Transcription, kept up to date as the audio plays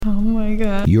Oh my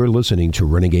God. You're listening to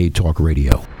Renegade Talk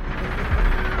Radio.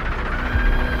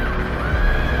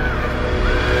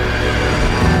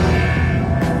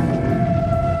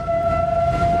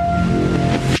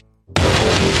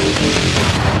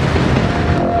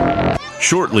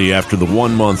 Shortly after the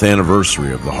 1-month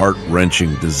anniversary of the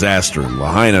heart-wrenching disaster in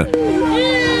Lahaina,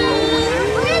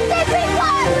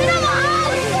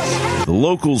 the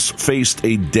locals faced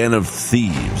a den of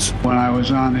thieves. When I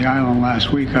was on the island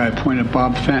last week, I appointed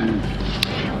Bob Fenton,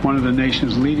 one of the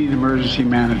nation's leading emergency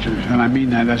managers, and I mean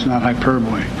that's not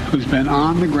hyperbole, who's been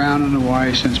on the ground in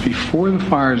Hawaii since before the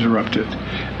fires erupted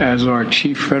as our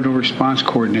chief federal response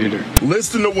coordinator.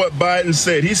 Listen to what Biden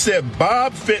said. He said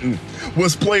Bob Fenton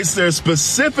was placed there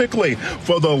specifically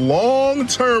for the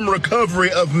long-term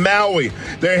recovery of Maui.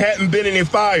 There hadn't been any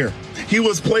fire. He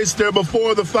was placed there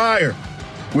before the fire,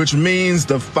 which means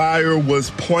the fire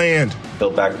was planned.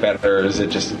 Build Back Better, it's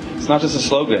not just a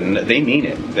slogan. They mean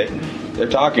it. They're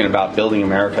talking about building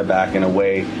America back in a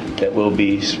way that will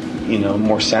be,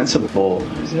 more sensible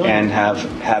and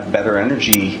have better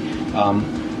energy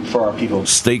for our people.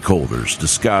 Stakeholders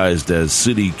disguised as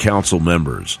city council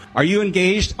members. Are you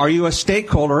engaged? Are you a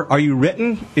stakeholder? Are you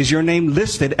written? Is your name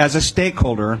listed as a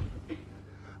stakeholder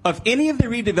of any of the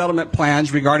redevelopment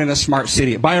plans regarding a smart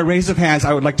city? By a raise of hands,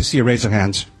 I would like to see a raise of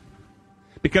hands.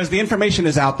 Because the information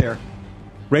is out there.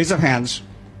 Raise of hands.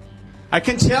 I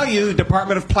can tell you,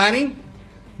 Department of Planning,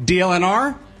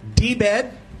 DLNR,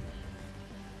 DBED,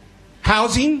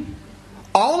 Housing,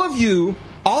 all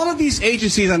of these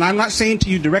agencies, and I'm not saying to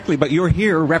you directly, but you're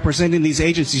here representing these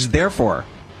agencies, therefore,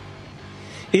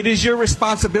 it is your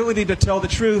responsibility to tell the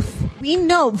truth. We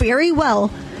know very well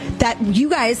that you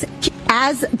guys,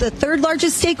 as the third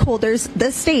largest stakeholders,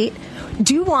 the state,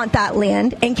 do want that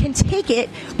land and can take it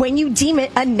when you deem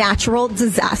it a natural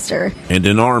disaster. And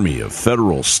an army of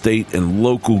federal, state, and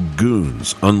local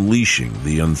goons unleashing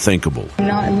the unthinkable.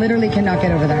 Literally cannot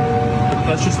get over there.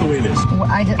 That's just the way it is.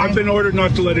 I've been ordered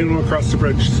not to let anyone across the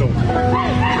bridge, so. Where are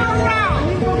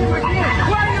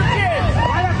your kids?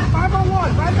 I have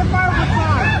 501. I have the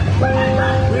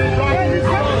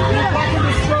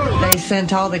They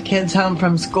sent all the kids home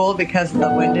from school because of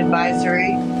the wind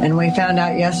advisory, and we found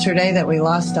out yesterday that we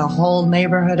lost a whole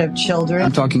neighborhood of children.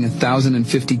 I'm talking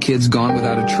 1,050 kids gone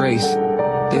without a trace.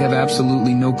 They have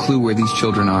absolutely no clue where these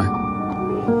children are.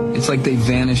 It's like they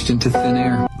vanished into thin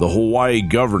air. The Hawaii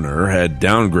governor had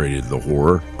downgraded the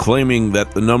horror, claiming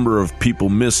that the number of people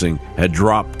missing had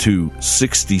dropped to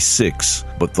 66,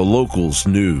 but the locals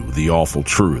knew the awful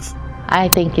truth. I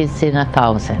think it's in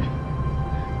 1,000.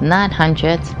 Not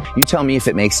hundreds. You tell me if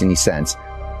it makes any sense.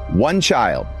 One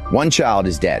child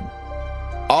is dead.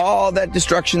 All that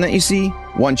destruction that you see,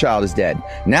 one child is dead.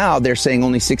 Now they're saying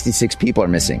only 66 people are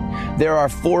missing. There are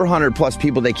 400 plus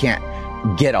people they can't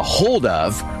get a hold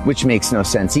of, which makes no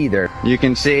sense either. You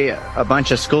can see a bunch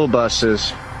of school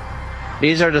buses.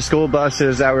 These are the school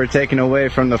buses that were taken away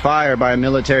from the fire by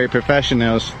military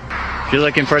professionals. If you're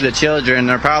looking for the children,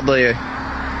 they're probably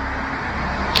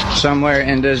somewhere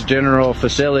in this general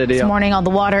facility. This morning on the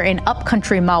water in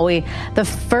upcountry Maui, the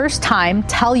first time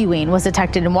toluene was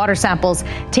detected in water samples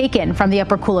taken from the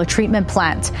Upper Kula treatment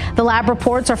plant. The lab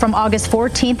reports are from August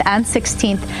 14th and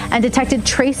 16th and detected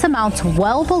trace amounts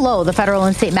well below the federal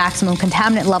and state maximum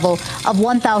contaminant level of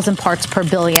 1,000 parts per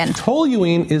billion.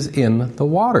 Toluene is in the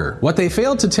water. What they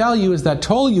failed to tell you is that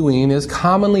toluene is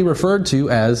commonly referred to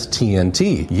as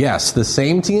TNT. Yes, the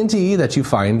same TNT that you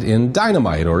find in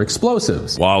dynamite or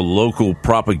explosives. While local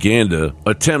propaganda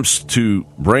attempts to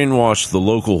brainwash the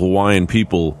local Hawaiian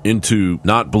people into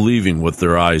not believing what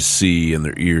their eyes see and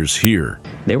their ears hear.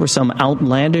 There were some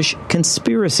outlandish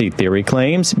conspiracy theory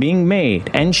claims being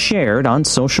made and shared on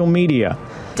social media.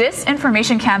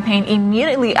 Disinformation campaign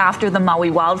immediately after the Maui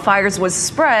wildfires was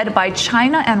spread by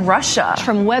China and Russia.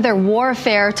 From weather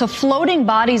warfare to floating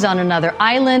bodies on another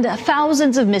island,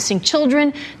 thousands of missing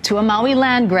children to a Maui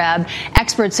land grab,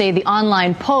 experts say the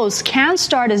online posts can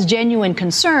start as genuine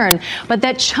concern, but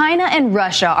that China and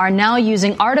Russia are now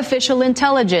using artificial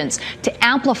intelligence to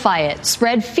amplify it,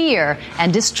 spread fear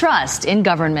and distrust in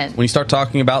government. When you start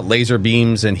talking about laser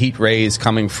beams and heat rays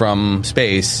coming from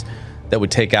space that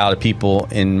would take out people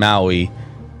in Maui,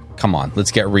 come on,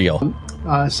 let's get real.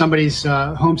 Somebody's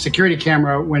home security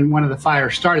camera, when one of the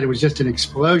fires started, it was just an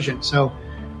explosion. So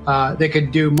they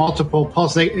could do multiple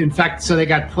pulses. In fact, so they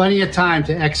got plenty of time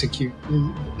to execute.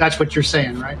 That's what you're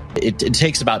saying, right? It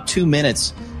takes about 2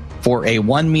 minutes for a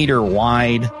 1 meter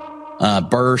wide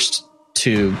burst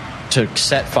to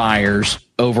set fires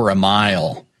over a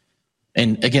mile.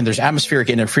 And again, there's atmospheric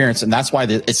interference, and that's why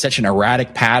it's such an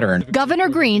erratic pattern. Governor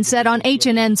Green said on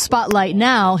HNN Spotlight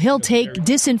Now he'll take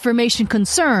disinformation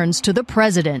concerns to the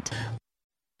president.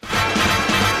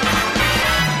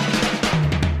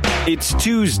 It's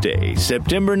Tuesday,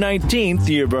 September 19th,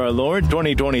 year of our Lord,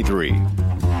 2023.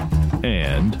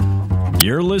 And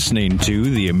you're listening to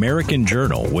The American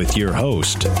Journal with your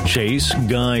host, Chase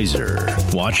Geyser.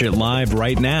 Watch it live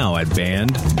right now at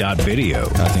band.video.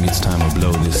 I think it's time to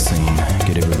blow this scene.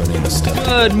 Get everybody in the step.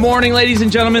 Good morning, ladies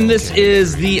and gentlemen. This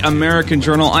is The American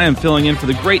Journal. I am filling in for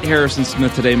the great Harrison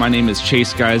Smith today. My name is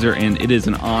Chase Geyser, and it is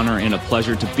an honor and a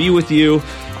pleasure to be with you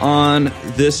on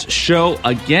this show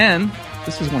again.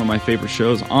 This is one of my favorite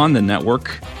shows on the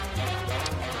network.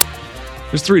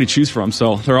 There's 3 to choose from,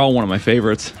 so they're all one of my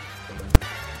favorites.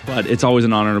 But it's always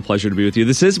an honor and a pleasure to be with you.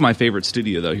 This is my favorite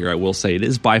studio, though, here. I will say it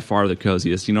is by far the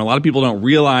coziest. You know, a lot of people don't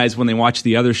realize when they watch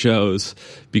the other shows,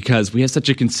 because we have such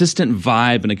a consistent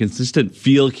vibe and a consistent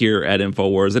feel here at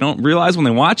InfoWars. They don't realize when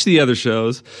they watch the other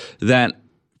shows that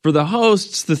for the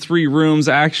hosts, the 3 rooms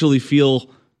actually feel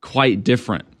quite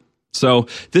different. So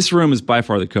this room is by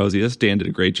far the coziest. Dan did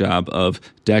a great job of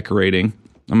decorating.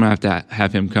 I'm going to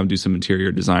have him come do some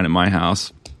interior design at my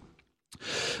house.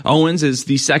 Owens is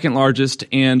the second largest,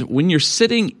 and when you're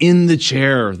sitting in the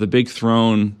chair, the big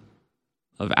throne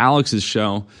of Alex's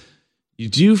show, you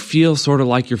do feel sort of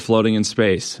like you're floating in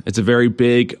space. It's a very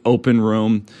big, open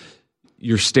room.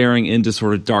 You're staring into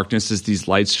sort of darkness as these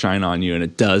lights shine on you, and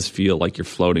it does feel like you're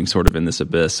floating sort of in this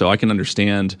abyss. So I can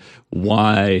understand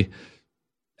why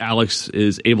Alex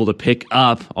is able to pick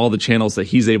up all the channels that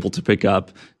he's able to pick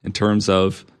up in terms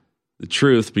of the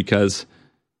truth, because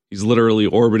he's literally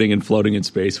orbiting and floating in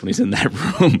space when he's in that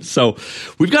room. So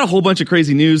we've got a whole bunch of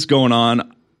crazy news going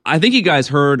on. I think you guys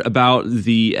heard about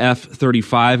the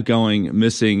F-35 going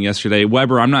missing yesterday.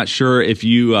 Weber, I'm not sure if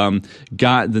you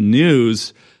got the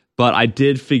news, but I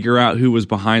did figure out who was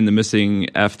behind the missing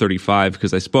F-35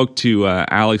 because I spoke to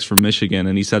Alex from Michigan,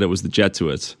 and he said it was the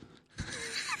Jesuits.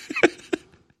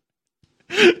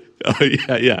 Oh,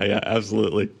 yeah,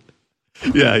 absolutely.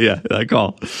 Yeah, that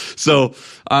call. So,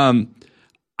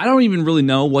 I don't even really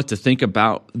know what to think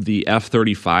about the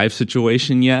F-35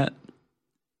 situation yet,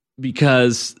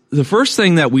 because the first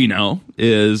thing that we know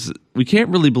is we can't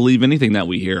really believe anything that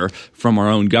we hear from our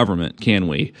own government, can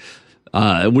we?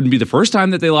 It wouldn't be the first time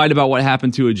that they lied about what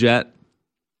happened to a jet,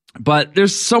 but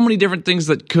there's so many different things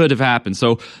that could have happened.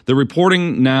 So they're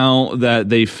reporting now that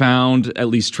they found at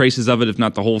least traces of it, if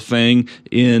not the whole thing,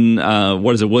 in,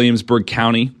 Williamsburg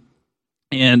County.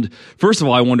 And first of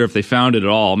all, I wonder if they found it at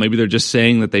all. Maybe they're just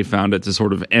saying that they found it to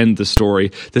sort of end the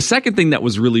story. The second thing that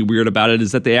was really weird about it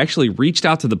is that they actually reached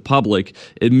out to the public,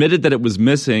 admitted that it was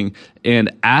missing,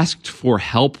 and asked for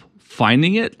help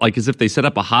finding it, like as if they set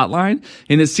up a hotline.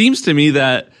 And it seems to me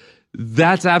that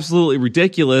that's absolutely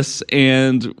ridiculous,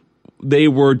 and they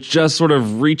were just sort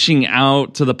of reaching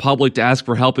out to the public to ask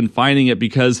for help in finding it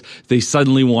because they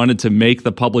suddenly wanted to make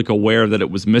the public aware that it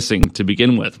was missing to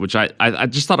begin with, which I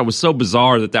just thought it was so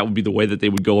bizarre that would be the way that they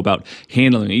would go about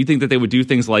handling it. You think that they would do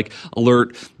things like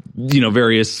alert,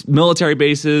 various military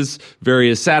bases,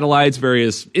 various satellites,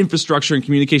 various infrastructure and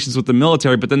communications with the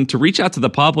military, but then to reach out to the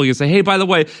public and say, hey, by the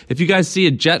way, if you guys see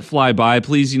a jet fly by,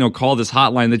 please, call this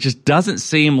hotline. That just doesn't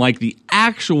seem like the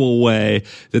actual way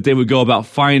that they would go about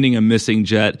finding a missing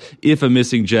jet if a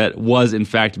missing jet was in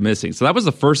fact missing. So that was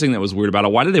the first thing that was weird about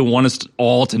it. Why did they want us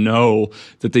all to know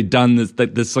that they'd done this,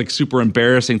 that this like super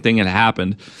embarrassing thing had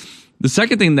happened? The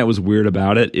second thing that was weird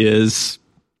about it is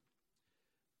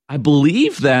I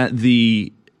believe that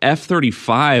the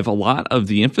F-35, a lot of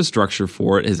the infrastructure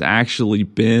for it has actually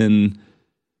been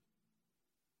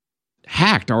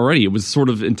hacked already. It was sort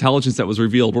of intelligence that was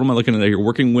revealed. What am I looking at here?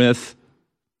 Working with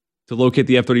to locate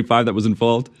the F-35 that was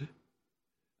involved?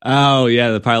 Oh,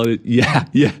 yeah, the pilot. Yeah.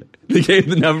 They gave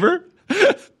the number?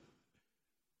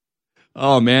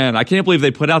 Oh, man. I can't believe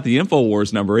they put out the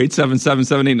InfoWars number,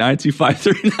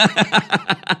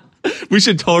 877-789-2539. We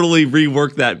should totally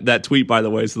rework that tweet, by the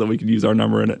way, so that we can use our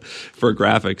number in it for a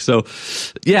graphic. So,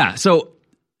 yeah. So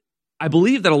I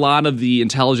believe that a lot of the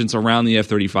intelligence around the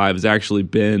F-35 has actually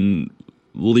been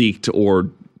leaked or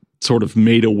sort of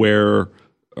made aware.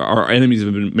 Our enemies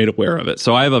have been made aware of it.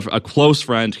 So I have a close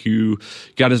friend who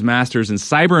got his master's in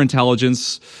cyber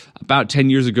intelligence about 10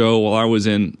 years ago while I was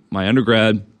in my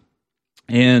undergrad.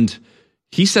 And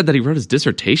he said that he wrote his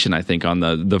dissertation, I think, on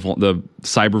the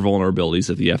cyber vulnerabilities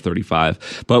of the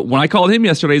F-35. But when I called him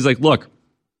yesterday, he's like, look,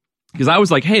 because I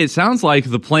was like, hey, it sounds like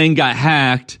the plane got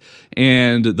hacked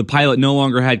and the pilot no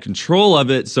longer had control of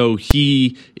it, so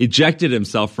he ejected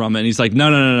himself from it. And he's like,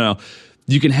 no.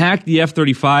 You can hack the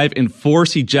F-35 and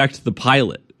force eject the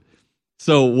pilot.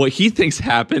 So what he thinks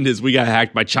happened is we got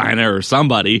hacked by China or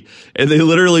somebody, and they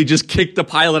literally just kicked the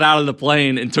pilot out of the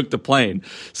plane and took the plane.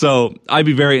 So I'd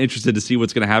be very interested to see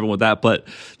what's going to happen with that. But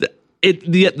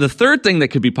the third thing that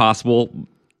could be possible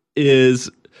is,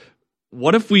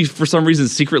 what if we, for some reason,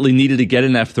 secretly needed to get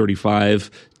an F-35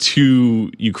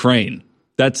 to Ukraine?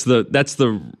 That's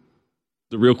the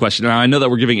real question. Now, I know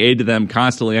that we're giving aid to them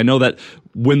constantly. I know that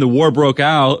when the war broke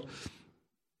out,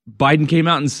 Biden came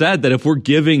out and said that if we're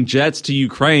giving jets to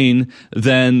Ukraine,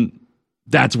 then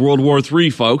that's World War III,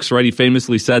 folks, right? He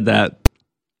famously said that.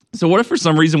 So what if for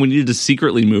some reason we needed to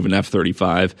secretly move an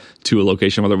F-35 to a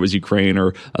location, whether it was Ukraine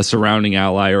or a surrounding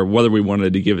ally, or whether we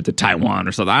wanted to give it to Taiwan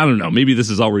or something? I don't know. Maybe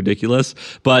this is all ridiculous,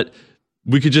 but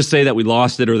we could just say that we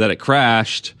lost it or that it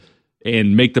crashed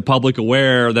and make the public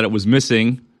aware that it was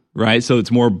missing, right? So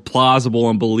it's more plausible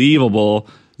and believable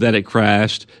that it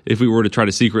crashed if we were to try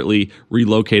to secretly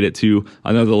relocate it to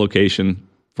another location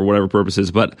for whatever purposes.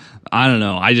 But I don't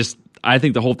know. I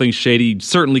think the whole thing's shady.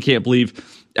 Certainly can't believe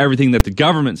everything that the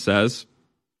government says.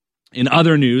 In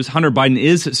other news, Hunter Biden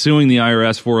is suing the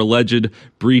IRS for alleged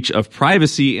breach of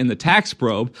privacy in the tax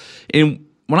probe. And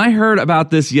when I heard about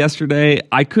this yesterday,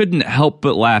 I couldn't help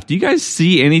but laugh. Do you guys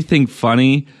see anything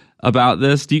funny about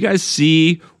this? Do you guys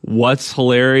see what's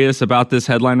hilarious about this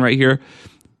headline right here?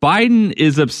 Biden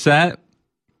is upset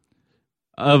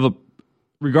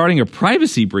regarding a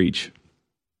privacy breach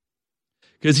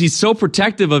because he's so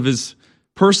protective of his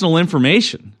personal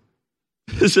information.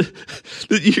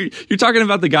 You're talking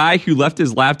about the guy who left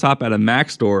his laptop at a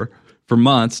Mac store for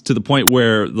months to the point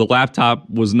where the laptop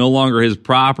was no longer his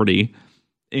property,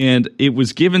 and it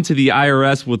was given to the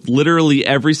IRS with literally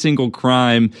every single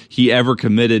crime he ever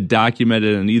committed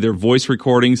documented in either voice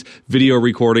recordings, video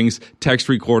recordings, text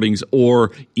recordings,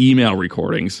 or email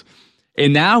recordings.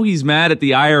 And now he's mad at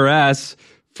the IRS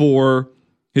for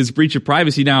his breach of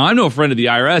privacy. Now, I'm no friend of the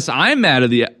IRS. I'm mad at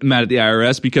the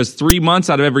IRS because 3 months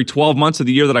out of every 12 months of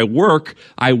the year that I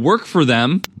work for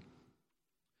them.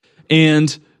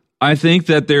 And I think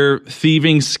that they're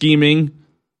thieving, scheming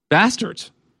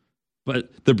bastards.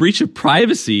 But the breach of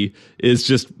privacy is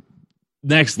just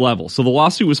next level. So the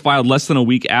lawsuit was filed less than a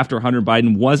week after Hunter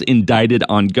Biden was indicted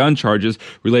on gun charges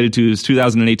related to his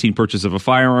 2018 purchase of a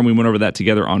firearm. We went over that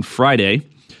together on Friday.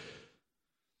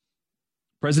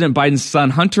 President Biden's son,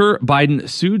 Hunter Biden,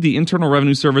 sued the Internal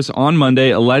Revenue Service on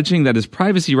Monday, alleging that his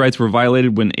privacy rights were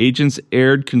violated when agents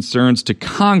aired concerns to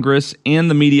Congress and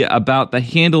the media about the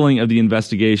handling of the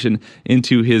investigation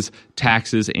into his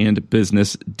taxes and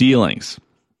business dealings.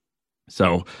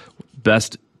 So,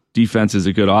 best defense is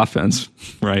a good offense,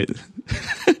 right?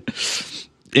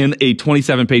 In a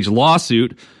 27-page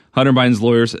lawsuit, Hunter Biden's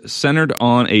lawyers centered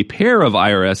on a pair of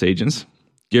IRS agents,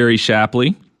 Gary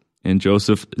Shapley and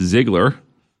Joseph Ziegler,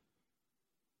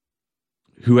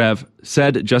 who have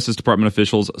said Justice Department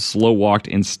officials slow-walked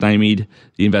and stymied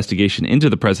the investigation into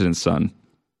the president's son.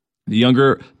 The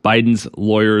younger Biden's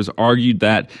lawyers argued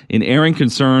that in airing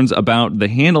concerns about the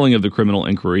handling of the criminal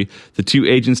inquiry, the two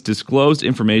agents disclosed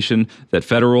information that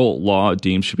federal law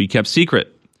deems should be kept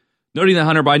secret. Noting that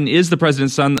Hunter Biden is the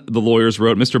president's son, the lawyers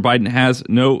wrote, Mr. Biden has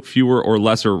no fewer or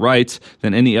lesser rights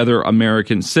than any other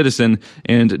American citizen,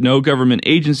 and no government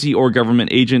agency or government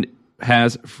agent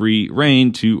has free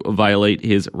rein to violate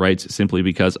his rights simply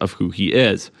because of who he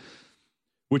is.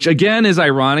 Which, again, is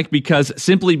ironic because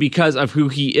simply because of who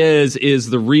he is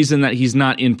the reason that he's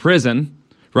not in prison,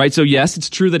 right? So, yes, it's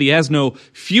true that he has no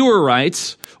fewer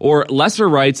rights or lesser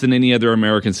rights than any other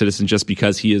American citizen just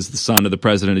because he is the son of the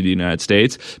president of the United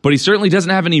States. But he certainly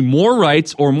doesn't have any more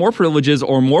rights or more privileges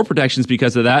or more protections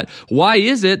because of that. Why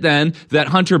is it, then, that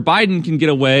Hunter Biden can get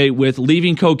away with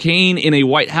leaving cocaine in a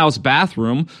White House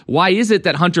bathroom? Why is it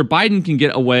that Hunter Biden can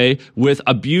get away with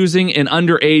abusing an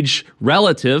underage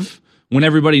relative when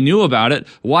everybody knew about it?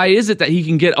 Why is it that he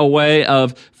can get away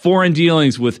of foreign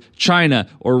dealings with China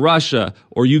or Russia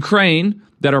or Ukraine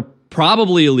that are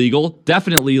probably illegal,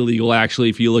 definitely illegal, actually,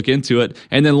 if you look into it,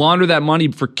 and then launder that money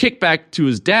for kickback to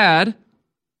his dad,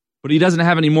 but he doesn't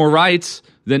have any more rights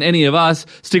than any of us?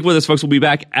 Stick with us, folks. We'll be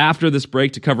back after this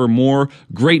break to cover more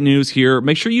great news here.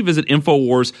 Make sure you visit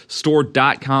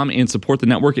InfoWarsStore.com and support the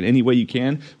network in any way you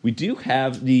can. We do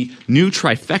have the new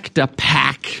Trifecta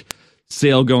Pack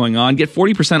sale going on. Get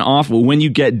 40% off when you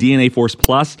get DNA Force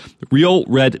Plus, Real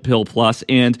Red Pill Plus,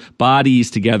 and Bodies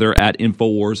together at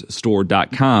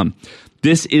InfoWarsStore.com.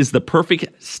 This is the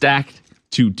perfect stack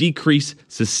to decrease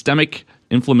systemic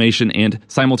inflammation and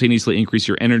simultaneously increase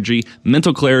your energy,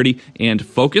 mental clarity, and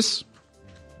focus.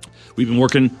 We've been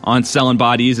working on selling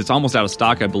bodies. It's almost out of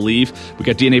stock, I believe. We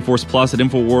got DNA Force Plus at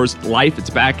InfoWars Life. It's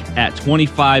back at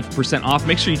 25% off.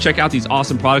 Make sure you check out these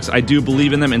awesome products. I do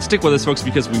believe in them. And stick with us, folks,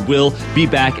 because we will be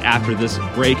back after this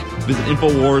break. Visit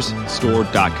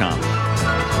InfoWarsStore.com.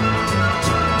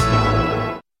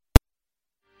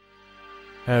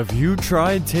 Have you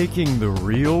tried taking the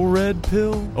real red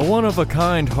pill? A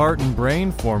one-of-a-kind heart and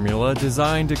brain formula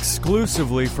designed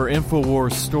exclusively for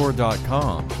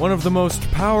InfoWarsStore.com. One of the most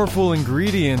powerful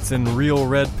ingredients in Real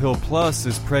Red Pill Plus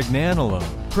is pregnenolone.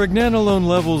 Pregnenolone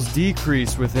levels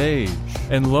decrease with age,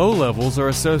 and low levels are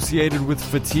associated with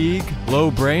fatigue, low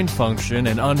brain function,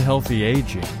 and unhealthy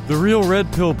aging. The Real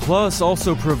Red Pill Plus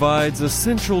also provides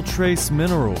essential trace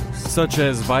minerals, such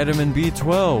as vitamin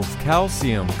B12,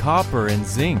 calcium, copper, and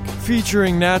zinc.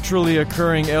 Featuring naturally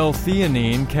occurring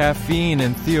L-theanine, caffeine,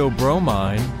 and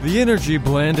theobromine, the energy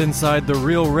blend inside the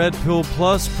Real Red Pill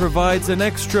Plus provides an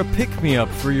extra pick-me-up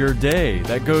for your day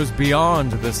that goes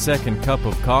beyond the second cup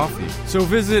of coffee. So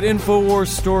visit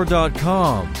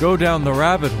InfoWarsStore.com, go down the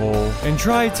rabbit hole, and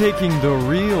try taking the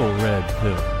real red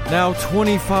pill. Now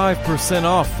 25%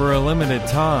 off for a limited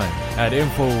time at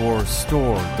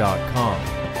InfoWarsStore.com.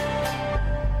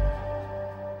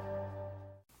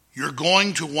 You're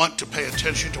going to want to pay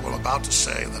attention to what I'm about to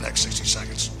say in the next 60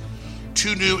 seconds.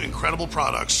 2 new incredible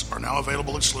products are now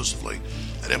available exclusively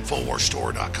at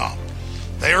InfoWarsStore.com.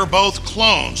 They are both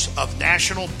clones of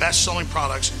national best-selling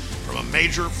products from a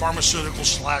major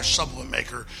pharmaceutical/supplement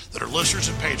maker that are listeners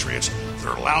and patriots that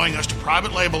are allowing us to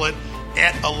private label it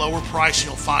at a lower price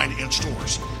you'll find in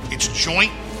stores. It's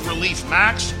Joint Relief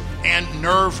Max and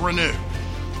Nerve Renew.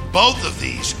 Both of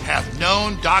these have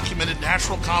known documented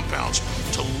natural compounds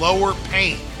to lower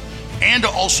pain and to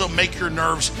also make your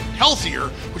nerves healthier,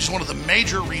 which is one of the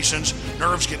major reasons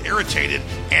nerves get irritated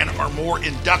and are more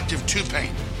inductive to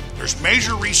pain. There's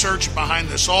major research behind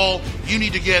this all. You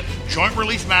need to get Joint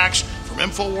Relief Max from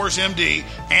InfoWars MD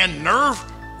and Nerve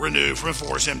Renew from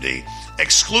InfoWars MD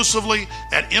exclusively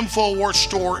at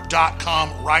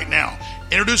InfoWarsStore.com right now.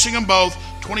 Introducing them both,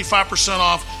 25%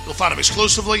 off. You'll find them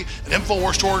exclusively at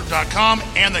InfoWarsStore.com,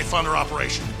 and they fund their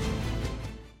operation.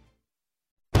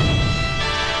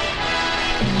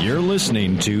 You're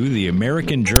listening to The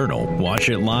American Journal. Watch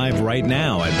it live right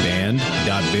now at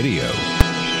band.video.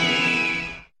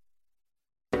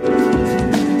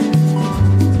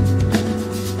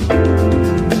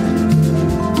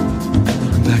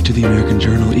 To the American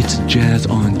Journal, it's Jazz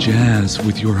on Jazz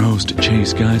with your host,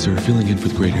 Chase Geiser, filling in for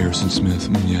the great Harrison Smith.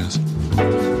 Yes.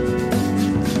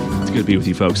 It's good to be with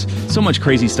you folks. So much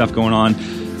crazy stuff going on.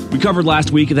 We covered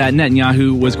last week that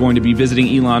Netanyahu was going to be visiting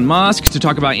Elon Musk to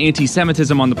talk about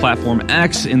anti-Semitism on the platform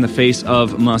X in the face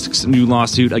of Musk's new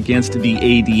lawsuit against the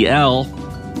ADL.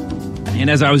 And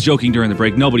as I was joking during the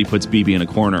break, nobody puts Bibi in a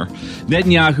corner.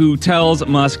 Netanyahu tells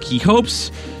Musk he hopes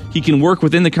he can work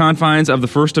within the confines of the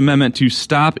First Amendment to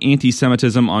stop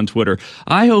anti-Semitism on Twitter.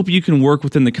 I hope you can work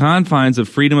within the confines of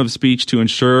freedom of speech to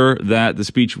ensure that the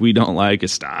speech we don't like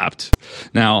is stopped.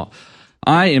 Now,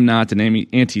 I am not an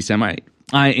anti-Semite.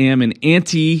 I am an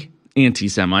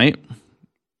anti-Semite,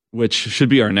 which should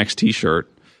be our next t-shirt.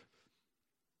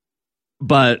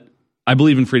 But I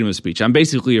believe in freedom of speech. I'm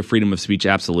basically a freedom of speech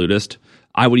absolutist.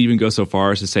 I would even go so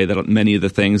far as to say that many of the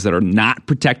things that are not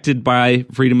protected by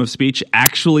freedom of speech,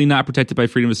 actually not protected by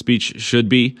freedom of speech, should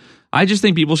be. I just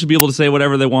think people should be able to say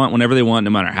whatever they want, whenever they want, no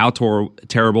matter how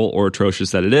terrible or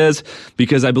atrocious that it is,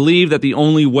 because I believe that the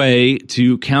only way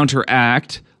to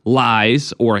counteract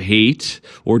lies or hate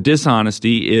or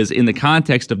dishonesty is in the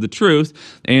context of the truth.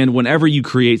 And whenever you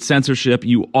create censorship,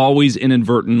 you always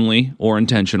inadvertently or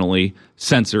intentionally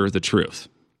censor the truth.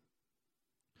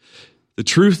 The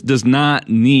truth does not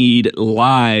need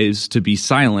lies to be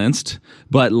silenced,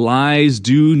 but lies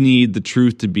do need the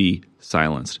truth to be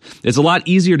silenced. It's a lot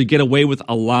easier to get away with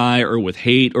a lie or with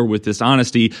hate or with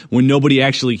dishonesty when nobody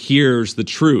actually hears the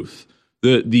truth,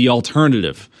 the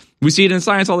alternative. We see it in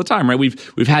science all the time, right?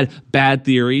 We've had bad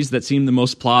theories that seem the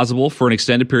most plausible for an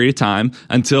extended period of time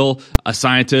until a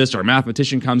scientist or a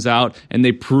mathematician comes out and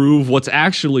they prove what's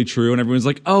actually true, and everyone's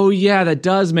like, oh yeah, that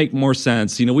does make more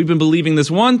sense. You know, we've been believing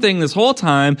this one thing this whole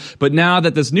time, but now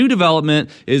that this new development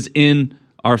is in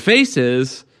our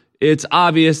faces, it's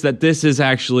obvious that this is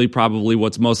actually probably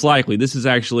what's most likely. This is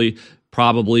actually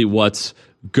probably what's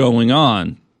going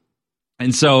on.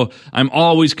 And so I'm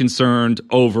always concerned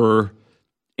over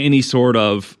any sort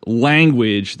of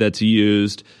language that's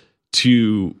used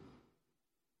to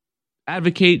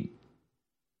advocate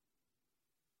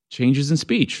changes in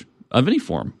speech of any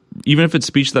form, even if it's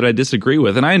speech that I disagree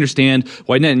with. And I understand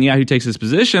why Netanyahu takes his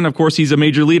position. Of course, he's a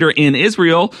major leader in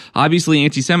Israel. Obviously,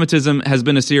 anti-Semitism has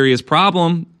been a serious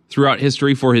problem throughout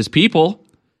history for his people.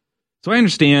 So I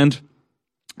understand.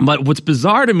 But what's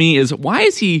bizarre to me is, why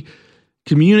is he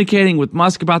communicating with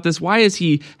Musk about this? Why is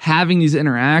he having these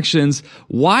interactions?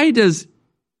 Why does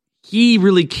he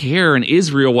really care in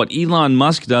Israel what Elon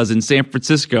Musk does in San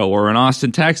Francisco or in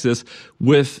Austin, Texas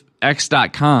with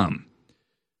X.com?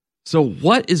 So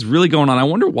what is really going on? I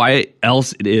wonder why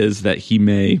else it is that he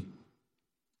may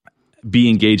be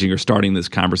engaging or starting this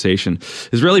conversation.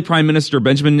 Israeli Prime Minister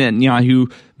Benjamin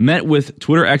Netanyahu met with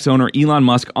Twitter X owner Elon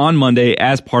Musk on Monday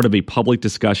as part of a public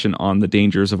discussion on the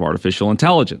dangers of artificial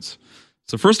intelligence.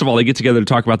 So first of all, they get together to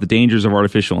talk about the dangers of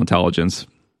artificial intelligence.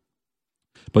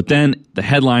 But then the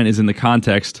headline is in the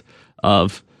context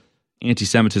of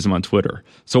anti-Semitism on Twitter.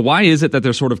 So why is it that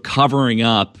they're sort of covering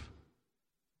up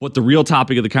what the real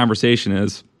topic of the conversation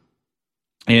is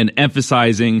and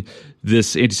emphasizing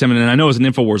this anti-Semitism? And I know it's an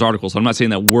InfoWars article, so I'm not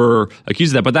saying that we're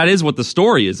accused of that, but that is what the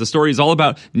story is. The story is all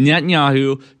about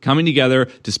Netanyahu coming together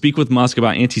to speak with Musk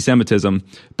about anti-Semitism.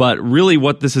 But really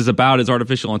what this is about is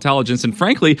artificial intelligence. And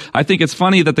frankly, I think it's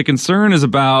funny that the concern is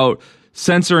about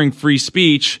censoring free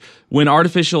speech when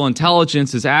artificial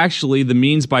intelligence is actually the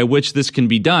means by which this can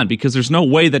be done, because there's no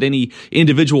way that any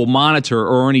individual monitor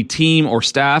or any team or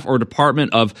staff or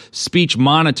department of speech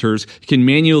monitors can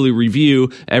manually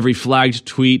review every flagged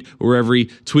tweet or every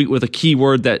tweet with a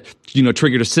keyword that,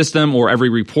 triggered a system, or every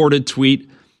reported tweet.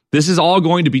 This is all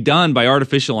going to be done by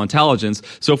artificial intelligence.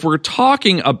 So if we're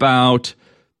talking about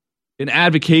an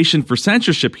advocacy for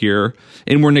censorship here,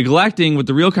 and we're neglecting what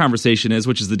the real conversation is,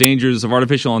 which is the dangers of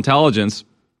artificial intelligence,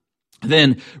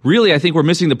 then really I think we're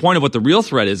missing the point of what the real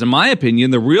threat is. In my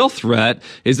opinion, the real threat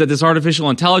is that this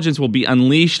artificial intelligence will be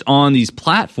unleashed on these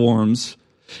platforms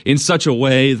in such a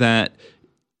way that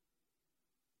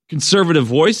conservative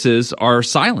voices are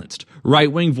silenced.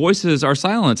 Right-wing voices are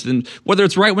silenced. And whether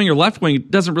it's right-wing or left-wing, it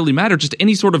doesn't really matter. Just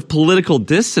any sort of political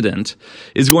dissident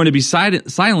is going to be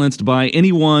silenced by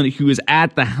anyone who is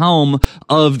at the helm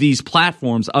of these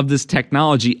platforms, of this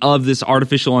technology, of this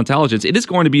artificial intelligence. It is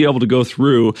going to be able to go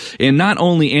through and not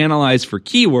only analyze for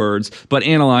keywords, but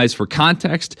analyze for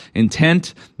context,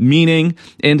 intent, meaning.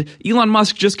 And Elon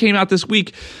Musk just came out this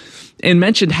week and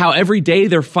mentioned how every day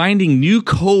they're finding new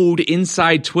code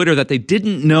inside Twitter that they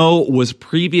didn't know was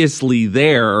previously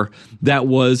there that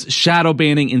was shadow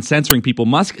banning and censoring people.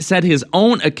 Musk said his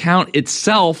own account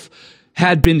itself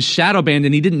had been shadow banned,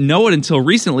 and he didn't know it until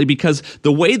recently, because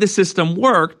the way the system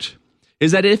worked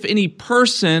is that if any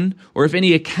person or if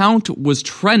any account was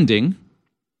trending,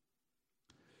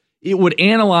 it would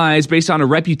analyze based on a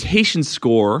reputation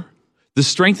score the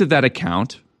strength of that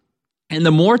account. And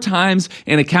the more times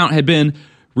an account had been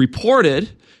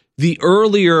reported, the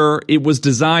earlier it was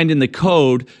designed in the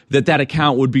code that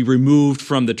account would be removed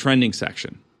from the trending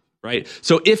section, right?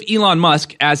 So if Elon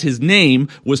Musk, as his name,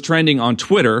 was trending on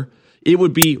Twitter, it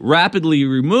would be rapidly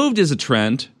removed as a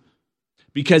trend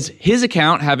because his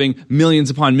account, having millions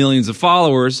upon millions of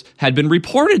followers, had been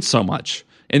reported so much.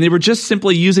 And they were just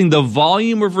simply using the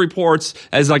volume of reports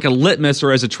as like a litmus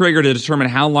or as a trigger to determine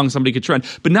how long somebody could trend.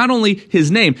 But not only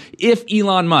his name, if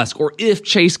Elon Musk or if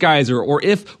Chase Geiser or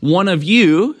if one of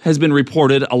you has been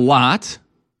reported a lot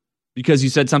because you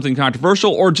said something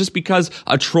controversial, or just because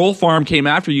a troll farm came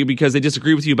after you because they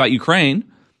disagree with you about Ukraine,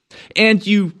 and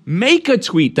you make a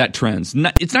tweet that trends.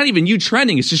 It's not even you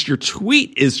trending, it's just your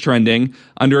tweet is trending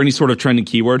under any sort of trending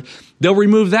keyword. They'll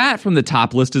remove that from the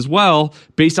top list as well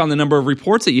based on the number of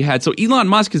reports that you had. So Elon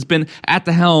Musk has been at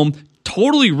the helm,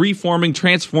 totally reforming,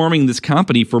 transforming this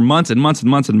company for months and months and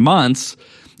months and months.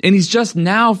 And he's just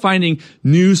now finding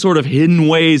new sort of hidden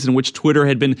ways in which Twitter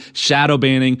had been shadow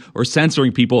banning or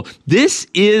censoring people. This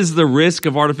is the risk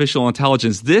of artificial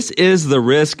intelligence. This is the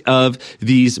risk of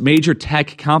these major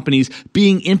tech companies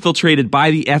being infiltrated by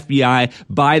the FBI,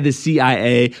 by the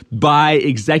CIA, by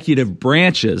executive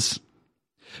branches,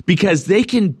 because they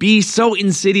can be so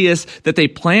insidious that they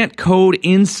plant code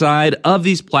inside of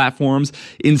these platforms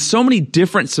in so many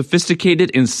different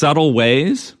sophisticated and subtle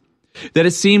ways that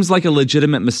it seems like a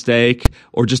legitimate mistake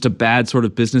or just a bad sort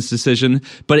of business decision.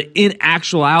 But in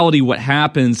actuality, what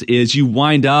happens is you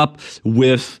wind up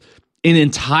with an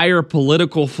entire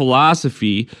political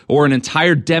philosophy or an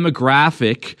entire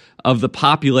demographic of the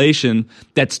population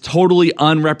that's totally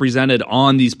unrepresented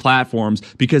on these platforms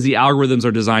because the algorithms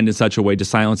are designed in such a way to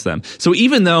silence them. So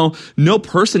even though no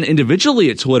person individually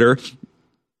at Twitter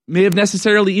may have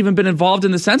necessarily even been involved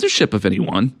in the censorship of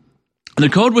anyone, the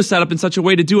code was set up in such a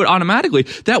way to do it automatically.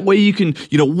 That way you can,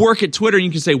 work at Twitter and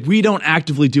you can say, we don't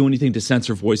actively do anything to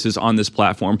censor voices on this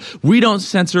platform. We don't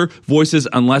censor voices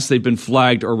unless they've been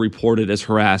flagged or reported as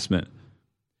harassment.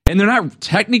 And they're not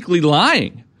technically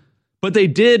lying, But they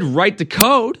did write the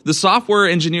code. The software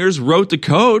engineers wrote the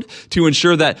code to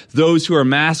ensure that those who are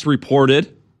mass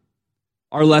reported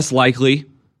are less likely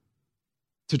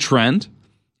to trend.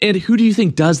 And who do you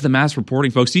think does the mass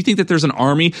reporting, folks? Do you think that there's an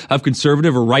army of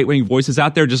conservative or right-wing voices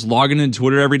out there just logging into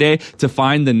Twitter every day to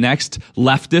find the next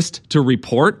leftist to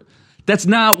report? That's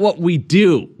not what we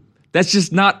do. That's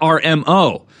just not our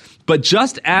MO. But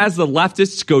just as the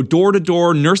leftists go door to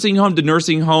door, nursing home to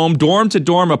nursing home, dorm to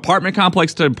dorm, apartment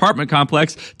complex to apartment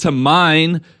complex to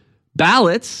mine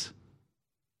ballots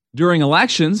during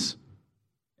elections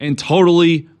and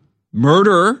totally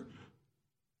murder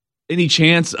any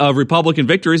chance of Republican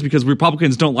victories because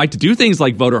Republicans don't like to do things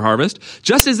like voter harvest,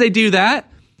 just as they do that,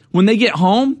 when they get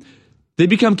home, they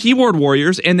become keyboard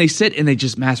warriors and they sit and they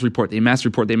just mass report. They mass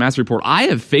report. They mass report. I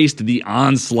have faced the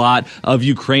onslaught of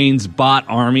Ukraine's bot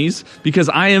armies because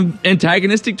I am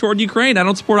antagonistic toward Ukraine. I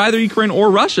don't support either Ukraine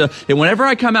or Russia. And whenever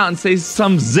I come out and say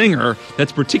some zinger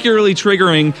that's particularly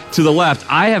triggering to the left,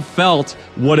 I have felt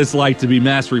what it's like to be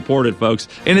mass reported, folks.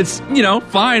 And it's,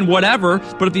 fine, whatever.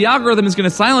 But if the algorithm is going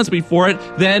to silence me for it,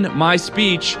 then my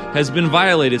speech has been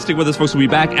violated. Stick with us, folks. We'll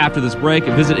be back after this break.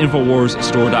 Visit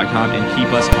InfoWarsStore.com and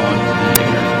keep us on the air.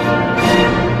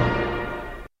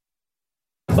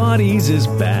 Body's is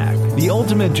back. The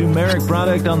ultimate turmeric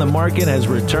product on the market has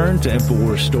returned to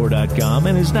InfoWarsStore.com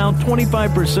and is now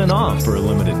 25% off for a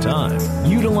limited time.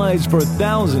 Utilized for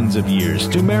thousands of years,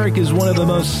 turmeric is one of the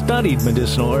most studied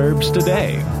medicinal herbs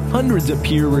today. Hundreds of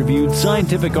peer-reviewed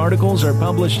scientific articles are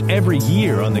published every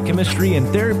year on the chemistry and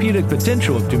therapeutic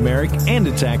potential of turmeric and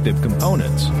its active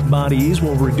components. Bodies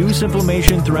will reduce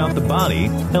inflammation throughout the body,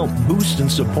 help boost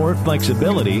and support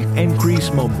flexibility,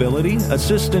 increase mobility,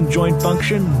 assist in joint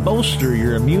function, bolster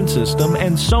your immune system,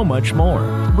 and so much more.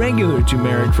 Regular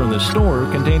turmeric from the store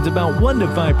contains about 1 to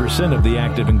 5% of the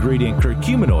active ingredient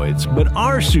curcuminoids, but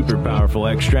our super powerful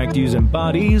extract used in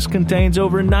Bodies contains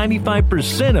over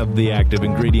 95% of the active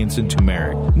ingredients in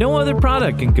turmeric. No other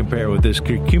product can compare with this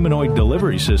curcuminoid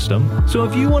delivery system, so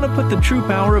if you want to put the true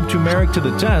power of turmeric to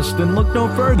the test, then look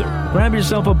no further. Grab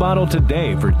yourself a bottle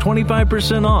today for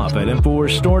 25% off at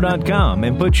InfoWarsStore.com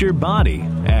and put your body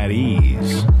at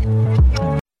ease.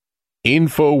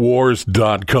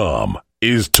 Infowars.com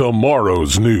is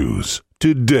tomorrow's news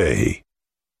today.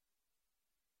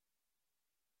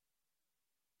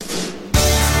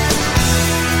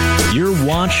 You're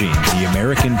watching The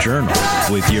American Journal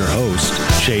with your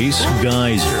host, Chase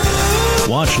Geyser.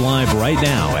 Watch live right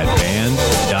now at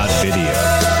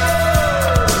band.video.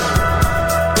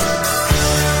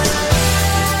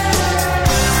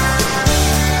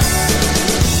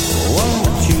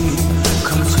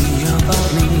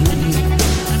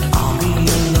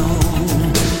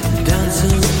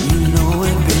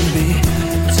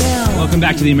 Welcome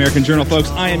back to the American Journal, folks.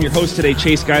 I am your host today,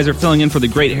 Chase Geyser, filling in for the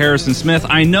great Harrison Smith.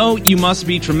 I know you must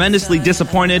be tremendously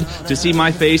disappointed to see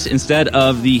my face instead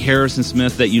of the Harrison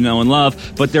Smith that you know and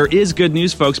love, but there is good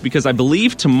news, folks, because I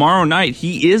believe tomorrow night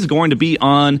he is going to be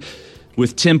on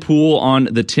with Tim Pool on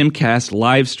the Timcast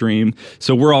live stream.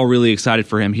 So we're all really excited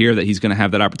for him here that he's going to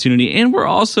have that opportunity. And we're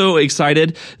also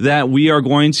excited that we are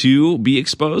going to be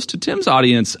exposed to Tim's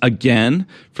audience again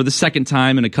for the second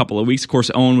time in a couple of weeks. Of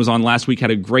course, Owen was on last week,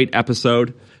 had a great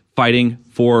episode fighting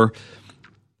for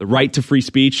the right to free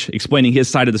speech, explaining his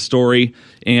side of the story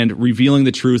and revealing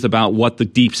the truth about what the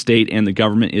deep state and the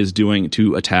government is doing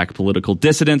to attack political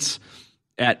dissidents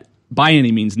by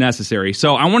any means necessary.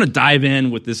 So I want to dive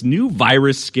in with this new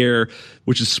virus scare,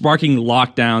 which is sparking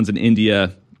lockdowns in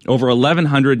India. Over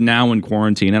 1,100 now in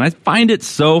quarantine. And I find it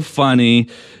so funny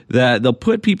that they'll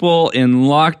put people in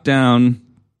lockdown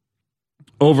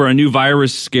over a new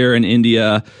virus scare in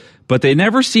India, but they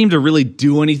never seem to really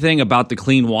do anything about the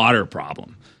clean water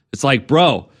problem. It's like,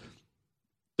 bro,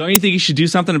 don't you think you should do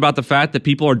something about the fact that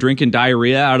people are drinking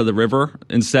diarrhea out of the river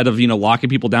instead of, locking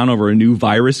people down over a new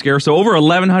virus scare? So over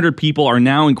 1,100 people are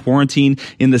now in quarantine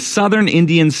in the southern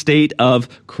Indian state of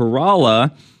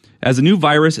Kerala as a new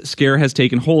virus scare has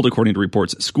taken hold, according to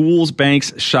reports. Schools,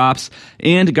 banks, shops,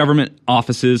 and government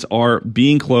offices are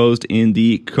being closed in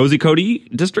the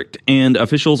Kozhikode district, and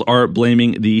officials are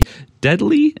blaming the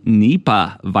deadly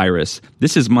Nipah virus.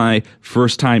 This is my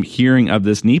first time hearing of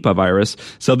this Nipah virus.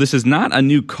 So this is not a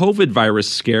new COVID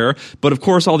virus scare, but of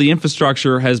course all the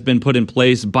infrastructure has been put in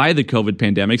place by the COVID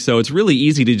pandemic. So it's really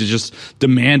easy to just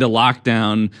demand a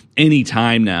lockdown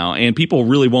anytime now. And people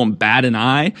really won't bat an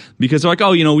eye because they're like,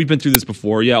 oh, we've been through this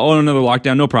before. Yeah, another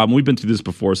lockdown, no problem. We've been through this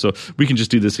before, so we can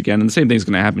just do this again. And the same thing's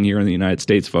going to happen here in the United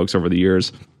States, folks, over the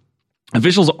years.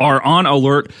 Officials are on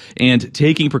alert and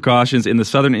taking precautions in the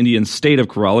southern Indian state of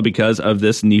Kerala because of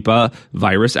this Nipah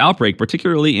virus outbreak,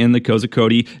 particularly in the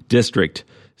Kozhikode district.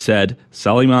 said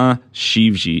Salima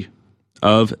Shivji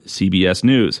of CBS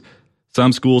News.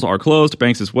 Some schools are closed,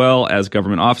 banks as well as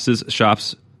government offices,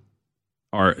 shops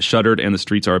are shuttered, and the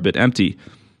streets are a bit empty.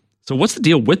 So what's the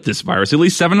deal with this virus? At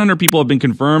least 700 people have been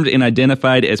confirmed and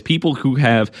identified as people who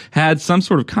have had some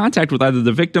sort of contact with either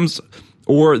the victims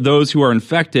or those who are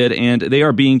infected, and they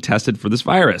are being tested for this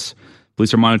virus.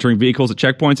 Police are monitoring vehicles at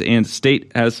checkpoints, and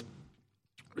state has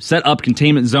set up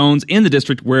containment zones in the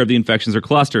district where the infections are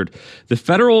clustered. The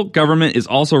federal government is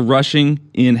also rushing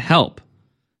in help.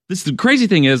 The crazy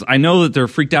thing is, I know that they're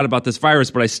freaked out about this virus,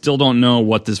 but I still don't know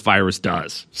what this virus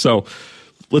does. So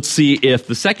let's see if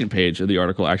the second page of the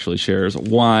article actually shares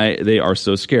why they are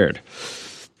so scared.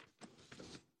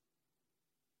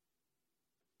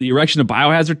 The erection of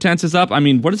biohazard tents is up. I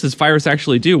mean, what does this virus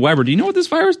actually do? Weber, do you know what this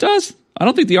virus does? I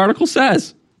don't think the article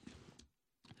says.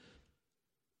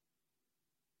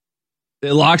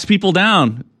 It locks people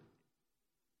down.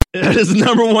 That is the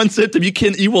number one symptom.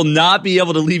 You will not be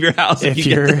able to leave your house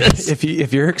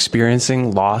if you're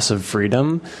experiencing loss of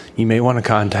freedom. You may want to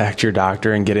contact your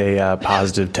doctor and get a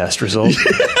positive test result.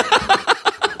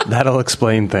 That'll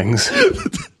explain things.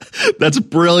 That's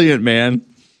brilliant, man.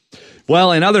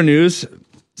 Well, in other news,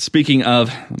 speaking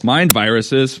of mind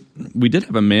viruses, we did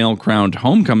have a male crowned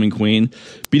homecoming queen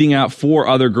beating out 4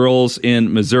 other girls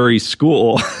in Missouri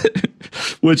school,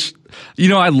 which,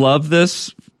 I love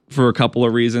this for a couple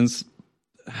of reasons.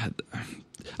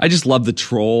 I just love the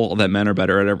troll that men are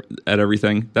better at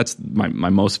everything. That's my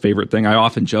most favorite thing. I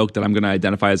often joke that I'm going to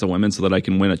identify as a woman so that I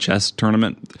can win a chess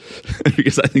tournament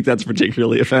because I think that's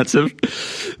particularly offensive.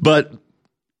 But,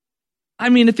 I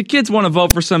mean, if the kids want to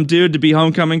vote for some dude to be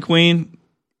homecoming queen,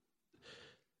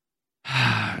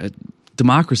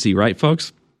 democracy, right,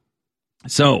 folks?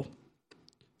 So,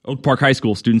 Oak Park High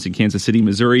School students in Kansas City,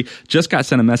 Missouri just got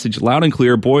sent a message loud and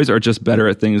clear. Boys are just better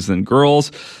at things than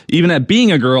girls. Even at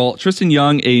being a girl, Tristan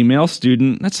Young, a male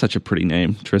student, that's such a pretty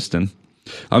name, Tristan,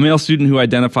 a male student who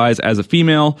identifies as a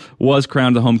female, was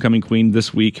crowned the homecoming queen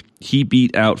this week. He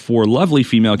beat out 4 lovely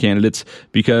female candidates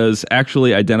because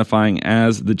actually identifying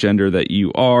as the gender that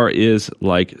you are is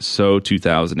like so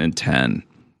 2010.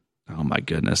 Oh my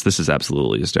goodness, this is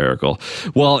absolutely hysterical.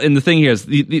 Well, and the thing here is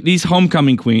these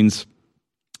homecoming queens,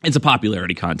 it's a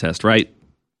popularity contest, right?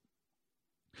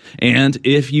 And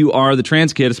if you are the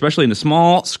trans kid, especially in a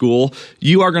small school,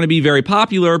 you are going to be very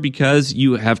popular because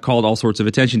you have called all sorts of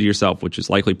attention to yourself, which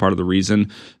is likely part of the reason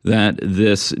that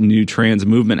this new trans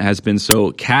movement has been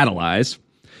so catalyzed.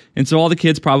 And so all the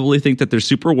kids probably think that they're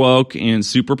super woke and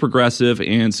super progressive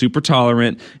and super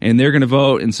tolerant, and they're going to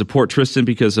vote and support Tristan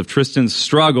because of Tristan's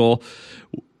struggle.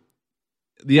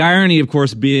 The irony, of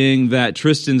course, being that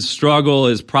Tristan's struggle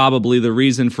is probably the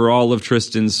reason for all of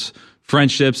Tristan's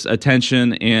friendships,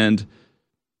 attention, and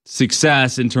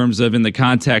success in terms of in the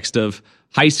context of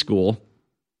high school.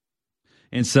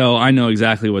 And so I know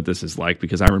exactly what this is like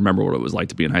because I remember what it was like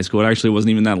to be in high school. It actually wasn't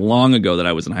even that long ago that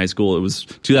I was in high school. It was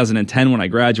 2010 when I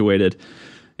graduated.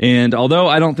 And although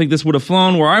I don't think this would have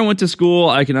flown where I went to school,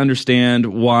 I can understand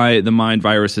why the mind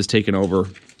virus has taken over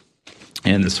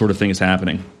and this sort of thing is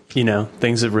happening.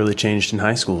 Things have really changed in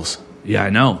high schools. Yeah, I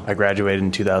know. I graduated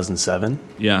in 2007.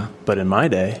 Yeah. But in my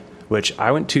day, which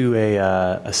I went to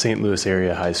a St. Louis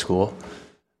area high school,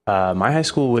 my high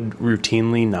school would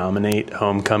routinely nominate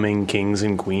homecoming kings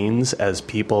and queens as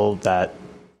people that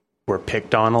were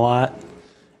picked on a lot.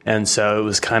 And so it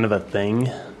was kind of a thing.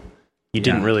 You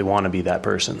didn't really want to be that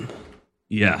person.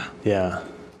 Yeah. Yeah.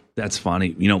 That's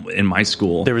funny. In my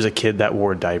school, there was a kid that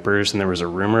wore diapers, and there was a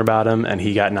rumor about him, and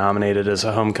he got nominated as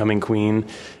a homecoming queen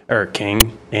or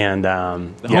king. And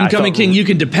the homecoming king you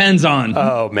can depend on.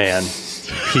 Oh man,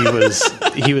 he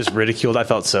was ridiculed. I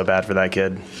felt so bad for that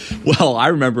kid. Well, I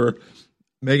remember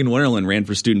Megan Winterland ran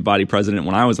for student body president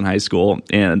when I was in high school,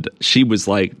 and she was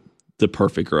like the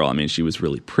perfect girl. I mean, she was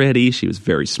really pretty. She was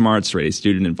very smart, straight A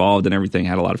student, involved in everything,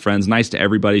 had a lot of friends, nice to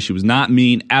everybody. She was not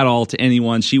mean at all to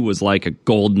anyone. She was like a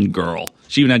golden girl.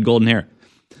 She even had golden hair.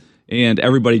 And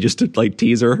everybody just to like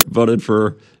tease her voted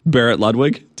for Barrett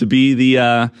Ludwig to be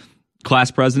the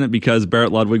class president because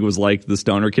Barrett Ludwig was like the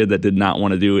stoner kid that did not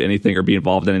want to do anything or be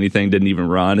involved in anything, didn't even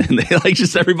run. And they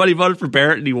just everybody voted for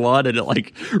Barrett and he won, and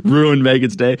it ruined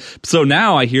Megan's day. So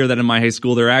now I hear that in my high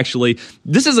school,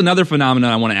 this is another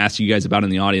phenomenon I want to ask you guys about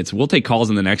in the audience. We'll take calls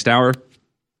in the next hour.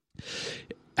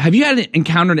 Have you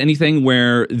encountered anything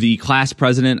where the class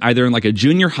president, either in like a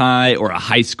junior high or a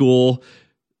high school,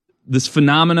 this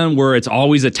phenomenon where it's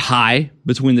always a tie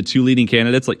between the two leading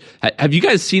candidates? Like, have you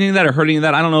guys seen any of that or heard any of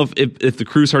that? I don't know if the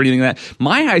crew's heard anything of that.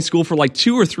 My high school for like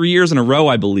 2 or 3 years in a row,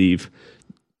 I believe,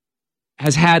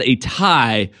 has had a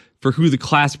tie for who the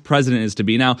class president is to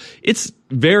be. Now, it's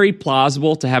very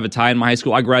plausible to have a tie in my high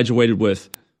school. I graduated with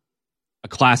a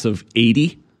class of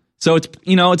 80. So it's,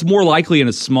 you know, it's more likely in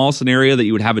a small scenario that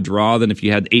you would have a draw than if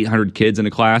you had 800 kids in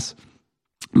a class.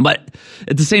 But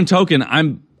at the same token,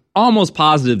 I'm almost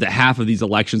positive that half of these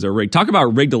elections are rigged. Talk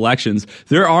about rigged elections.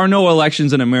 There are no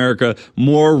elections in America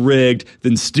more rigged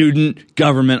than student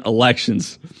government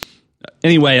elections.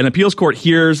 Anyway, an appeals court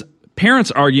hears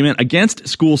parents' argument against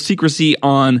school secrecy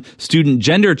on student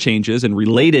gender changes and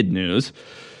related news.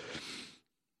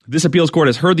 This appeals court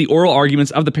has heard the oral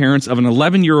arguments of the parents of an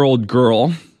 11-year-old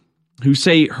girl who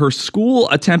say her school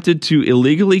attempted to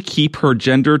illegally keep her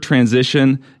gender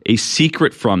transition a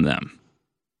secret from them.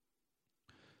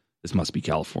 This must be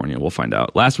California. We'll find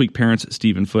out. Last week, parents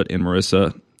Stephen Foote and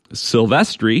Marissa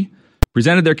Silvestri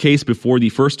presented their case before the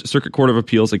First Circuit Court of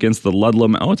Appeals against the Ludlow,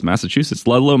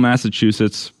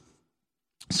 Massachusetts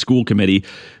School Committee,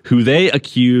 who they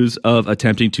accuse of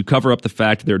attempting to cover up the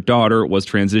fact their daughter was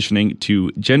transitioning to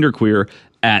genderqueer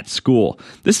at school.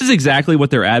 This is exactly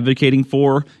what they're advocating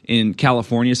for in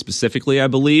California specifically, I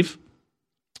believe.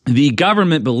 The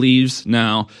government believes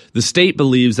now, the state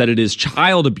believes that it is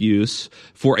child abuse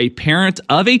for a parent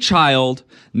of a child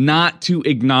not to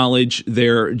acknowledge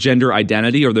their gender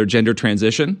identity or their gender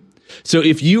transition. So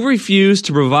if you refuse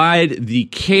to provide the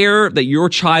care that your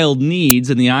child needs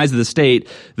in the eyes of the state,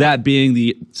 that being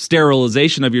the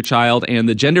sterilization of your child and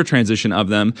the gender transition of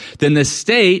them, then the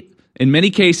state, in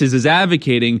many cases, is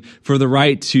advocating for the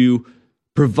right to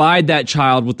provide that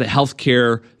child with the health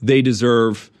care they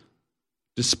deserve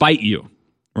despite you,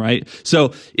 right?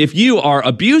 So if you are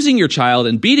abusing your child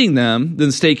and beating them, then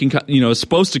the state can, is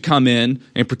supposed to come in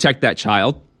and protect that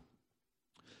child.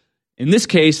 In this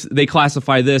case, they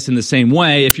classify this in the same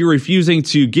way. If you're refusing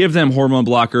to give them hormone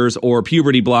blockers or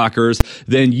puberty blockers,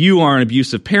 then you are an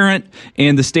abusive parent,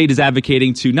 and the state is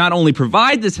advocating to not only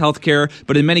provide this health care,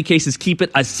 but in many cases keep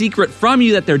it a secret from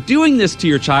you that they're doing this to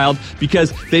your child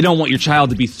because they don't want your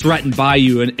child to be threatened by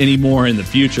you anymore in the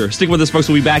future. Stick with us, folks.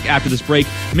 We'll be back after this break.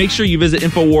 Make sure you visit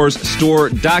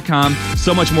InfoWarsStore.com.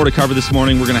 So much more to cover this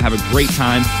morning. We're going to have a great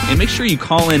time. And make sure you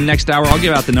call in next hour. I'll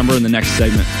give out the number in the next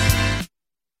segment.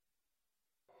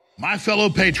 My fellow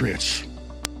patriots,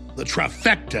 the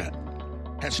trifecta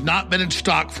has not been in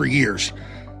stock for years.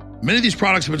 Many of these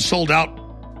products have been sold out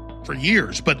for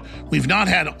years, but we've not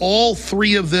had all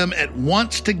three of them at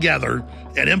once together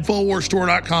at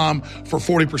InfoWarsStore.com for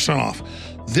 40% off.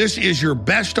 This is your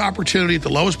best opportunity at the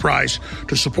lowest price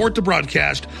to support the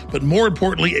broadcast, but more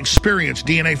importantly, experience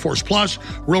DNA Force Plus,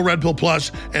 Real Red Pill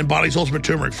Plus, and Body's Ultimate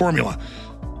Turmeric Formula.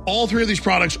 All three of these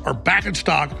products are back in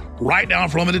stock right now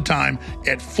for limited time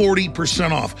at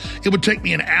 40% off. It would take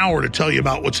me an hour to tell you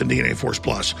about what's in DNA Force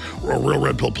Plus or Real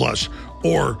Red Pill Plus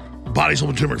or Body's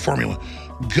Ultimate Turmeric Formula.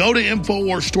 Go to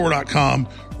InfoWarsStore.com,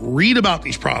 read about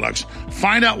these products,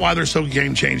 find out why they're so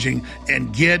game-changing,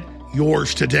 and get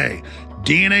yours today.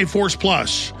 DNA Force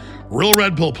Plus, Real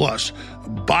Red Pill Plus,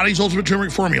 Body's Ultimate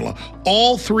Turmeric Formula,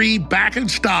 all three back in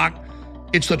stock.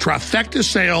 It's the trifecta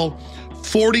sale.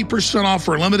 40% off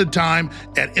for a limited time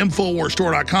at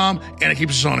InfoWarsStore.com, and it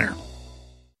keeps us on air.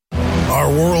 Our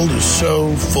world is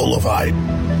so full of hype.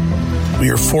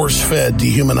 We are force-fed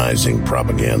dehumanizing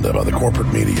propaganda by the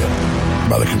corporate media,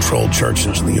 by the controlled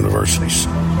churches and the universities.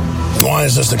 And why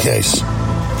is this the case?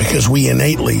 Because we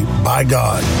innately, by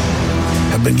God,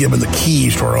 have been given the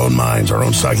keys to our own minds, our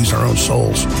own psyches, our own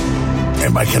souls.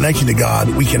 And by connecting to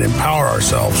God, we can empower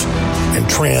ourselves and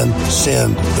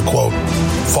transcend the, quote,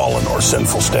 fallen or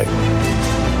sinful state.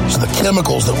 So the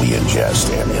chemicals that we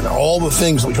ingest and all the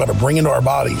things that we try to bring into our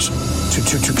bodies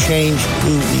to change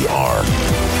who we are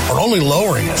only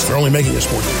lowering us. They're only making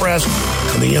us more depressed.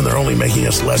 In the end, they're only making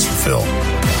us less fulfilled.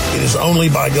 It is only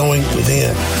by going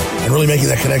within and really making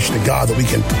that connection to God that we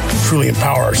can truly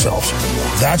empower ourselves.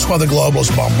 That's why the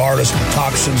globalists bombard us with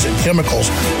toxins and chemicals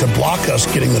to block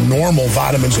us getting the normal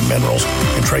vitamins and minerals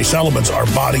and trace elements our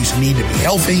bodies need to be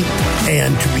healthy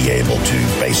and to be able to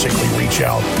basically reach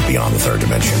out beyond the third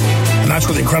dimension. And that's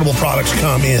where the incredible products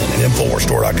come in at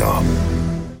InfoWarsStore.com.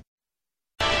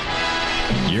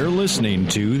 You're listening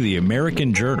to The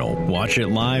American Journal. Watch it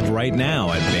live right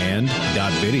now at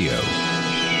band.video.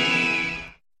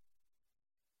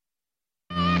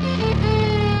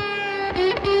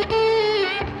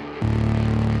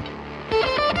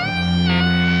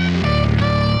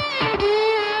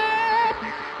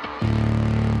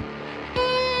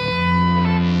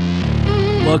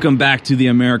 Welcome back to the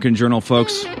American Journal,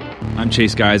 folks. I'm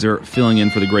Chase Geiser, filling in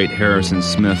for the great Harrison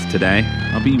Smith today.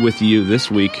 I'll be with you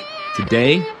this week,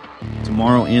 today,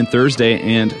 tomorrow, and Thursday.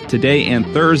 And today and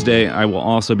Thursday, I will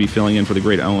also be filling in for the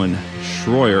great Owen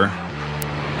Schroyer.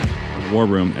 War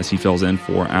Room as he fills in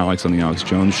for Alex on the Alex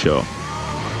Jones Show.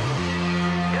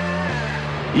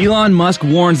 Elon Musk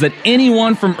warns that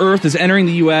anyone from Earth is entering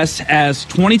the U.S. as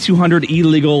 2,200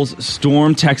 illegals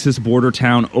storm Texas border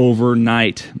town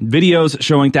overnight. Videos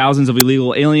showing thousands of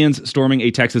illegal aliens storming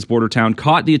a Texas border town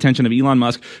caught the attention of Elon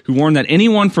Musk, who warned that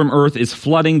anyone from Earth is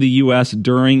flooding the U.S.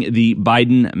 during the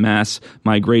Biden mass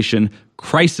migration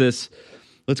crisis.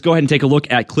 Let's go ahead and take a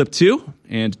look at clip 2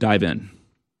 and dive in.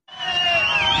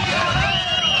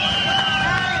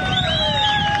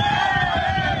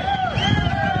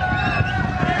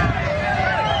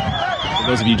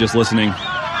 For those of you just listening,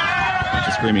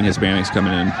 just screaming Hispanics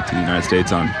coming in to the United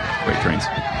States on freight trains.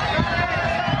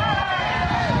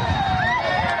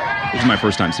 This is my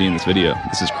first time seeing this video.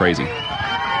 This is crazy.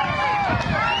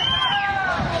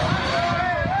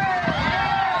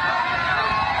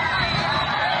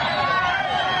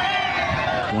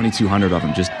 $2,200 of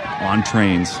them just on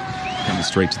trains coming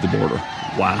straight to the border.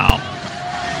 Wow.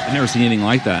 I've never seen anything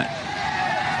like that.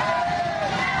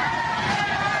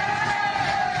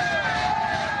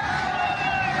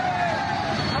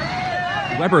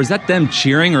 Weber, is that them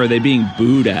cheering or are they being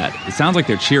booed at? It sounds like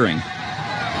they're cheering.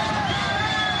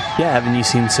 Yeah, haven't you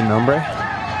seen Sin Nombre?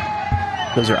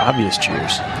 Those are obvious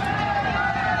cheers.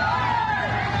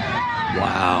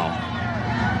 Wow.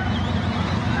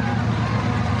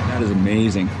 That is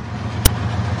amazing.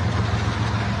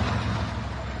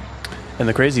 And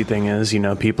the crazy thing is,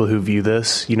 people who view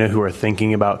this, who are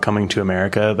thinking about coming to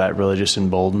America, that really just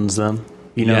emboldens them.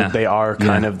 They are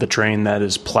kind of the train that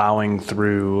is plowing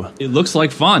through. It looks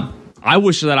like fun. I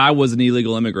wish that I was an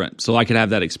illegal immigrant so I could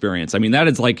have that experience. I mean, that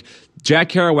is like Jack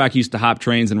Kerouac used to hop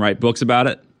trains and write books about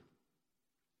it.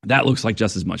 That looks like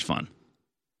just as much fun.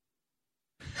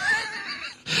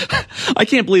 I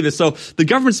can't believe this. So the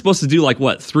government's supposed to do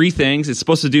 3 things. It's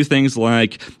supposed to do things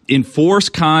like enforce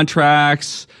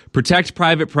contracts, protect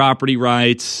private property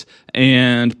rights,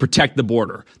 and protect the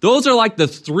border. Those are the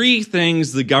 3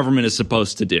 things the government is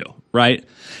supposed to do, right?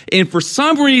 And for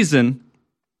some reason,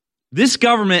 this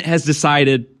government has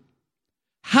decided,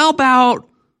 how about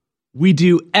we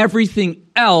do everything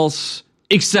else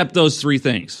except those 3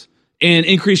 things and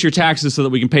increase your taxes so that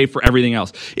we can pay for everything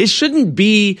else? It shouldn't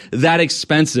be that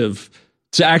expensive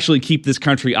to actually keep this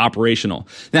country operational.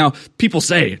 Now, people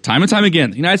say time and time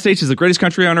again, the United States is the greatest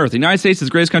country on earth. The United States is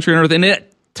the greatest country on earth. And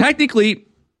it technically,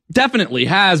 definitely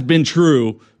has been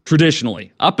true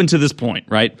traditionally up until this point,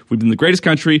 right? We've been the greatest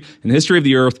country in the history of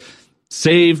the earth,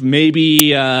 save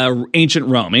maybe ancient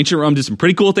Rome. Ancient Rome did some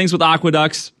pretty cool things with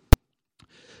aqueducts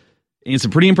and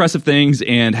some pretty impressive things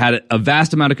and had a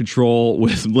vast amount of control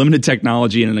with limited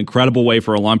technology in an incredible way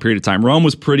for a long period of time. Rome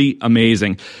was pretty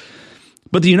amazing.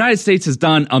 But the United States has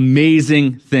done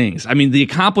amazing things. I mean, the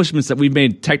accomplishments that we've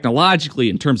made technologically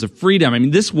in terms of freedom, I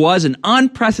mean, this was an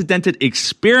unprecedented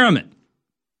experiment.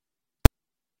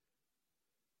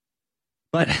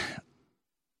 But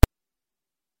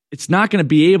it's not going to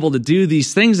be able to do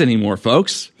these things anymore,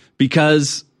 folks,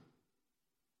 because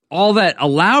all that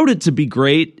allowed it to be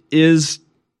great is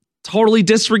totally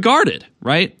disregarded,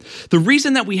 right? The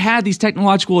reason that we had these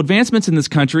technological advancements in this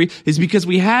country is because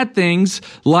we had things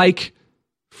like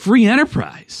free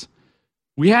enterprise.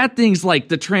 We had things like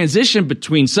the transition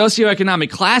between socioeconomic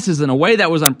classes in a way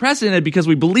that was unprecedented because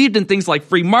we believed in things like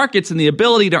free markets and the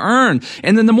ability to earn.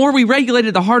 And then the more we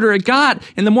regulated, the harder it got.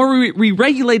 And the more we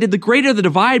regulated, the greater the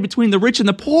divide between the rich and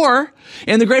the poor.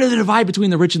 And the greater the divide between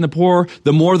the rich and the poor,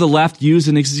 the more the left used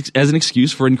as an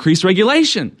excuse for increased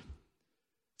regulation.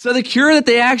 So the cure that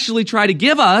they actually try to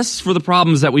give us for the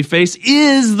problems that we face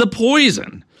is the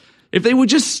poison. If they would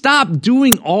just stop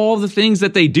doing all the things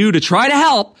that they do to try to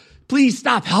help, please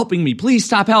stop helping me, please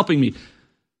stop helping me,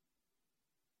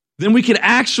 then we could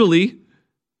actually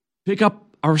pick up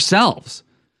ourselves.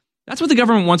 That's what the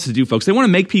government wants to do, folks. They want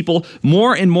to make people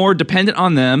more and more dependent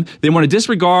on them. They want to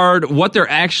disregard what they're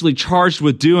actually charged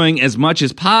with doing as much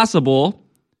as possible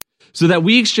so that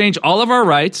we exchange all of our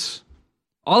rights,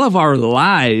 all of our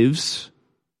lives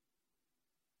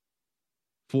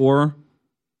for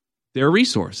their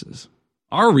resources.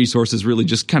 Our resources really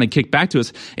just kind of kick back to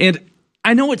us. And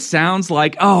I know it sounds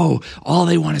like, oh, all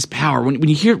they want is power. When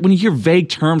you hear vague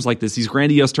terms like this, these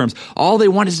grandiose terms, all they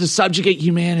want is to subjugate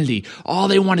humanity. All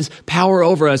they want is power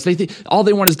over us. They think all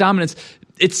they want is dominance.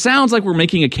 It sounds like we're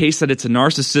making a case that it's a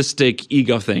narcissistic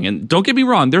ego thing. And don't get me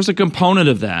wrong, there's a component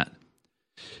of that.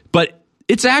 But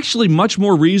it's actually much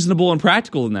more reasonable and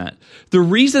practical than that. The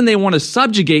reason they want to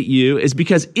subjugate you is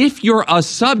because if you're a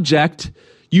subject,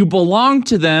 you belong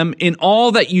to them, and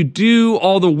all that you do,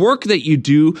 all the work that you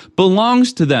do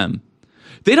belongs to them.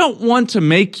 They don't want to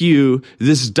make you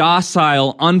this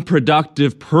docile,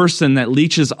 unproductive person that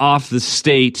leeches off the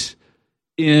state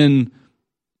in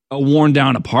a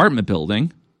worn-down apartment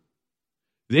building.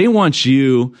 They want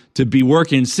you to be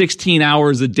working 16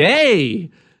 hours a day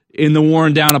in the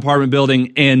worn-down apartment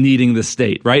building and needing the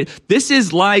state, right? This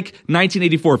is like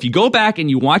 1984. If you go back and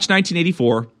you watch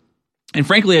 1984, and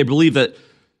frankly, I believe that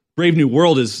Brave New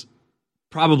World is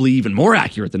probably even more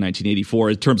accurate than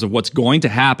 1984 in terms of what's going to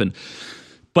happen.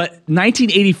 But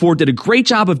 1984 did a great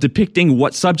job of depicting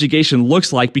what subjugation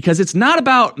looks like, because it's not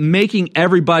about making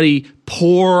everybody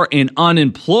poor and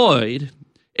unemployed.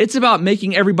 It's about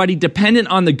making everybody dependent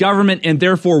on the government and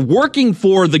therefore working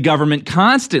for the government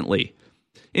constantly.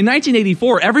 In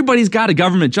 1984, everybody's got a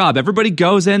government job. Everybody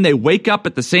goes in, they wake up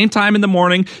at the same time in the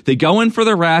morning, they go in for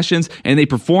their rations, and they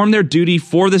perform their duty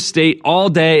for the state all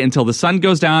day until the sun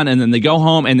goes down, and then they go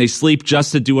home and they sleep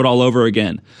just to do it all over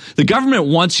again. The government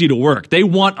wants you to work. They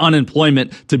want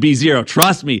unemployment to be zero.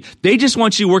 Trust me, they just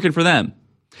want you working for them.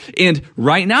 And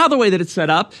right now, the way that it's set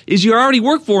up is you already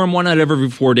work for them 1 out of every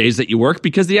 4 days that you work,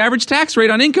 because the average tax rate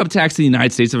on income tax in the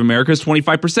United States of America is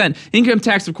 25%. Income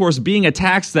tax, of course, being a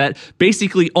tax that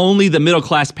basically only the middle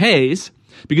class pays.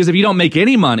 Because if you don't make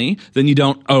any money, then you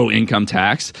don't owe income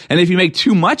tax. And if you make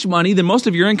too much money, then most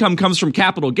of your income comes from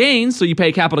capital gains. So you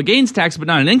pay capital gains tax, but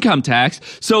not an income tax.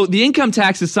 So the income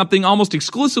tax is something almost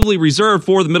exclusively reserved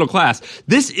for the middle class.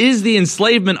 This is the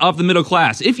enslavement of the middle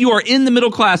class. If you are in the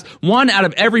middle class, 1 out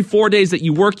of every 4 days that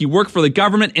you work for the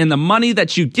government, and the money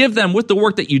that you give them with the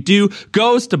work that you do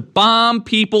goes to bomb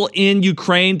people in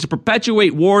Ukraine, to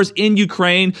perpetuate wars in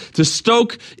Ukraine, to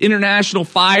stoke international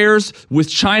fires with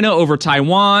China over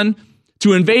Taiwan,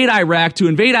 to invade Iraq, to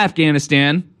invade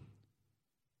Afghanistan.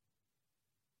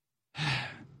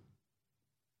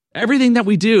 Everything that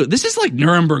we do, this is like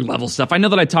Nuremberg level stuff. I know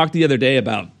that I talked the other day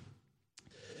about,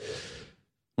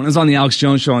 when I was on the Alex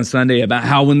Jones show on Sunday, about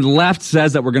how when the left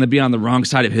says that we're going to be on the wrong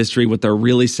side of history, what they're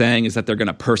really saying is that they're going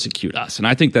to persecute us. And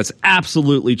I think that's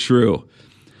absolutely true.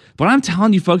 But I'm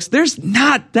telling you, folks, there's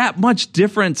not that much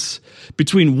difference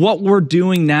between what we're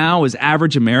doing now as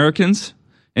average Americans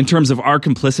in terms of our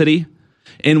complicity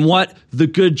and what the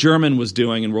good German was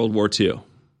doing in World War II.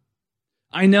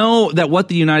 I know that what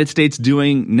the United States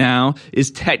doing now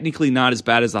is technically not as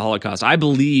bad as the Holocaust. I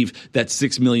believe that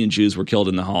 6 million Jews were killed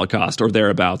in the Holocaust or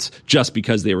thereabouts just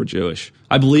because they were Jewish.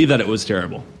 I believe that it was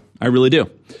terrible. I really do.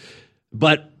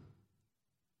 But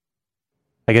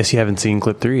I guess you haven't seen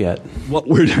clip 3 yet.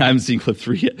 I haven't seen clip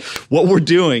 3 yet. What we're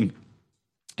doing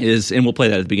is, and we'll play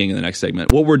that at the beginning of the next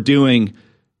segment, what we're doing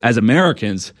as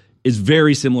Americans is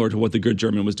very similar to what the good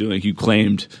German was doing who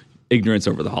claimed ignorance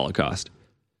over the Holocaust.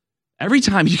 Every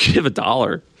time you give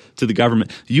 $1 to the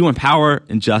government, you empower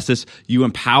injustice, you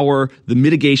empower the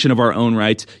mitigation of our own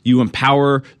rights, you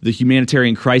empower the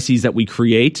humanitarian crises that we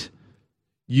create,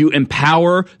 you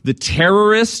empower the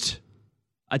terrorist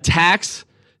attacks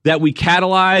that we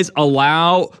catalyze,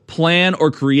 allow, plan, or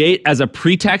create as a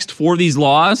pretext for these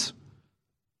laws.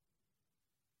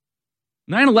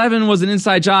 9/11 was an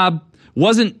inside job,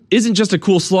 isn't just a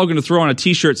cool slogan to throw on a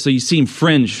t-shirt so you seem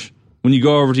fringe when you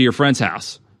go over to your friend's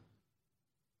house.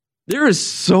 There is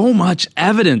so much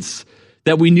evidence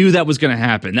that we knew that was going to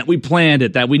happen, that we planned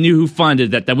it, that we knew who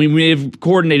funded that we may have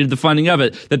coordinated the funding of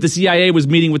it, that the CIA was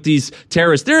meeting with these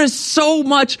terrorists. There is so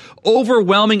much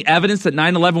overwhelming evidence that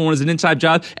 9/11 was an inside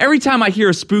job. Every time I hear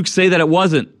a spook say that it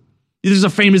wasn't, there's a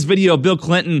famous video of Bill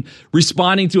Clinton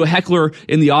responding to a heckler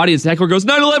in the audience. The heckler goes,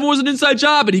 9/11 was an inside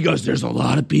job. And he goes, there's a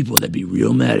lot of people that'd be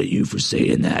real mad at you for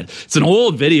saying that. It's an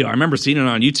old video. I remember seeing it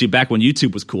on YouTube back when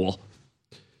YouTube was cool.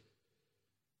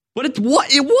 But it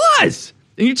was.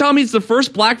 And you're telling me it's the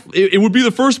first it would be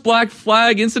the first black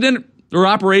flag incident or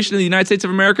operation in the United States of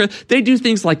America? They do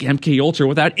things like MKUltra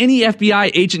without any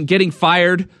FBI agent getting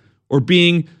fired or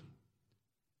being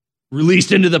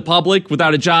released into the public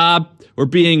without a job or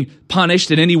being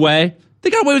punished in any way. They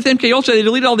got away with MKUltra. They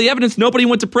deleted all the evidence. Nobody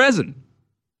went to prison.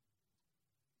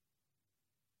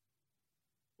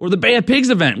 Or the Bay of Pigs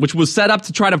event, which was set up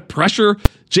to try to pressure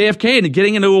JFK into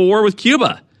getting into a war with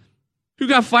Cuba. Who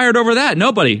got fired over that?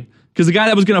 Nobody. Because the guy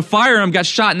that was going to fire him got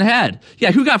shot in the head.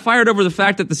 Yeah, who got fired over the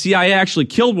fact that the CIA actually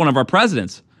killed one of our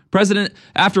presidents? President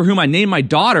after whom I named my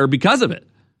daughter because of it.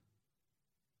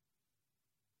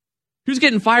 Who's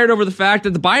getting fired over the fact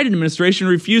that the Biden administration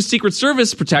refused Secret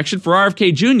Service protection for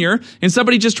RFK Jr. and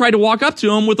somebody just tried to walk up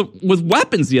to him with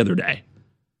weapons the other day?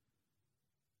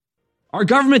 Our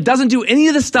government doesn't do any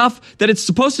of the stuff that it's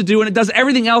supposed to do, and it does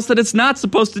everything else that it's not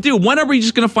supposed to do. When are we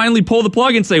just going to finally pull the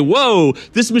plug and say, whoa,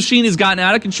 this machine has gotten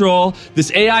out of control,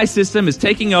 this AI system is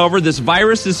taking over, this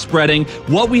virus is spreading,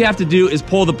 what we have to do is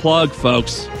pull the plug,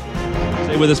 folks.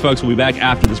 Stay with us, folks. We'll be back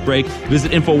after this break.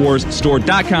 Visit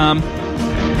InfoWarsStore.com.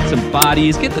 Some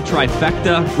bodies. Get the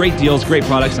trifecta. Great deals, great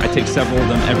products. I take several of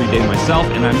them every day myself,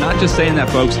 and I'm not just saying that,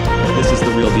 folks. This is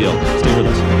the real deal. Stay with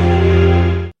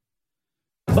us.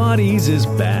 Bodies is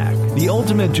back. The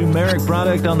ultimate turmeric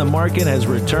product on the market has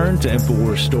returned to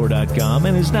InfoWarsStore.com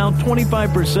and is now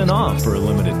 25% off for a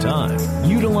limited time.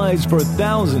 Utilized for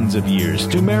thousands of years,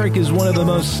 turmeric is one of the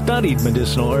most studied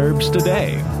medicinal herbs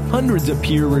today. Hundreds of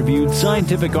peer-reviewed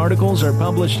scientific articles are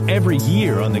published every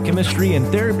year on the chemistry and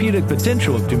therapeutic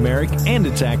potential of turmeric and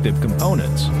its active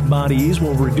components. Bodies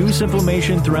will reduce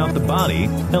inflammation throughout the body,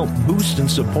 help boost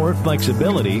and support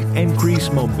flexibility,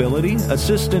 increase mobility,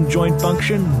 assist in joint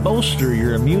function, bolster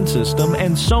your immune system,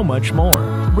 and so much more.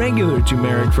 Regular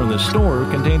turmeric from the store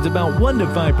contains about 1 to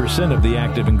 5% of the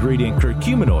active ingredient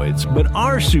curcuminoids, but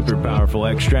our super powerful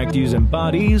extract used in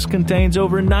Bodies contains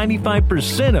over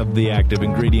 95% of the active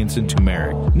ingredients in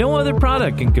turmeric. No other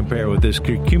product can compare with this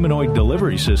curcuminoid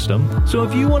delivery system, so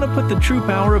if you want to put the true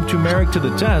power of turmeric to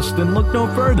the test, then look no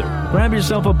further. Grab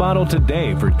yourself a bottle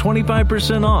today for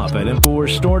 25% off at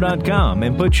InfoWarsStore.com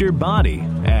and put your body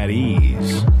at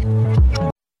ease.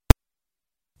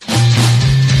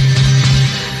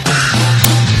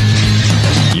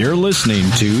 You're listening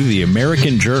to The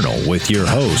American Journal with your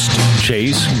host,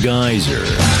 Chase Geyser.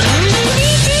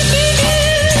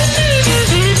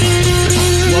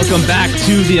 Welcome back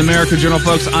to The American Journal,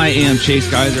 folks. I am Chase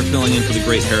Geyser, filling in for the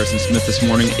great Harrison Smith this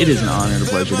morning. It is an honor and a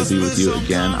pleasure to be with you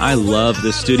again. I love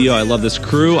this studio. I love this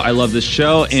crew. I love this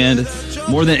show. And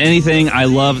more than anything, I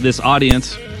love this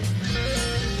audience.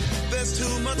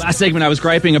 Last segment, I was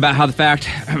griping about the fact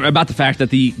that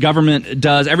the government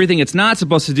does everything it's not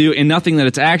supposed to do and nothing that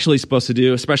it's actually supposed to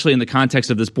do, especially in the context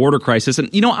of this border crisis.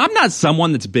 And, you know, I'm not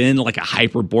someone that's been like a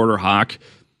hyper border hawk,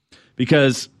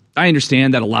 because I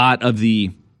understand that a lot of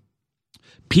the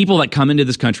people that come into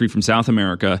this country from South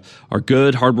America are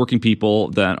good, hardworking people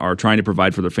that are trying to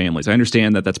provide for their families. I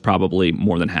understand that that's probably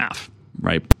more than half,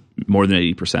 right? More than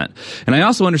 80%. And I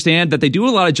also understand that they do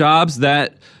a lot of jobs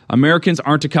that Americans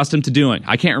aren't accustomed to doing.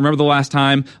 I can't remember the last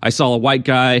time I saw a white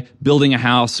guy building a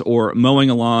house or mowing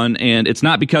a lawn, and it's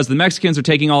not because the Mexicans are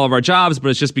taking all of our jobs, but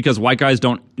it's just because white guys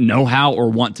don't know how or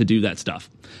want to do that stuff.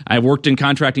 I've worked in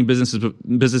contracting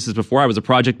businesses before. I was a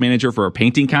project manager for a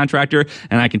painting contractor,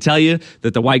 and I can tell you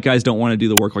that the white guys don't want to do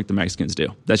the work like the Mexicans do.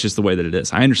 That's just the way that it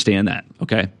is. I understand that,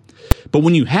 okay? But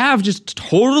when you have just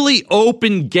totally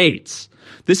open gates,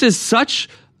 this is such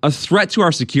a threat to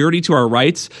our security, to our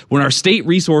rights, when our state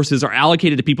resources are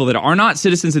allocated to people that are not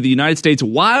citizens of the United States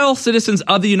while citizens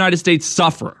of the United States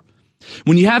suffer.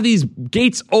 When you have these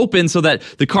gates open so that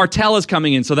the cartel is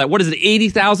coming in, so that,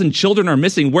 80,000 children are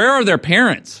missing. Where are their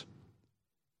parents?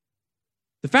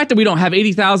 The fact that we don't have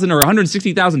 80,000 or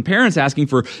 160,000 parents asking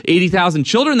for 80,000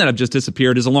 children that have just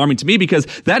disappeared is alarming to me, because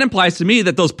that implies to me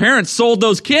that those parents sold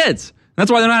those kids.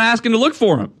 That's why they're not asking to look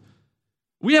for them.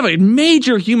 We have a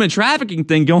major human trafficking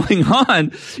thing going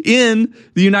on in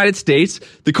the United States.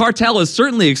 The cartel is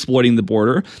certainly exploiting the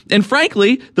border. And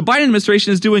frankly, the Biden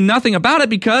administration is doing nothing about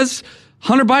it because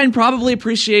Hunter Biden probably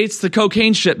appreciates the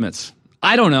cocaine shipments.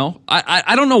 I don't know.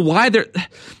 I don't know why they're...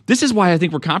 This is why I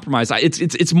think we're compromised.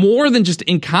 It's more than just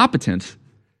incompetent.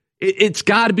 It's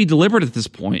got to be deliberate at this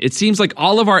point. It seems like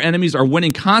all of our enemies are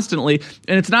winning constantly,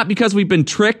 and it's not because we've been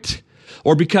tricked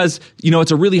or because,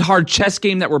 it's a really hard chess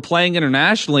game that we're playing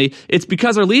internationally. It's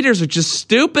because our leaders are just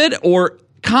stupid or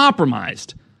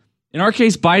compromised. In our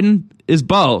case, Biden is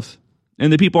both,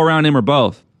 and the people around him are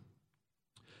both.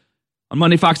 On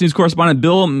Monday, Fox News correspondent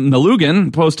Bill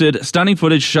Malugan posted stunning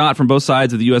footage shot from both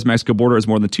sides of the U.S.-Mexico border as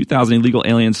more than 2,000 illegal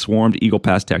aliens swarmed Eagle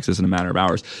Pass, Texas in a matter of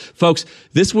hours. Folks,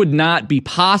 this would not be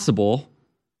possible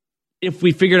if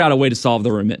we figured out a way to solve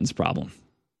the remittance problem.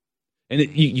 And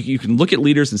you can look at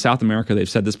leaders in South America. They've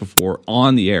said this before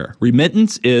on the air.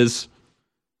 Remittance is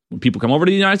when people come over to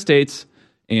the United States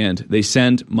and they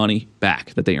send money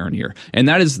back that they earn here. And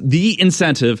that is the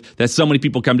incentive that so many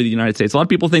people come to the United States. A lot of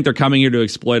people think they're coming here to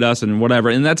exploit us and whatever,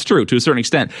 and that's true to a certain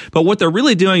extent. But what they're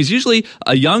really doing is usually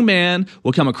a young man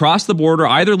will come across the border,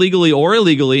 either legally or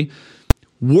illegally,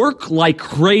 work like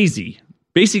crazy,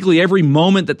 basically every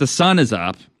moment that the sun is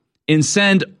up, and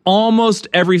send almost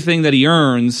everything that he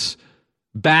earns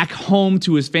back home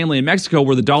to his family in Mexico,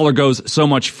 where the dollar goes so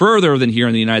much further than here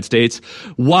in the United States,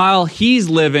 while he's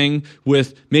living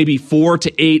with maybe 4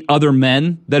 to 8 other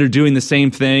men that are doing the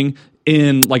same thing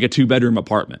in like a 2-bedroom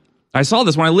apartment. I saw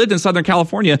this when I lived in Southern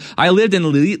California. I lived in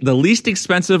the least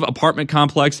expensive apartment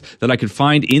complex that I could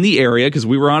find in the area because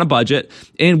we were on a budget,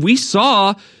 and we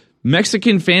saw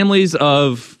Mexican families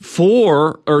of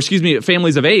 4, or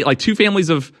families of 8, like 2 families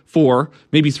of 4,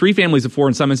 maybe 3 families of 4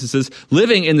 in some instances,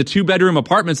 living in the 2-bedroom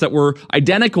apartments that were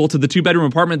identical to the 2-bedroom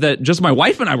apartment that just my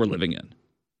wife and I were living in.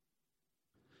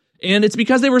 And it's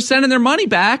because they were sending their money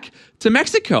back to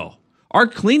Mexico. Our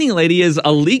cleaning lady is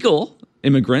a legal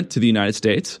immigrant to the United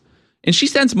States, and she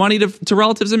sends money to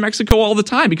relatives in Mexico all the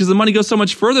time because the money goes so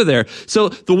much further there. So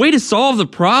the way to solve the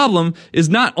problem is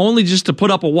not only just to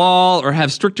put up a wall or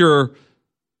have stricter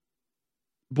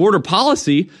border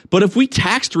policy, but if we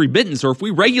taxed remittance, or if we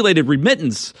regulated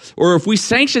remittance, or if we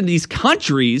sanctioned these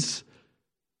countries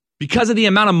because of the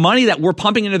amount of money that we're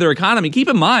pumping into their economy. Keep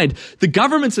in mind, the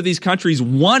governments of these countries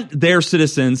want their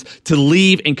citizens to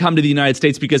leave and come to the United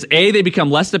States because A, they become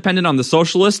less dependent on the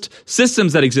socialist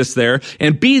systems that exist there,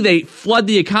 and B, they flood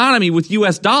the economy with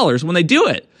US dollars when they do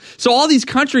it. So all these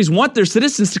countries want their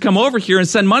citizens to come over here and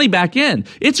send money back in.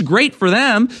 It's great for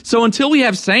them. So until we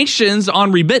have sanctions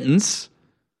on remittance,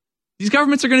 these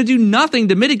governments are going to do nothing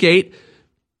to mitigate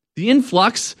the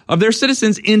influx of their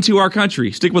citizens into our country.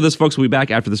 Stick with us, folks. We'll be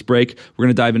back after this break. We're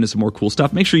going to dive into some more cool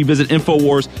stuff. Make sure you visit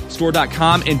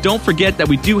InfoWarsStore.com. And don't forget that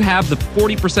we do have the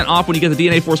 40% off when you get the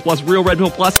DNA Force Plus, Real Red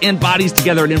Pill Plus, and Bodies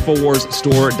Together at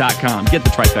InfoWarsStore.com. Get the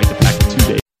trifecta pack in 2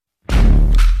 days.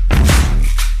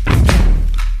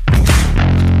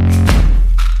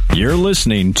 You're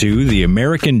listening to The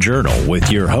American Journal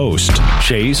with your host,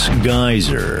 Chase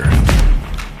Geiser.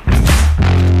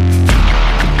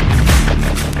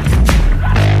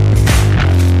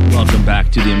 Welcome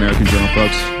back to the American Journal,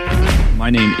 folks. My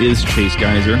name is Chase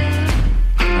Geiser.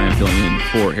 I am filling in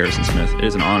for Harrison Smith. It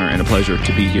is an honor and a pleasure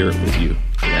to be here with you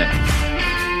today.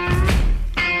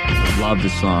 I love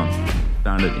this song.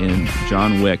 Found it in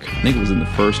John Wick. I think it was in the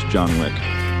first John Wick.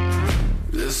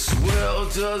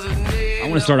 I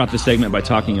want to start off this segment by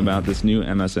talking about this new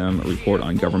MSM report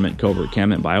on government covert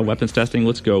chem and bioweapons testing.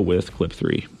 Let's go with clip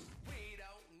 3.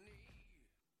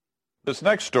 This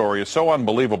next story is so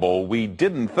unbelievable, we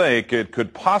didn't think it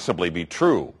could possibly be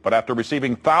true. But after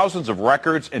receiving thousands of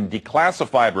records and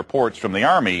declassified reports from the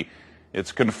Army,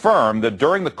 it's confirmed that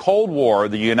during the Cold War,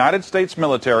 the United States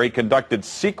military conducted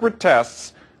secret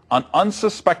tests on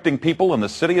unsuspecting people in the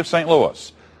city of St.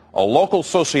 Louis. A local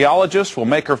sociologist will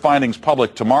make her findings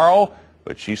public tomorrow,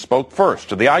 but she spoke first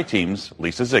to the I-Team's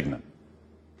Lisa Zigman.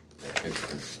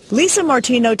 Lisa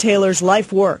Martino-Taylor's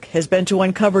life work has been to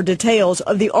uncover details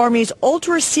of the Army's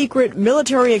ultra-secret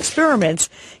military experiments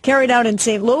carried out in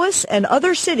St. Louis and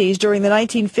other cities during the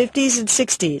 1950s and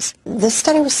 60s. This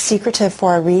study was secretive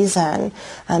for a reason.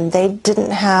 They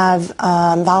didn't have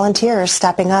volunteers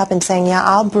stepping up and saying, yeah,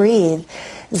 I'll breathe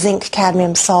zinc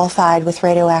cadmium sulfide with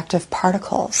radioactive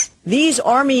particles. These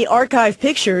Army archive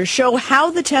pictures show how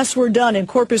the tests were done in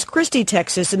Corpus Christi,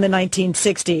 Texas in the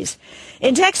 1960s.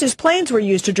 In Texas, planes were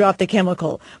used to drop the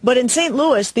chemical, but in St.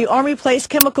 Louis, the Army placed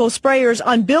chemical sprayers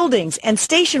on buildings and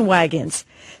station wagons.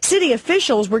 City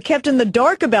officials were kept in the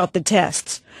dark about the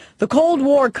tests. The Cold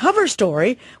War cover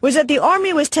story was that the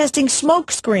Army was testing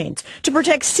smoke screens to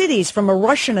protect cities from a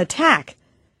Russian attack.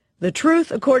 The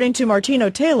truth, according to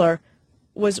Martino-Taylor,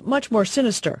 was much more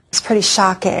sinister. It's pretty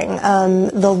shocking.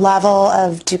 The level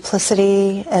of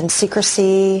duplicity and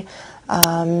secrecy,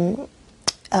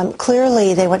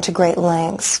 clearly they went to great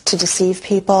lengths to deceive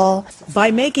people.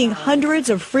 By making hundreds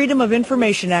of Freedom of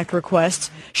Information Act requests,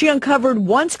 she uncovered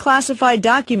once classified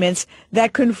documents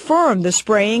that confirmed the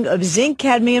spraying of zinc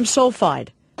cadmium sulfide.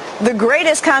 The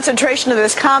greatest concentration of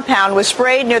this compound was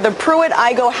sprayed near the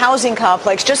Pruitt-Igoe housing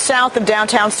complex just south of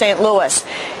downtown St. Louis.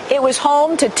 It was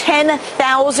home to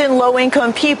 10,000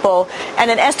 low-income people, and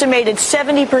an estimated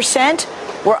 70%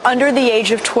 were under the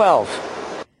age of 12.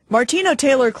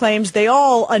 Martino-Taylor claims they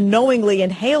all unknowingly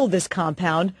inhaled this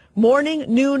compound morning,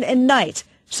 noon, and night,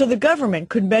 so the government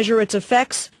could measure its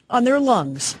effects on their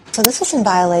lungs. So this was in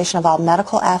violation of all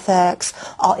medical ethics,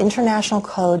 all international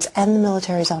codes, and the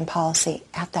military's own policy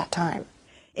at that time.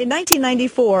 In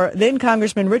 1994, then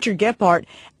Congressman Richard Gephardt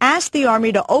asked the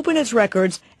Army to open its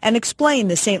records and explain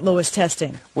the St. Louis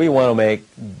testing. We want to make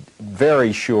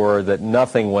very sure that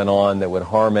nothing went on that would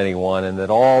harm anyone and that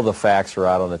all the facts are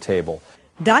out on the table.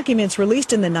 Documents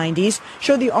released in the 90s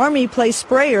show the Army placed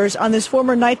sprayers on this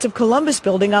former Knights of Columbus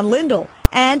building on Lindell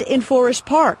and in Forest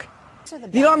Park.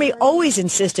 The Army always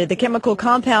insisted the chemical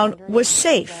compound was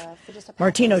safe.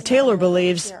 Martino-Taylor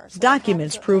believes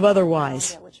documents prove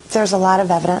otherwise. There's a lot of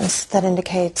evidence that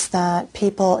indicates that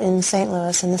people in St.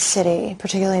 Louis, in the city,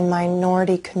 particularly in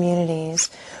minority communities,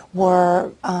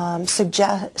 were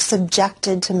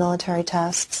subjected to military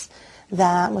tests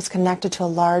that was connected to a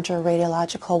larger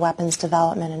radiological weapons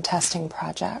development and testing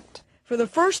project. For the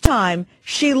first time,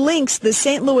 she links the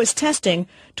St. Louis testing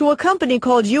to a company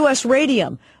called U.S.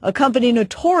 Radium, a company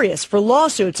notorious for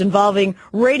lawsuits involving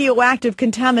radioactive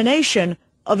contamination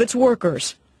of its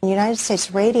workers. United States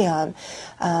Radium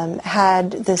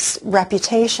had this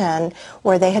reputation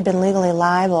where they had been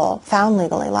found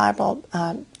legally liable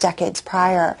decades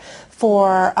prior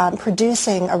for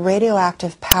producing a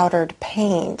radioactive powdered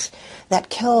paint that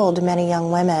killed many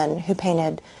young women who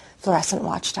painted fluorescent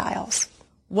watch dials.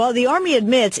 While the Army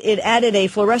admits it added a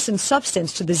fluorescent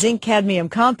substance to the zinc-cadmium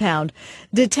compound,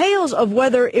 details of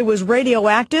whether it was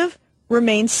radioactive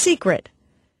remain secret.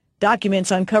 Documents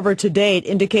uncovered to date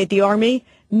indicate the Army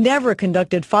never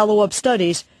conducted follow-up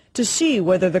studies to see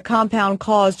whether the compound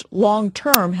caused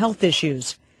long-term health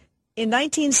issues. In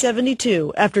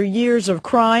 1972, after years of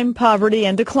crime, poverty,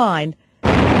 and decline,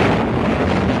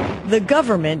 the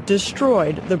government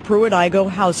destroyed the Pruitt-Igoe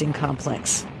housing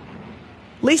complex.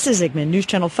 Lisa Zigman, News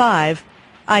Channel 5,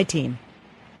 I-Team.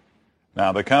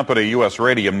 Now, the company U.S.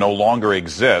 Radium no longer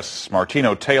exists.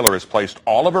 Martino Taylor has placed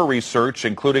all of her research,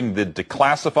 including the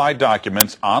declassified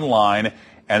documents, online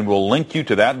and will link you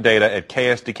to that data at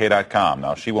ksdk.com.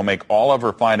 Now, she will make all of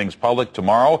her findings public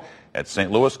tomorrow at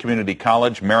St. Louis Community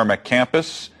College Merrimack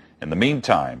campus. In the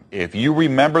meantime, if you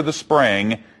remember the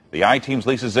spraying, the I-Team's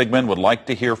Lisa Zigman would like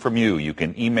to hear from you. You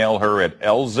can email her at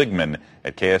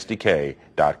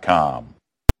lzigman@ksdk.com.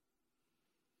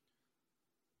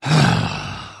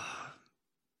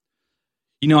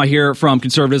 You know, I hear from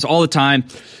conservatives all the time,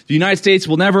 the United States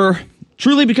will never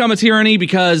truly become a tyranny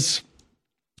because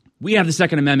we have the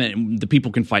Second Amendment and the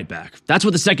people can fight back. That's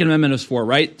what the Second Amendment is for,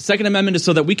 right? Second Amendment is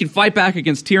so that we can fight back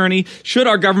against tyranny. Should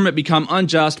our government become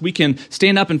unjust, we can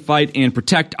stand up and fight and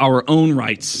protect our own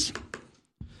rights.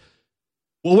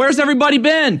 Well, where's everybody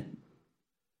been?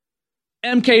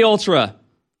 MK Ultra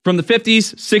from the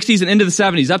 50s, 60s, and into the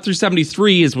 70s, up through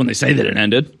 73 is when they say that it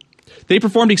ended. They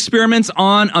performed experiments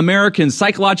on Americans,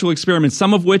 psychological experiments,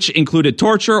 some of which included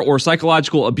torture or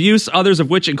psychological abuse, others of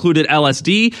which included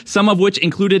LSD, some of which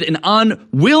included an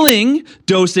unwilling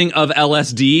dosing of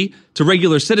LSD to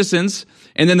regular citizens,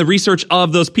 and then the research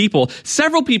of those people.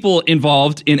 Several people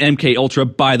involved in MK Ultra,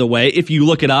 by the way, if you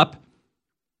look it up,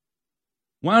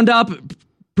 wound up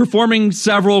performing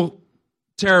several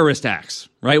terrorist acts,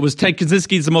 right? Was Ted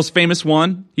Kaczynski the most famous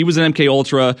one? He was an MK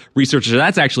Ultra researcher.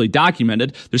 That's actually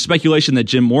documented. There's speculation that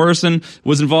Jim Morrison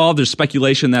was involved. There's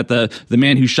speculation that the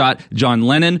man who shot John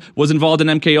Lennon was involved in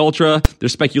MK Ultra.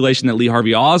 There's speculation that Lee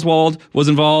Harvey Oswald was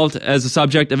involved as a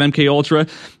subject of MK Ultra.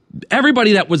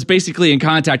 Everybody that was basically in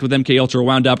contact with MK Ultra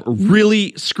wound up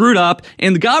really screwed up,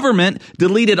 and the government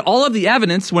deleted all of the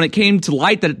evidence when it came to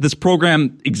light that this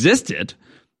program existed.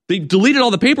 They deleted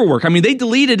all the paperwork. I mean, they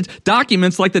deleted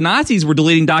documents like the Nazis were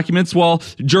deleting documents while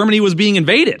Germany was being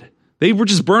invaded. They were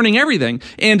just burning everything.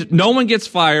 And no one gets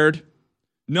fired.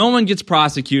 No one gets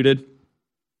prosecuted.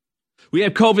 We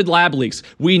have COVID lab leaks.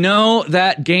 We know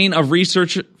that gain of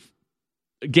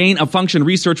function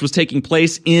research was taking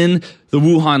place in the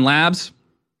Wuhan labs.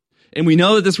 And we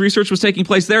know that this research was taking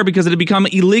place there because it had become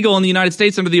illegal in the United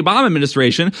States under the Obama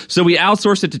administration. So we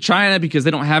outsourced it to China because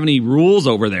they don't have any rules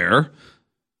over there.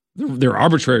 They're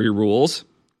arbitrary rules.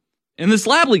 And this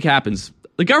lab leak happens.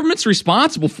 The government's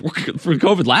responsible for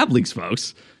COVID lab leaks,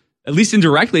 folks. At least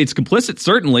indirectly, it's complicit,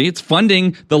 certainly. It's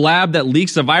funding the lab that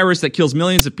leaks a virus that kills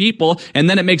millions of people, and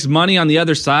then it makes money on the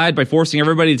other side by forcing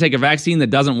everybody to take a vaccine that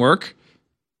doesn't work.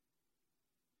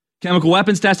 Chemical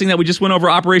weapons testing that we just went over,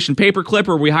 Operation Paperclip,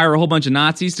 where we hire a whole bunch of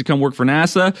Nazis to come work for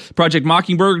NASA. Project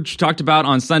Mockingbird, which we talked about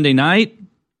on Sunday night,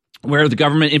 where the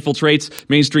government infiltrates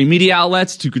mainstream media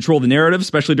outlets to control the narrative,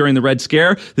 especially during the Red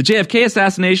Scare. The JFK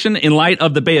assassination in light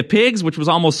of the Bay of Pigs, which was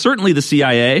almost certainly the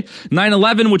CIA.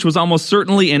 9/11, which was almost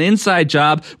certainly an inside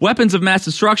job. Weapons of mass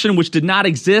destruction, which did not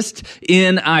exist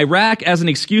in Iraq as an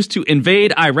excuse to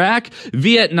invade Iraq.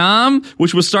 Vietnam,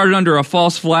 which was started under a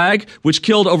false flag, which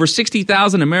killed over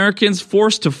 60,000 Americans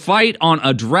forced to fight on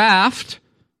a draft.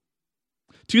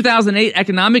 2008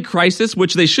 economic crisis,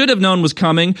 which they should have known was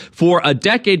coming for a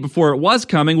decade before it was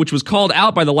coming, which was called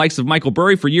out by the likes of Michael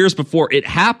Burry for years before it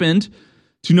happened,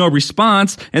 to no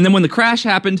response. And then when the crash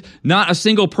happened, not a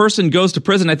single person goes to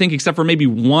prison, I think, except for maybe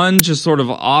one just sort of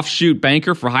offshoot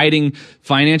banker for hiding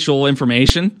financial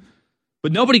information.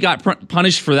 But nobody got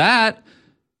punished for that.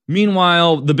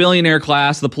 Meanwhile, the billionaire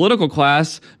class, the political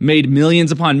class, made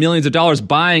millions upon millions of dollars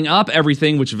buying up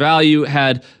everything which value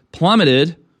had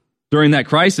plummeted during that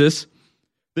crisis.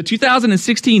 The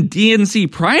 2016 DNC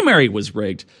primary was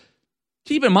rigged.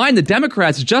 Keep in mind, the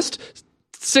Democrats just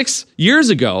 6 years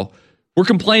ago were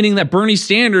complaining that Bernie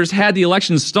Sanders had the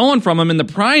election stolen from him in the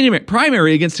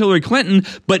primary against Hillary Clinton,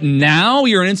 but now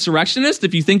you're an insurrectionist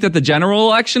if you think that the general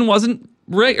election wasn't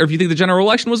rigged, or if you think the general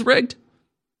election was rigged?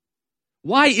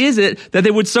 Why is it that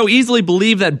they would so easily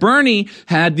believe that Bernie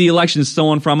had the election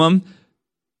stolen from him,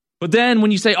 but then when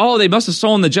you say, oh, they must have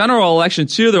stolen the general election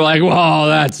too, they're like, well,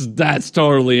 that's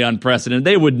totally unprecedented.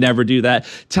 They would never do that.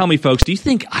 Tell me, folks, do you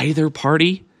think either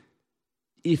party,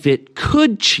 if it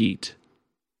could cheat,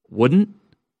 wouldn't?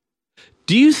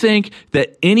 Do you think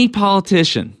that any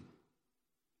politician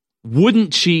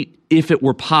wouldn't cheat if it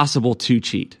were possible to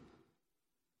cheat?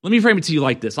 Let me frame it to you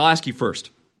like this. I'll ask you first.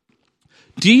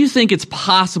 Do you think it's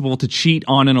possible to cheat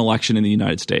on an election in the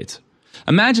United States?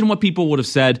 Imagine what people would have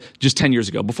said just 10 years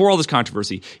ago, before all this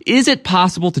controversy. Is it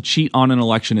possible to cheat on an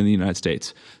election in the United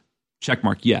States?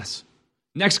 Checkmark, yes.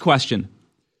 Next question.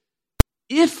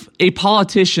 If a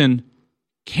politician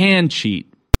can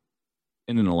cheat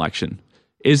in an election,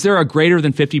 is there a greater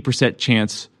than 50%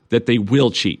 chance that they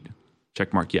will cheat?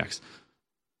 Checkmark, yes.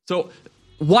 So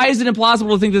why is it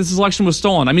implausible to think that this election was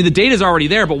stolen? I mean, the data is already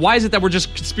there, but why is it that we're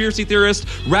just conspiracy theorists,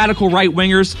 radical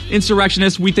right-wingers,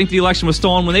 insurrectionists? We think the election was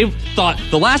stolen. When they thought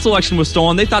the last election was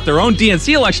stolen, they thought their own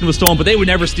DNC election was stolen, but they would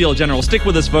never steal a general. Stick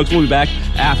with us, folks. We'll be back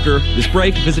after this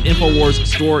break. Visit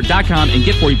InfoWarsStore.com and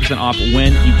get 40% off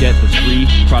when you get the 3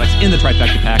 products in the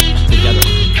trifecta pack together.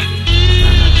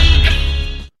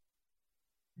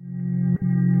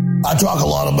 I talk a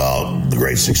lot about the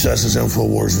great successes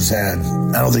InfoWars has had.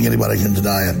 I don't think anybody can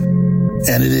deny it.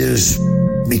 And it is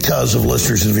because of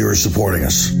listeners and viewers supporting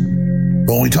us.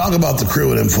 But when we talk about the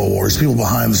crew at InfoWars, people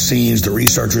behind the scenes, the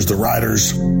researchers, the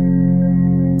writers,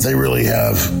 they really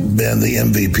have been the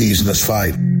MVPs in this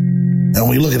fight. And when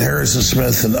we look at Harrison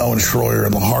Smith and Owen Schroyer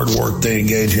and the hard work they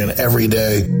engage in every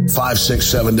day, 5, 6,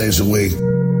 7 days a week,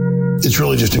 it's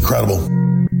really just incredible.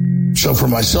 So for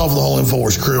myself and the whole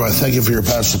InfoWars crew, I thank you for your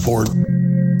past support.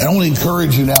 And I want to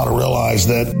encourage you now to realize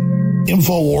that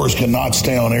InfoWars cannot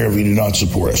stay on air if you do not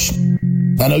support us.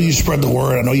 I know you spread the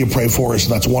word. I know you pray for us,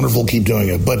 and that's wonderful. Keep doing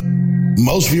it. But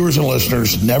most viewers and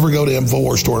listeners never go to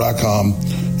InfoWarsStore.com,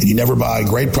 and you never buy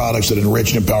great products that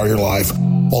enrich and empower your life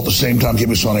while at the same time keep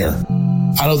us on air.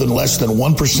 I know that less than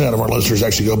 1% of our listeners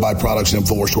actually go buy products at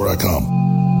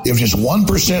InfoWarsStore.com. If just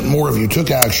 1% more of you took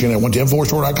action and went to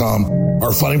InfoWarsStore.com,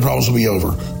 our funding problems will be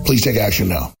over. Please take action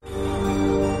now.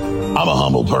 I'm a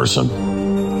humble person,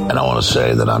 and I want to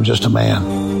say that I'm just a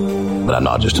man. But I'm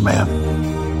not just a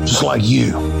man. Just like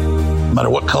you. No matter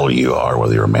what color you are,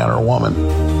 whether you're a man or a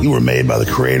woman, you were made by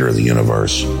the creator of the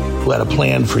universe, who had a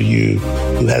plan for you,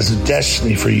 who has a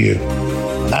destiny for you.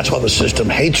 And that's why the system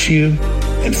hates you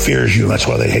and fears you, and that's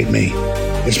why they hate me.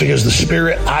 It's because the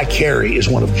spirit I carry is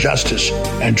one of justice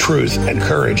and truth and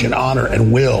courage and honor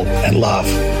and will and love.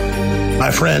 My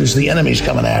friends, the enemy's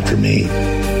coming after me,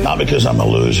 not because I'm a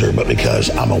loser, but because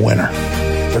I'm a winner.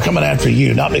 They're coming after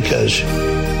you, not because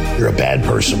you're a bad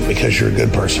person, because you're a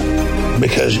good person,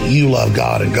 because you love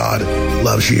God and God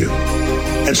loves you.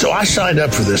 And so I signed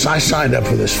up for this. I signed up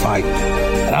for this fight.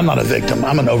 And I'm not a victim.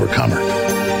 I'm an overcomer.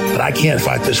 But I can't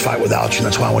fight this fight without you.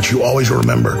 That's why I want you to always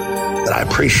remember that I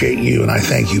appreciate you and I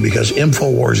thank you, because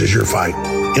InfoWars is your fight.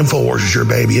 InfoWars is your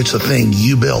baby. It's the thing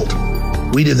you built.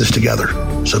 We did this together.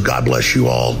 So God bless you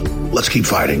all. Let's keep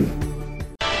fighting.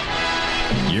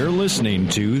 You're listening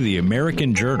to The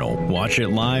American Journal. Watch it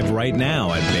live right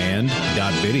now at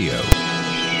band.video.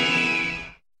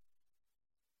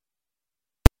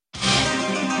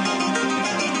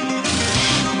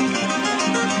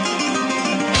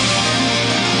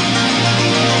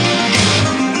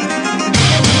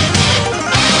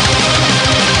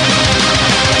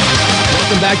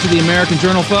 Back to the American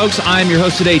Journal, folks. I'm your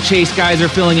host today, Chase Geiser,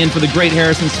 filling in for the great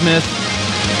Harrison Smith.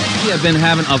 We have been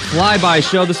having a flyby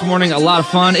show this morning, a lot of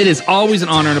fun. It is always an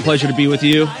honor and a pleasure to be with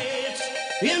you.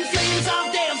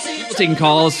 Taking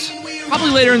calls,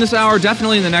 probably later in this hour,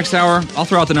 definitely in the next hour. I'll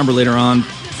throw out the number later on.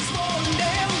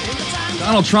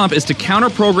 Donald Trump is to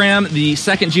counter-program the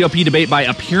second GOP debate by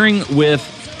appearing with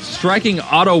striking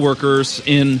auto workers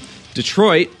in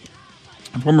Detroit.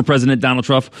 Former President Donald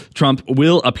Trump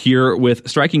will appear with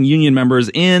striking union members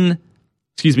of the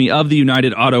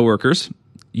United Auto Workers,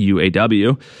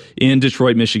 UAW, in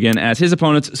Detroit, Michigan, as his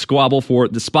opponents squabble for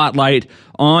the spotlight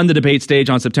on the debate stage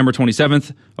on September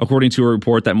 27th, according to a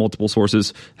report that multiple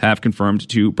sources have confirmed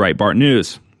to Breitbart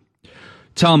News.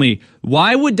 Tell me,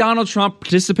 why would Donald Trump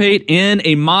participate in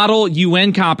a model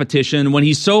UN competition when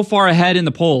he's so far ahead in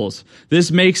the polls?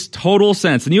 This makes total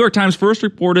sense. The New York Times first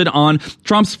reported on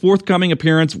Trump's forthcoming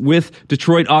appearance with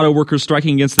Detroit auto workers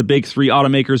striking against the big three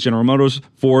automakers, General Motors,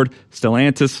 Ford,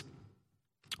 Stellantis,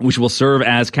 which will serve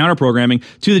as counter-programming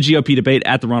to the GOP debate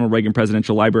at the Ronald Reagan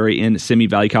Presidential Library in Simi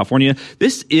Valley, California.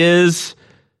 This is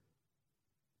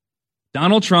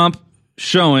Donald Trump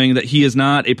showing that he is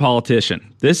not a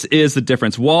politician. This is the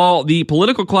difference. While the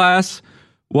political class,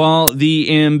 while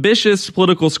the ambitious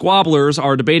political squabblers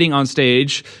are debating on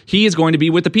stage, he is going to be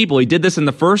with the people. He did this in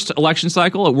the first election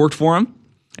cycle. It worked for him.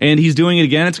 And he's doing it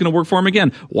again. It's going to work for him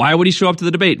again. Why would he show up to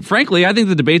the debate? Frankly, I think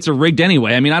the debates are rigged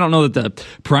anyway. I mean, I don't know that the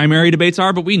primary debates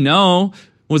are, but we know,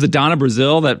 was it Donna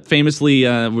Brazile that famously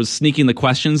was sneaking the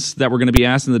questions that were going to be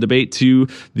asked in the debate to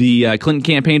the Clinton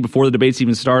campaign before the debates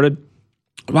even started?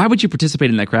 Why would you participate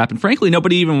in that crap? And frankly,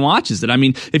 nobody even watches it. I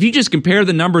mean, if you just compare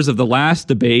the numbers of the last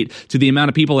debate to the amount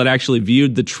of people that actually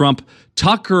viewed the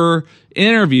Trump-Tucker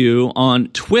interview on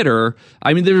Twitter,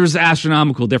 I mean, there was an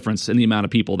astronomical difference in the amount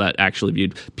of people that actually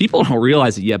viewed. People don't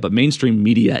realize it yet, but mainstream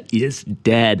media is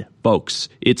dead, folks.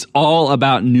 It's all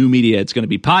about new media. It's going to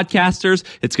be podcasters.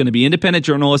 It's going to be independent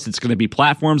journalists. It's going to be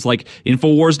platforms like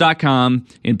Infowars.com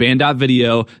and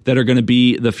Band.video that are going to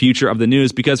be the future of the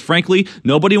news because, frankly,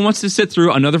 nobody wants to sit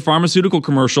through another pharmaceutical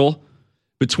commercial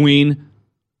between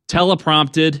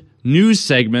teleprompted news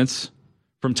segments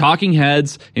from talking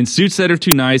heads in suits that are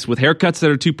too nice, with haircuts that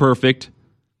are too perfect,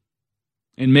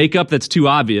 and makeup that's too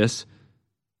obvious.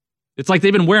 It's like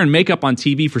they've been wearing makeup on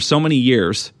TV for so many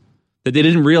years that they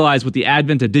didn't realize with the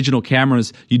advent of digital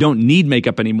cameras, you don't need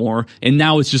makeup anymore. And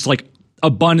now it's just like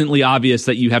abundantly obvious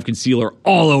that you have concealer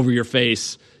all over your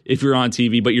face if you're on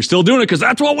TV, but you're still doing it because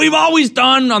that's what we've always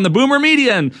done on the boomer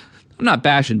media. And I'm not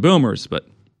bashing boomers, but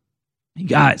you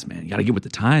guys, man, you got to get with the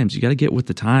times. You got to get with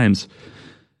the times.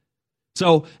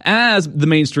 So as the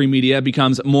mainstream media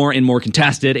becomes more and more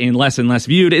contested and less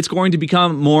viewed, it's going to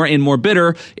become more and more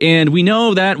bitter. And we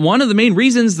know that one of the main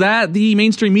reasons that the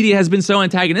mainstream media has been so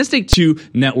antagonistic to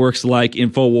networks like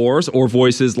Infowars or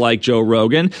voices like Joe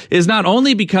Rogan is not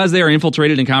only because they are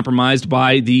infiltrated and compromised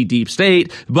by the deep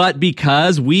state, but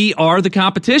because we are the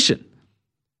competition.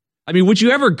 I mean, would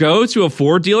you ever go to a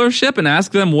Ford dealership and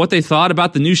ask them what they thought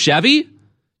about the new Chevy?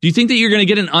 Do you think that you're going to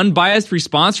get an unbiased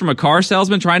response from a car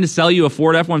salesman trying to sell you a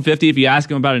Ford F-150 if you ask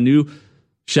him about a new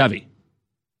Chevy?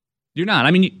 You're not.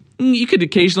 I mean, you could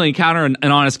occasionally encounter an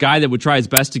honest guy that would try his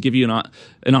best to give you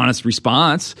an honest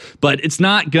response, but it's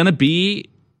not going to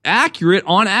be accurate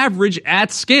on average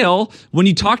at scale when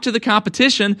you talk to the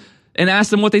competition and ask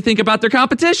them what they think about their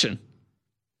competition.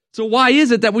 So why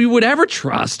is it that we would ever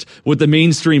trust what the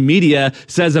mainstream media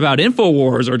says about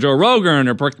Infowars or Joe Rogan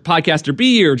or Podcaster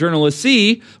B or Journalist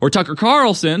C or Tucker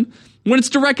Carlson when it's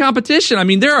direct competition? I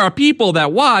mean, there are people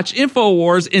that watch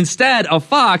Infowars instead of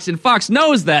Fox, and Fox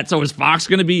knows that. So is Fox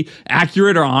going to be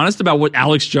accurate or honest about what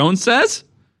Alex Jones says?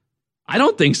 I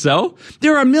don't think so.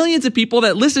 There are millions of people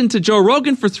that listen to Joe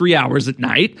Rogan for 3 hours at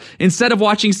night instead of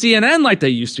watching CNN like they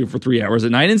used to for 3 hours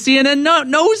at night, and CNN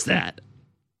knows that.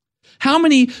 How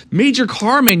many major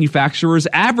car manufacturers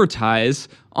advertise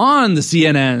on the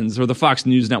CNNs or the Fox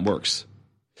News networks?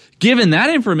 Given that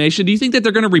information, do you think that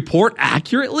they're going to report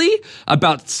accurately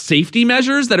about safety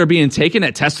measures that are being taken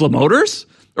at Tesla Motors?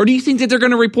 Or do you think that they're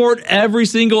going to report every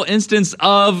single instance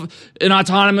of an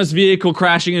autonomous vehicle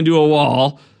crashing into a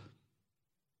wall?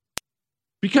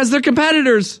 Because their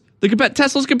competitors,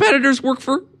 Tesla's competitors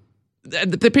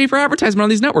they pay for advertisement on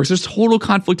these networks. There's total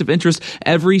conflict of interest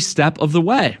every step of the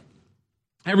way.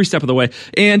 Every step of the way.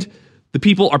 And the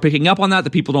people are picking up on that. The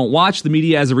people don't watch the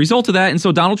media as a result of that. And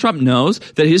so Donald Trump knows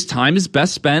that his time is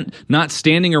best spent not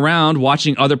standing around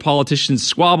watching other politicians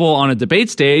squabble on a debate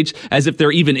stage as if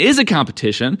there even is a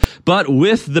competition, but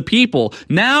with the people.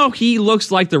 Now he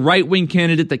looks like the right-wing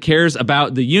candidate that cares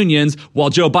about the unions while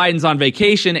Joe Biden's on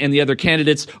vacation and the other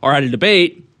candidates are at a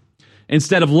debate,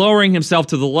 instead of lowering himself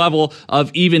to the level of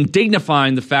even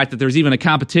dignifying the fact that there's even a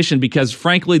competition, because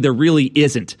frankly, there really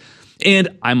isn't. And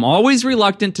I'm always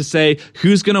reluctant to say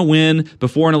who's going to win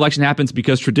before an election happens,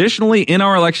 because traditionally in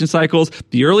our election cycles,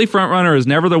 the early frontrunner is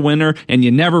never the winner, and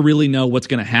you never really know what's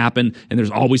going to happen, and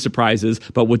there's always surprises.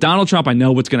 But with Donald Trump, I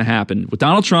know what's going to happen. With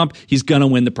Donald Trump, he's going to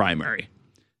win the primary.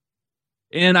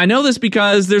 And I know this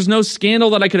because there's no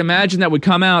scandal that I could imagine that would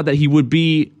come out that he wouldn't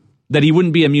be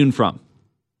immune from.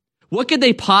 What could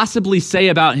they possibly say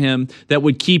about him that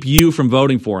would keep you from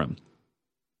voting for him?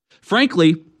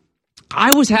 Frankly,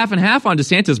 I was half and half on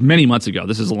DeSantis many months ago.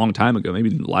 This is a long time ago, maybe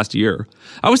last year.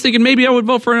 I was thinking maybe I would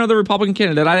vote for another Republican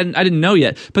candidate. I didn't know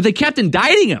yet, but they kept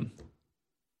indicting him.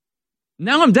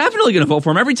 Now I'm definitely going to vote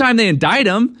for him. Every time they indict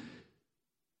him,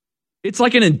 it's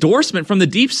like an endorsement from the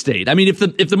deep state. I mean,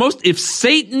 if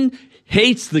Satan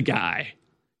hates the guy,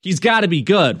 He's got to be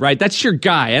good, right? That's your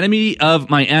guy. Enemy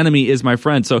of my enemy is my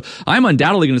friend. So I'm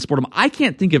undoubtedly going to support him. I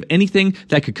can't think of anything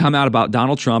that could come out about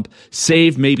Donald Trump,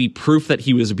 save maybe proof that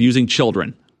he was abusing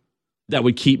children, that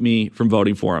would keep me from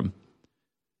voting for him.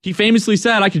 He famously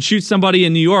said I could shoot somebody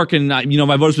in New York and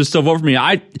my voters would still vote for me.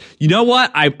 You know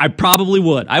what? I probably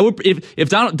would. I would if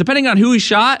Donald, depending on who he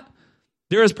shot,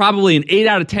 there is probably an 8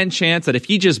 out of 10 chance that if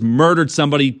he just murdered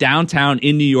somebody downtown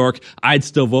in New York, I'd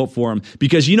still vote for him.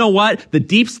 Because you know what? The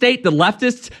deep state, the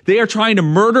leftists, they are trying to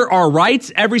murder our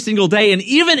rights every single day. And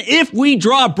even if we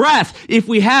draw breath, if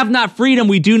we have not freedom,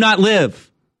 we do not live.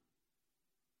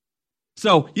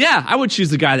 So, yeah, I would choose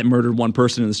the guy that murdered one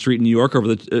person in the street in New York over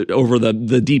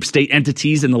the deep state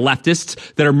entities and the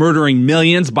leftists that are murdering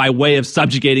millions by way of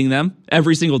subjugating them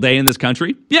every single day in this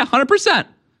country. Yeah, 100%.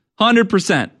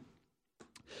 100%.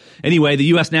 Anyway, the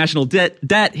U.S. national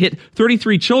debt hit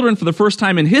 33 children for the first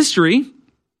time in history.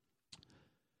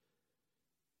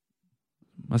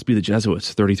 Must be the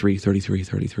Jesuits. 33.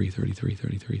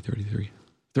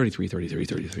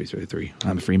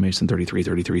 I'm a Freemason. 33.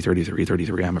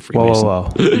 I'm a Freemason. Whoa.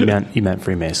 You meant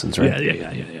Freemasons, right?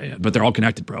 Yeah. But they're all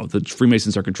connected, bro. The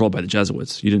Freemasons are controlled by the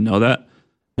Jesuits. You didn't know that?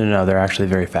 No, they're actually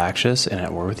very factious and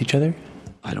at war with each other.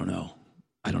 I don't know.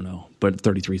 But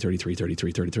 33. I'm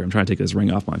trying to take this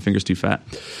ring off. My finger's too fat.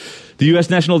 The U.S.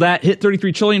 national debt hit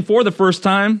 33 trillion for the first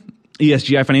time.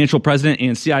 ESGI Financial President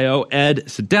and CIO Ed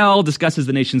Siddell discusses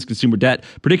the nation's consumer debt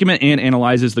predicament and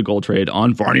analyzes the gold trade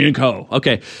on Varney & Co.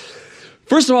 Okay.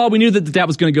 First of all, we knew that the debt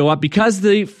was going to go up because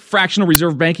the fractional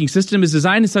reserve banking system is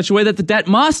designed in such a way that the debt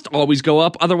must always go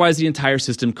up. Otherwise, the entire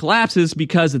system collapses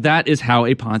because that is how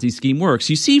a Ponzi scheme works.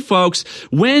 You see, folks,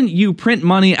 when you print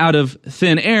money out of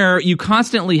thin air, you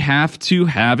constantly have to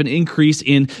have an increase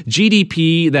in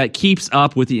GDP that keeps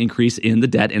up with the increase in the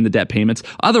debt and the debt payments.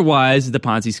 Otherwise, the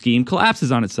Ponzi scheme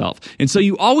collapses on itself. And so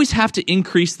you always have to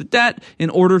increase the debt in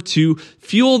order to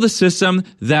fuel the system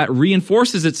that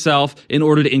reinforces itself in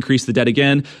order to increase the debt again.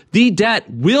 The debt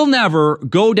will never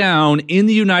go down in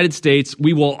the United States.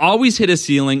 We will always hit a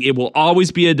ceiling. It will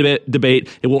always be a debate.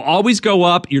 It will always go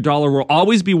up. Your dollar will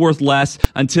always be worth less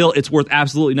until it's worth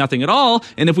absolutely nothing at all.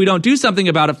 And if we don't do something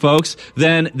about it, folks,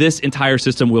 then this entire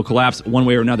system will collapse one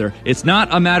way or another. It's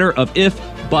not a matter of if,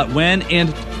 but when.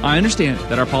 And I understand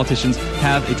that our politicians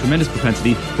have a tremendous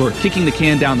propensity for kicking the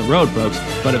can down the road, folks,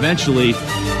 but eventually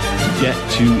get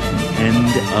to the end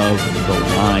of the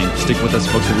line. Stick with us,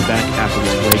 folks. We'll be back after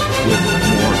this break with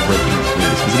more breaking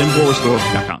news. Visit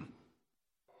InfoWarsStore.com.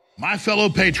 My fellow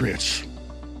patriots,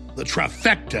 the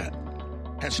trifecta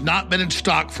has not been in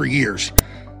stock for years.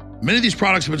 Many of these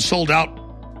products have been sold out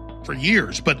for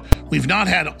years, but we've not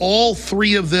had all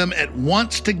three of them at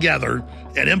once together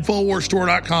at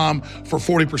InfoWarsStore.com for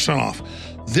 40% off.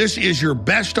 This is your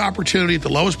best opportunity at the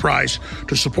lowest price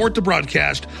to support the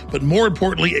broadcast, but more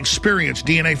importantly, experience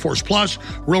DNA Force Plus,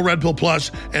 Real Red Pill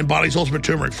Plus, and Body's Ultimate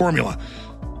Turmeric Formula.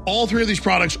 All three of these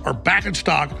products are back in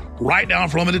stock right now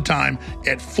for limited time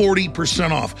at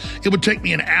 40% off. It would take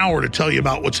me an hour to tell you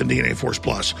about what's in DNA Force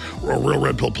Plus, or Real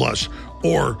Red Pill Plus,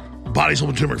 or Body's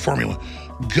Ultimate Turmeric Formula.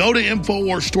 Go to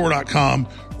InfoWarsStore.com,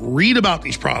 read about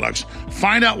these products,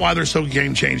 find out why they're so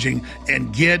game-changing,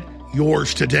 and get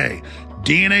yours today.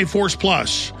 DNA Force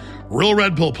Plus, Real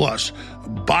Red Pill Plus,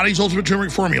 Body's Ultimate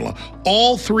Turmeric Formula,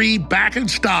 all three back in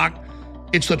stock.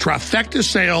 It's the trifecta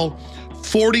sale,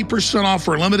 40% off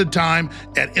for a limited time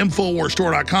at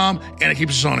InfoWarsStore.com, and it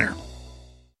keeps us on air.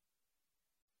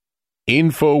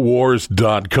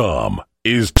 Infowars.com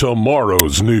is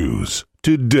tomorrow's news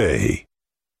today.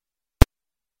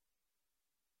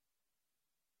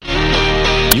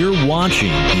 You're watching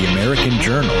The American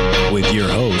Journal with your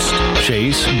host,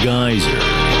 Chase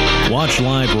Geyser. Watch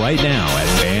live right now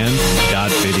at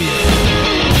band.video.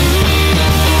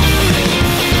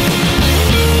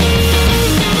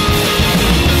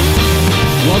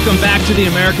 Welcome back to The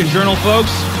American Journal,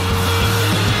 folks.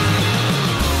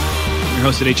 I'm your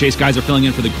host today, Chase Geyser, filling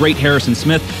in for the great Harrison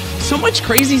Smith. So much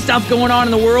crazy stuff going on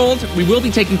in the world. We will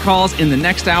be taking calls in the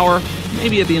next hour.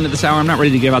 Maybe at the end of this hour. I'm not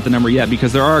ready to give out the number yet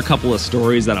because there are a couple of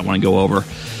stories that I want to go over.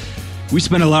 We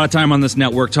spend a lot of time on this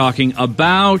network talking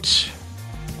about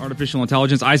artificial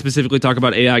intelligence. I specifically talk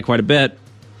about AI quite a bit.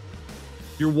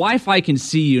 Your Wi-Fi can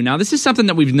see you. Now, this is something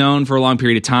that we've known for a long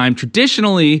period of time.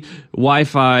 Traditionally,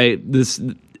 Wi-Fi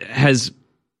has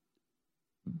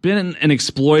been an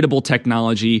exploitable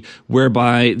technology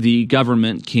whereby the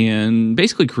government can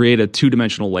basically create a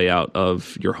two-dimensional layout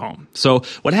of your home. So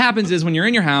what happens is when you're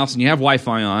in your house and you have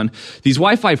Wi-Fi on, these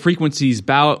Wi-Fi frequencies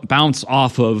bounce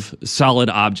off of solid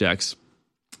objects.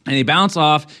 And they bounce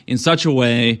off in such a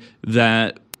way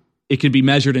that it can be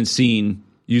measured and seen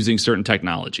using certain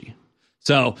technology.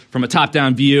 So from a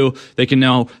top-down view, they can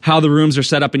know how the rooms are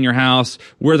set up in your house,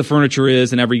 where the furniture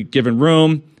is in every given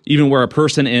room, even where a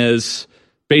person is,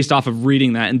 based off of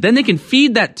reading that. And then they can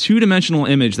feed that two-dimensional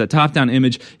image, that top-down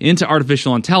image, into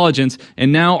artificial intelligence.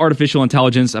 And now artificial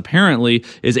intelligence apparently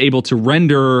is able to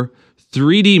render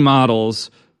 3D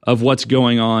models of what's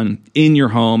going on in your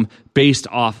home based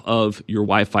off of your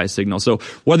Wi-Fi signal. So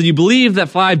whether you believe that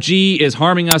 5G is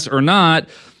harming us or not,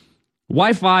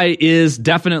 Wi-Fi is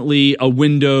definitely a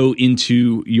window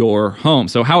into your home.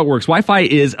 So how it works, Wi-Fi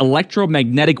is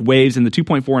electromagnetic waves in the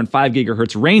 2.4 and 5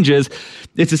 gigahertz ranges.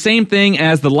 It's the same thing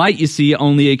as the light you see,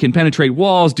 only it can penetrate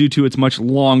walls due to its much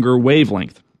longer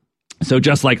wavelength. So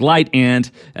just like light and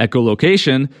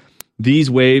echolocation, these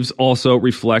waves also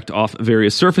reflect off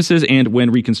various surfaces and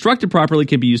when reconstructed properly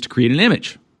can be used to create an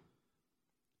image.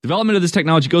 Development of this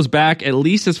technology goes back at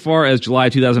least as far as July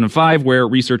 2005, where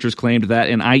researchers claimed that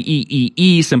an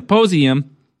IEEE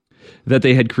symposium that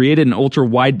they had created an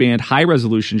ultra-wideband,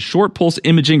 high-resolution, short-pulse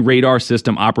imaging radar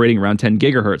system operating around 10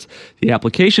 gigahertz, the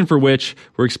application for which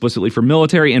were explicitly for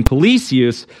military and police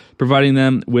use, providing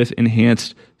them with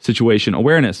enhanced situation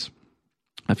awareness.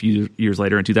 A few years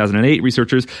later, in 2008,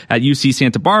 researchers at UC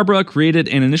Santa Barbara created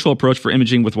an initial approach for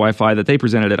imaging with Wi-Fi that they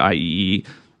presented at IEEE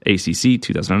ACC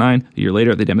 2009. A year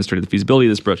later, they demonstrated the feasibility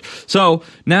of this approach. So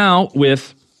now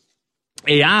with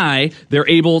AI, they're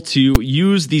able to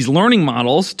use these learning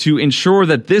models to ensure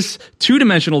that this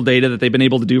two-dimensional data that they've been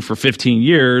able to do for 15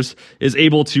 years is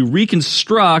able to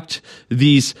reconstruct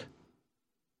these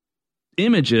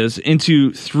images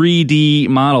into 3D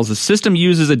models. The system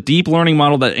uses a deep learning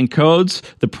model that encodes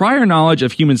the prior knowledge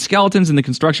of human skeletons in the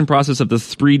construction process of the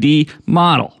 3D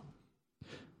model.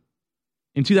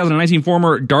 In 2019,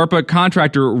 former DARPA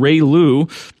contractor Ray Liu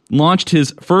launched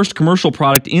his first commercial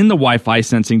product in the Wi-Fi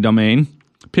sensing domain,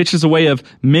 pitched as a way of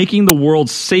making the world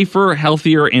safer,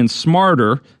 healthier, and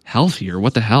smarter. Healthier?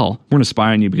 What the hell? We're going to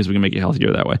spy on you because we can make it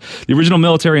healthier that way. The original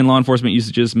military and law enforcement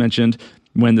usages mentioned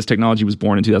when this technology was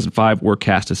born in 2005 were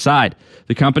cast aside.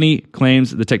 The company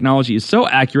claims the technology is so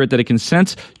accurate that it can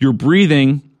sense your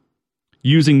breathing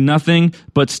using nothing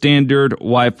but standard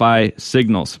Wi-Fi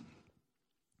signals.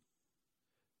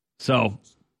 So,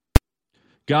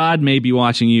 God may be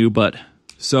watching you, but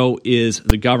so is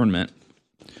the government.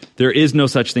 There is no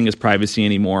such thing as privacy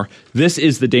anymore. This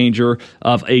is the danger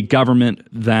of a government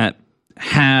that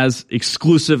has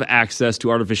exclusive access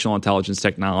to artificial intelligence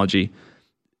technology.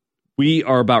 We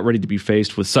are about ready to be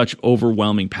faced with such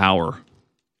overwhelming power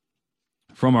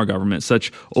from our government,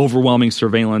 such overwhelming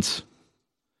surveillance,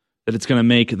 that it's going to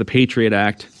make the Patriot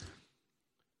Act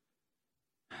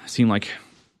seem like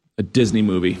a Disney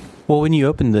movie. Well, when you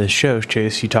opened the show,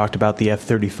 Chase, you talked about the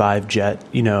F-35 jet,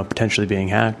 potentially being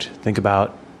hacked. Think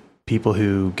about people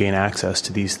who gain access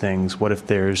to these things. What if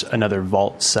there's another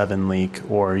Vault 7 leak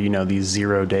or, these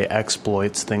zero-day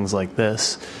exploits, things like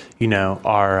this,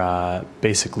 are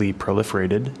basically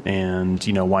proliferated and,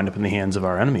 wind up in the hands of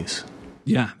our enemies.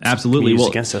 Yeah, absolutely. Used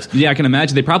against us. Yeah, I can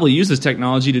imagine they probably used this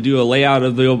technology to do a layout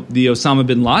of the Osama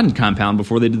bin Laden compound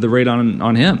before they did the raid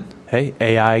on him. Hey,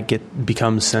 AI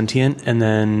becomes sentient and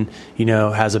then,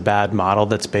 has a bad model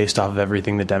that's based off of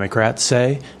everything the Democrats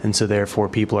say. And so therefore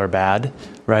people are bad,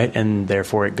 right? And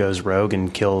therefore it goes rogue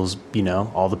and kills,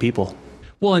 all the people.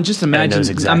 Well, and just imagine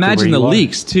the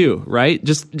leaks too, right?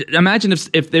 Just imagine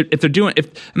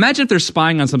imagine if they're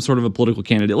spying on some sort of a political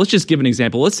candidate. Let's just give an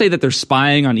example. Let's say that they're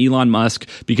spying on Elon Musk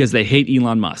because they hate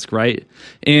Elon Musk, right?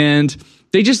 And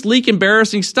they just leak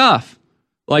embarrassing stuff.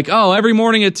 Like, every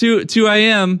morning at 2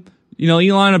 a.m.,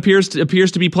 Elon appears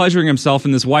to be pleasuring himself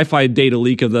in this Wi-Fi data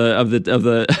leak of the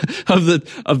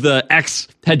X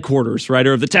headquarters, right,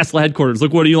 or of the Tesla headquarters.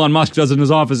 Look what Elon Musk does in his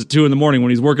office at 2 a.m. when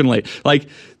he's working late. Like,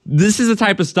 this is the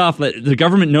type of stuff that the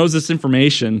government knows this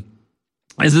information.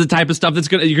 This is the type of stuff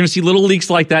you're going to see little leaks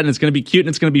like that, and it's going to be cute and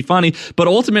it's going to be funny. But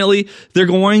ultimately, they're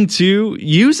going to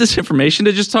use this information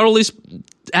to just totally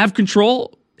have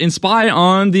control and spy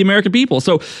on the American people.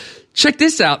 So, check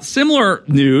this out. Similar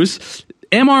news.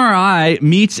 MRI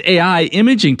meets AI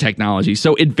imaging technology.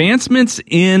 So advancements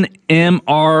in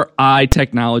MRI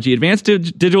technology, advanced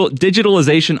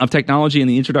digitalization of technology and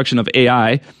the introduction of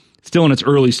AI, still in its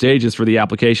early stages for the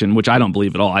application, which I don't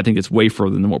believe at all. I think it's way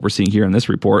further than what we're seeing here in this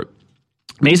report.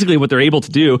 Basically, what they're able to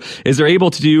do is they're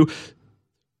able to do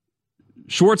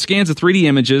short scans of 3D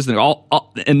images,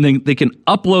 and then they can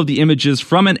upload the images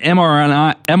from an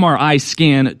MRI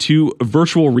scan to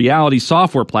virtual reality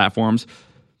software platforms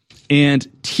and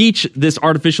teach this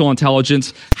artificial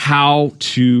intelligence how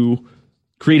to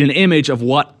create an image of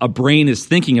what a brain is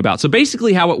thinking about. So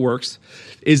basically how it works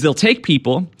is they'll take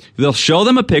people, they'll show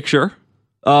them a picture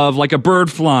of like a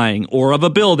bird flying or of a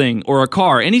building or a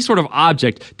car, any sort of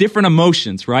object, different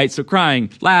emotions, right? So crying,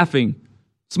 laughing,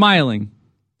 smiling,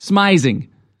 smizing.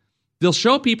 They'll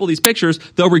show people these pictures,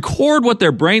 they'll record what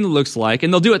their brain looks like,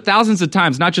 and they'll do it thousands of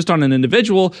times, not just on an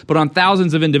individual, but on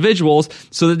thousands of individuals,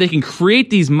 so that they can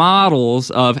create these models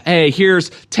of, hey,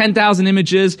 here's 10,000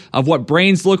 images of what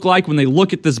brains look like when they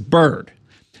look at this bird.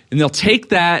 And they'll take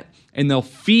that and they'll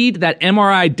feed that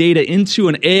MRI data into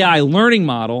an AI learning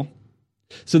model.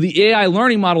 So the AI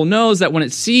learning model knows that when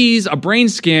it sees a brain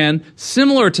scan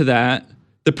similar to that,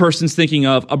 the person's thinking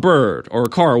of a bird or a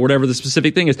car or whatever the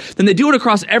specific thing is. Then they do it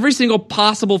across every single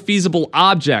possible feasible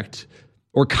object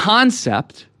or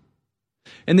concept,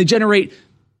 and they generate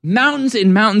mountains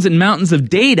and mountains and mountains of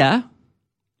data,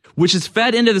 which is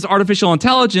fed into this artificial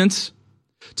intelligence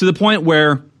to the point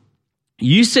where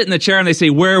you sit in the chair and they say,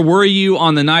 where were you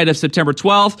on the night of September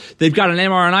 12th? They've got an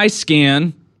MRI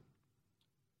scan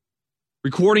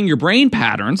recording your brain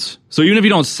patterns. So even if you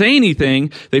don't say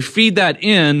anything, they feed that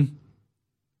in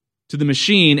to the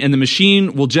machine, and the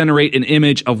machine will generate an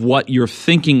image of what you're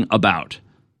thinking about.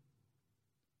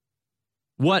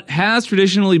 What has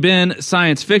traditionally been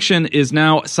science fiction is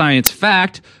now science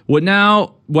fact.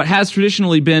 What has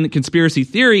traditionally been conspiracy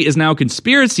theory is now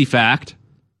conspiracy fact.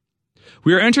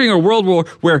 We are entering a world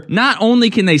where not only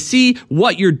can they see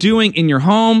what you're doing in your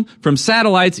home from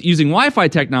satellites using Wi-Fi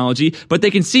technology, but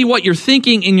they can see what you're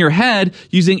thinking in your head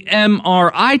using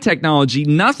MRI technology.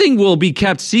 Nothing will be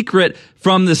kept secret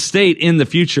from the state in the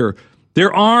future.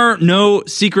 There are no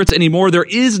secrets anymore. There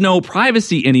is no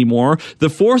privacy anymore. The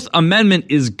Fourth Amendment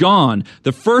is gone.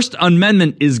 The First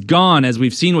Amendment is gone, as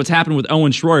we've seen what's happened with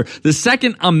Owen Schroyer. The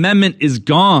Second Amendment is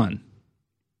gone.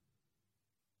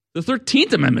 The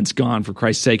 13th Amendment's gone, for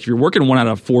Christ's sake. If you're working 1 out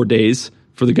of 4 days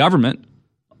for the government,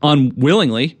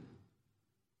 unwillingly.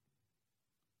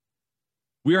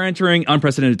 We are entering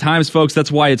unprecedented times, folks. That's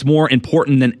why it's more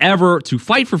important than ever to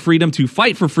fight for freedom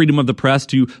of the press,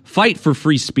 to fight for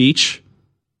free speech.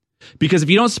 Because if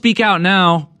you don't speak out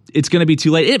now, it's going to be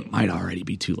too late. It might already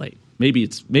be too late. Maybe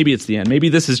it's the end. Maybe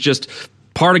this is just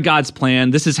part of God's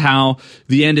plan. This is how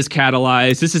the end is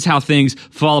catalyzed. This is how things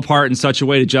fall apart in such a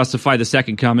way to justify the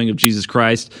second coming of Jesus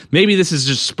Christ. Maybe this is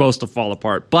just supposed to fall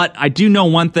apart. But I do know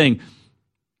one thing.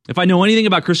 If I know anything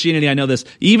about Christianity, I know this.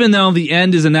 Even though the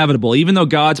end is inevitable, even though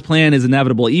God's plan is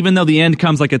inevitable, even though the end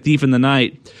comes like a thief in the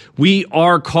night, we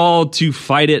are called to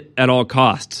fight it at all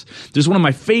costs. There's one of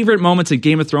my favorite moments in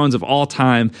Game of Thrones of all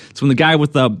time. It's when the guy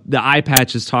with the eye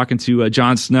patch is talking to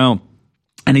Jon Snow.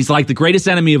 And he's like, the greatest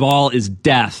enemy of all is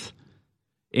death.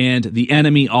 And the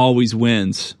enemy always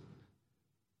wins.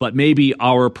 But maybe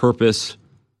our purpose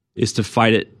is to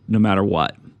fight it no matter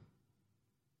what.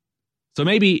 So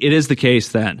maybe it is the case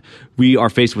then. We are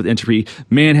faced with entropy.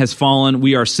 Man has fallen.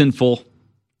 We are sinful.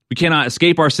 We cannot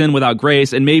escape our sin without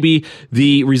grace. And maybe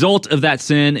the result of that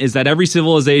sin is that every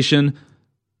civilization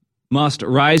must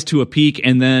rise to a peak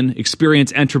and then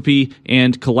experience entropy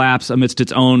and collapse amidst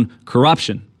its own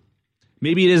corruption.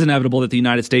 Maybe it is inevitable that the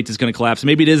United States is going to collapse.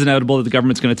 Maybe it is inevitable that the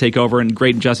government's going to take over and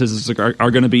great injustices are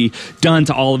going to be done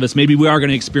to all of us. Maybe we are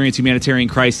going to experience humanitarian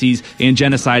crises and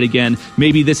genocide again.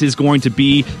 Maybe this is going to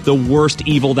be the worst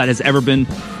evil that has ever been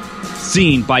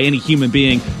seen by any human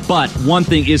being. But one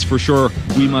thing is for sure,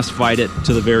 we must fight it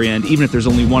to the very end. Even if there's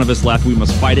only one of us left, we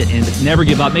must fight it and never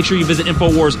give up. Make sure you visit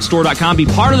InfoWarsStore.com. Be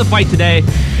part of the fight today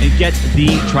and get the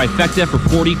trifecta for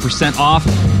 40% off.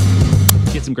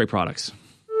 Get some great products.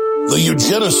 The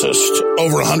eugenicists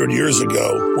over 100 years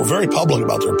ago were very public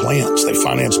about their plans. They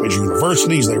financed major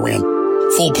universities. They ran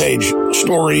full-page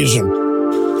stories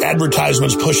and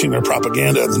advertisements pushing their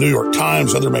propaganda in the New York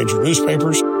Times, other major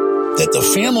newspapers, that the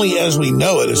family as we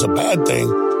know it is a bad thing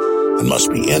and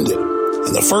must be ended.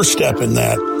 And the first step in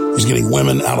that is getting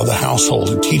women out of the household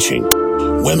and teaching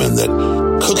women that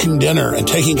cooking dinner and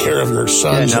taking care of your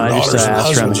sons and daughters and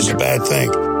husbands is a bad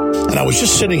thing. And I was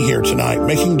just sitting here tonight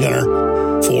making dinner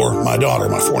for my daughter,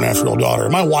 my 4.5-year-old daughter.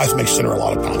 My wife makes dinner a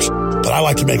lot of times, but I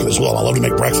like to make it as well. I love to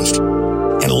make breakfast.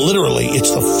 And literally, it's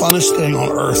the funnest thing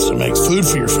on earth to make food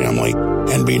for your family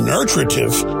and be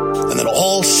nurturative and then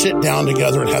all sit down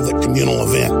together and have that communal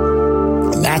event.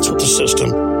 And that's what the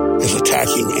system is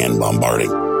attacking and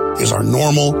bombarding, is our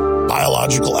normal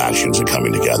biological actions and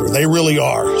coming together. They really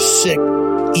are sick,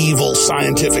 evil,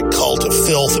 scientific cult of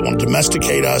filth that want to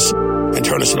domesticate us and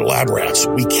turn us into lab rats.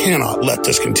 We cannot let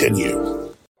this continue.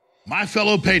 My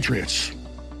fellow patriots,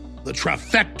 the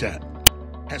trifecta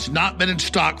has not been in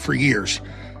stock for years.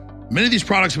 Many of these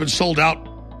products have been sold out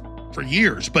for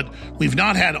years, but we've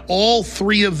not had all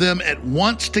three of them at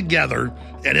once together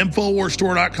at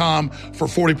InfoWarsStore.com for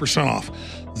 40% off.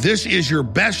 This is your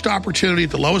best opportunity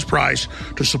at the lowest price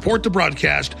to support the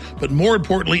broadcast, but more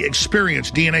importantly, experience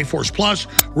DNA Force Plus,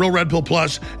 Real Red Pill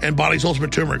Plus, and Body's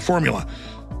Ultimate Turmeric Formula.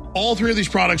 All three of these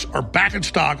products are back in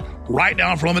stock right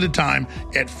now for limited time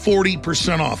at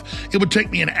 40% off. It would take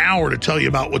me an hour to tell you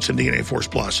about what's in DNA Force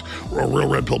Plus, or Real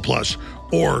Red Pill Plus,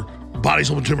 or Body's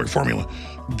Ultimate Turmeric Formula.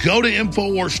 Go to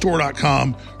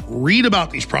InfoWarsStore.com, read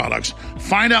about these products,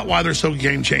 find out why they're so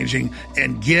game-changing,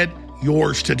 and get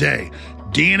yours today.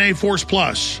 DNA Force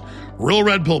Plus, Real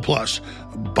Red Pill Plus,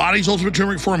 Body's Ultimate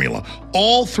Turmeric Formula,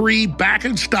 all three back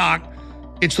in stock.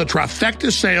 It's the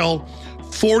trifecta sale,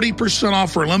 40%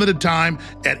 off for a limited time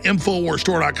at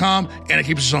InfoWarsStore.com, and it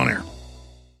keeps us on air.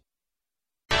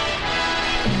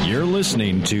 You're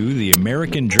listening to The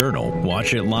American Journal.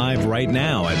 Watch it live right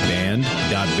now at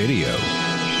band.video.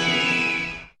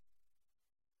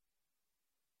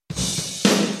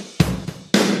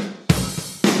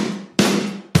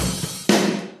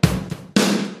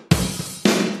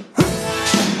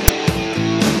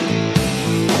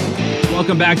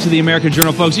 Welcome back to the American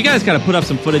Journal, folks. You guys got to put up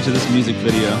some footage of this music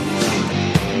video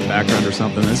in the background or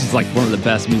something. This is like one of the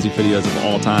best music videos of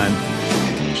all time.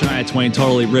 Shania Twain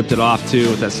totally ripped it off, too,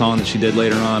 with that song that she did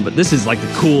later on. But this is like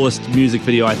the coolest music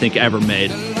video I think ever made.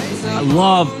 I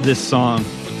love this song.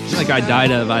 That guy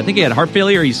died of, I think he had heart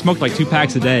failure. He smoked like 2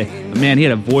 packs a day. But man, he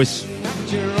had a voice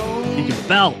you could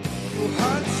felt.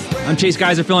 I'm Chase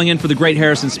Geiser, filling in for the great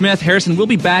Harrison Smith. Harrison will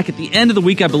be back at the end of the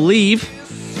week, I believe.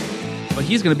 But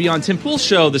he's going to be on Tim Pool's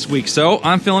show this week, so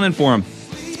I'm filling in for him.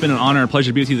 It's been an honor and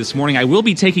pleasure to be with you this morning. I will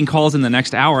be taking calls in the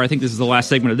next hour. I think this is the last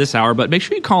segment of this hour, but make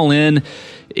sure you call in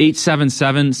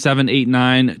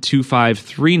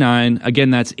 877-789-2539. Again,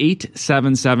 that's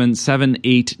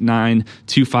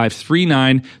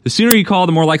 877-789-2539. The sooner you call,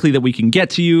 the more likely that we can get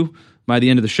to you by the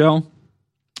end of the show,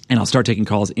 and I'll start taking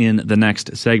calls in the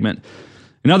next segment.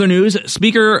 In other news,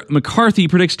 Speaker McCarthy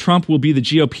predicts Trump will be the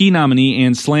GOP nominee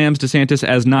and slams DeSantis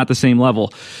as not the same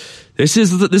level. This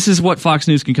is what Fox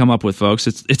News can come up with, folks.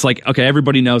 It's like, okay,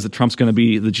 everybody knows that Trump's going to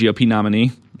be the GOP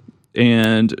nominee,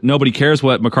 and nobody cares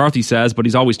what McCarthy says, but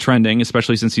he's always trending,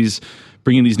 especially since he's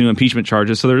bringing these new impeachment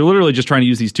charges. So they're literally just trying to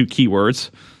use these two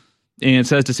keywords, and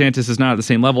says DeSantis is not at the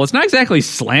same level. It's not exactly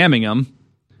slamming him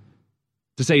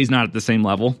to say he's not at the same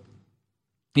level.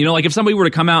 You know, like if somebody were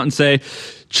to come out and say,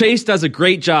 Chase does a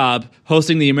great job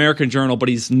hosting the American Journal, but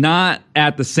he's not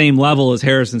at the same level as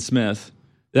Harrison Smith,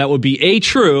 that would be A,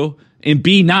 true, and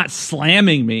B, not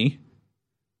slamming me,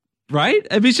 right?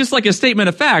 If it's just like a statement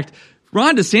of fact,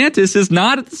 Ron DeSantis is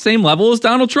not at the same level as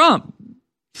Donald Trump.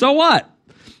 So what?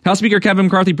 House Speaker Kevin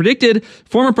McCarthy predicted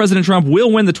former President Trump will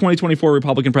win the 2024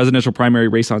 Republican presidential primary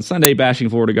race on Sunday, bashing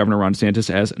Florida Governor Ron DeSantis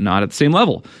as not at the same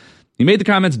level. He made the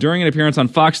comments during an appearance on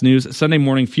Fox News Sunday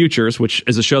Morning Futures, which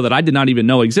is a show that I did not even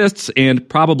know exists and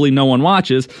probably no one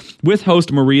watches, with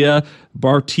host Maria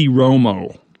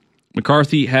Bartiromo.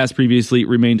 McCarthy has previously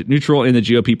remained neutral in the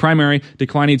GOP primary,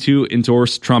 declining to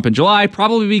endorse Trump in July,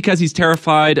 probably because he's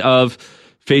terrified of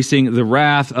facing the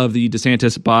wrath of the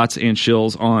DeSantis bots and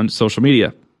shills on social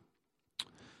media.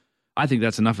 I think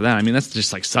that's enough of that. I mean, that's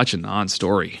just like such a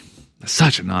non-story.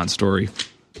 Such a non-story.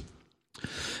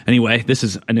 Anyway, this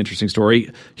is an interesting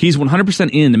story. He's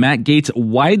 100% in. Matt Gaetz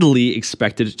widely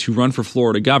expected to run for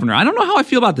Florida governor. I don't know how I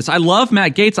feel about this. I love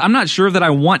Matt Gaetz. I'm not sure that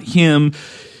I want him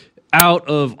out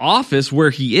of office where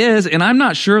he is, and I'm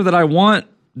not sure that I want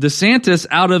DeSantis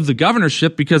out of the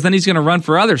governorship because then he's going to run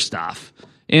for other stuff.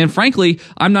 And frankly,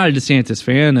 I'm not a DeSantis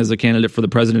fan as a candidate for the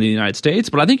president of the United States,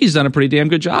 but I think he's done a pretty damn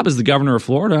good job as the governor of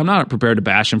Florida. I'm not prepared to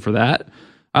bash him for that.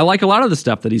 I like a lot of the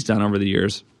stuff that he's done over the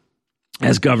years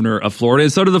as governor of Florida,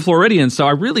 and so do the Floridians. So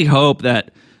I really hope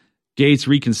that Gaetz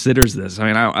reconsiders this. I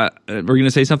mean, we're going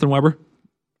to say something, Weber?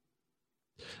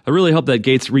 I really hope that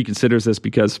Gaetz reconsiders this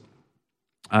because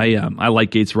I like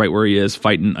Gaetz right where he is,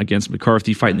 fighting against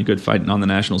McCarthy, fighting the good fight on the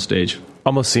national stage.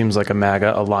 Almost seems like a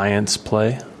MAGA alliance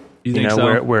play. You think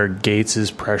so? Where Gaetz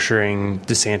is pressuring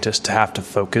DeSantis to have to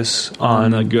focus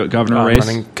on the governor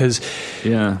race? Because,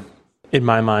 yeah. In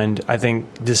my mind, I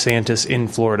think DeSantis in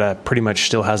Florida pretty much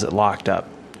still has it locked up.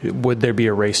 Would there be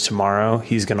a race tomorrow?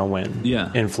 He's going to win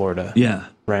in Florida. Yeah.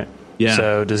 Right? Yeah.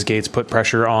 So does Gaetz put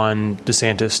pressure on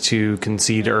DeSantis to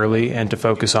concede early and to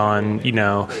focus on,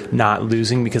 not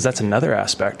losing? Because that's another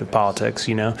aspect of politics.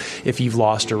 If you've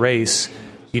lost a race,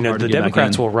 the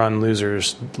Democrats will run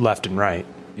losers left and right.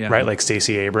 Yeah. Right? Like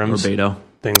Stacey Abrams. Or Beto.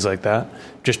 Things like that.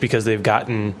 Just because they've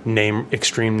gotten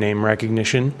extreme name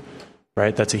recognition.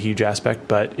 Right, that's a huge aspect.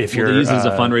 But if you're they use it as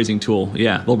a fundraising tool,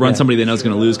 they'll run somebody they know is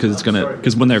going to lose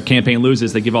because when their campaign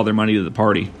loses, they give all their money to the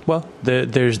party. Well,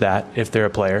 there's that if they're a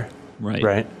player,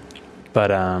 right.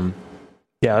 But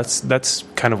Yeah, that's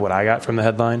kind of what I got from the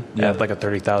headline. At like a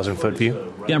 30,000 foot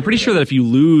view. Yeah, I'm pretty sure that if you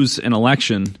lose an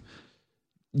election,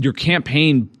 your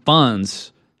campaign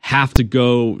funds have to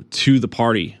go to the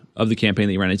party of the campaign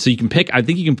that you ran in. So you can pick, I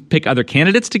think you can pick other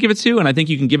candidates to give it to, and I think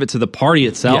you can give it to the party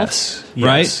itself.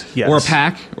 Right? Yes. Or a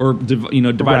PAC, or divide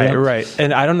it up. Right.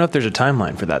 And I don't know if there's a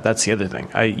timeline for that. That's the other thing.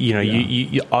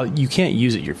 You can't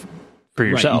use it for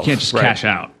yourself. Right. You can't just cash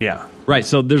out. Yeah. Right.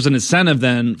 So there's an incentive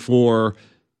then for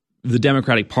the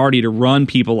Democratic Party to run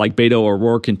people like Beto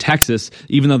O'Rourke in Texas,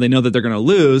 even though they know that they're going to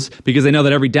lose, because they know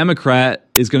that every Democrat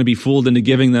is going to be fooled into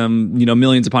giving them,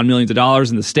 millions upon millions of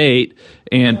dollars in the state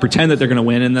and pretend that they're going to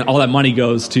win, and then all that money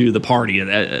goes to the party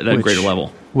at a greater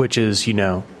level. Which is,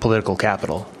 political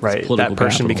capital, right? That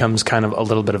person becomes kind of a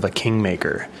little bit of a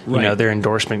kingmaker. Right. Their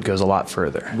endorsement goes a lot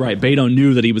further. Right. Beto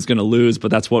knew that he was going to lose,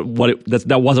 but that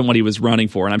wasn't what he was running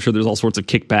for, and I'm sure there's all sorts of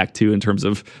kickback too in terms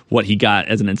of what he got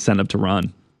as an incentive to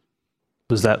run.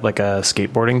 Was that like a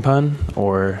skateboarding pun,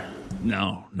 or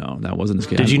no? That wasn't a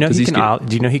skateboarding. Did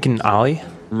you know he can ollie?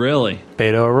 Really?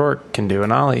 Beto O'Rourke can do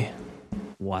an ollie.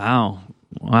 Wow.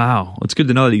 It's good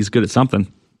to know that he's good at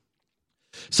something.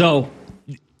 So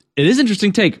it is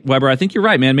interesting take, Weber. I think you're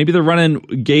right, man. Maybe they're running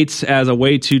Gates as a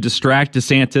way to distract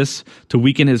DeSantis to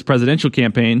weaken his presidential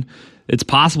campaign. It's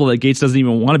possible that Gates doesn't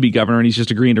even want to be governor and he's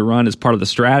just agreeing to run as part of the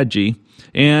strategy.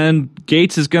 And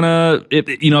Gates is going to,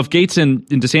 if Gates and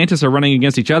DeSantis are running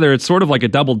against each other, it's sort of like a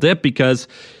double dip, because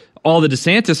all the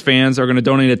DeSantis fans are going to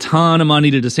donate a ton of money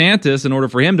to DeSantis in order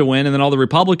for him to win. And then all the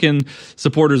Republican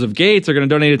supporters of Gates are going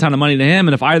to donate a ton of money to him.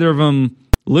 And if either of them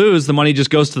lose, the money just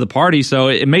goes to the party. So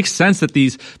it makes sense that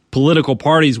these political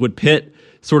parties would pit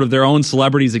sort of their own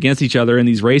celebrities against each other in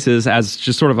these races as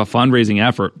just sort of a fundraising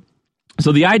effort.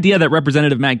 So the idea that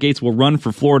Representative Matt Gaetz will run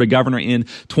for Florida governor in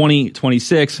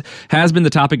 2026 has been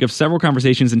the topic of several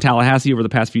conversations in Tallahassee over the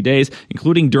past few days,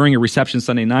 including during a reception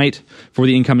Sunday night for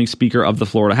the incoming Speaker of the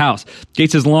Florida House.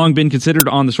 Gaetz has long been considered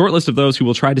on the short list of those who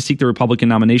will try to seek the Republican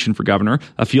nomination for governor,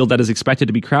 a field that is expected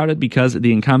to be crowded because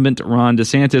the incumbent Ron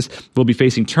DeSantis will be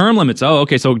facing term limits. Oh,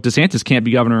 okay, so DeSantis can't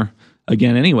be governor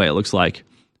again anyway, it looks like.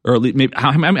 Or at least maybe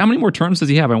how many more terms does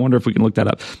he have? I wonder if we can look that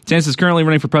up. DeSantis is currently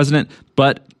running for president,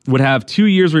 but would have 2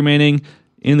 years remaining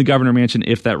in the governor mansion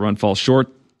if that run falls short.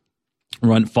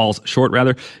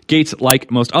 Gaetz, like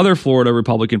most other Florida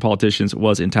Republican politicians,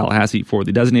 was in Tallahassee for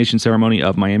the designation ceremony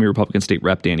of Miami Republican State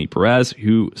Rep Danny Perez,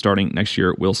 who starting next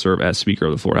year will serve as Speaker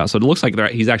of the Florida House. So it looks like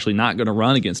he's actually not going to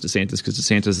run against DeSantis because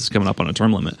DeSantis is coming up on a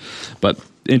term limit. But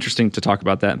interesting to talk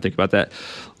about that and think about that.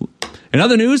 In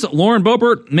other news, Lauren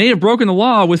Boebert may have broken the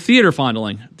law with theater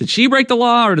fondling. Did she break the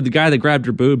law, or did the guy that grabbed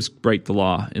her boobs break the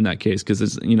law in that case? Because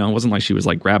it wasn't like she was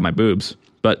like, grab my boobs.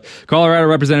 But Colorado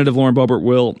Representative Lauren Boebert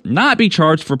will not be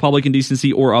charged for public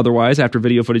indecency or otherwise after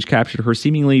video footage captured her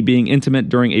seemingly being intimate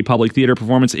during a public theater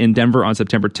performance in Denver on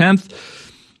September 10th.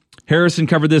 Harrison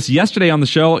covered this yesterday on the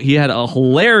show. He had a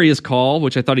hilarious call,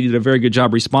 which I thought he did a very good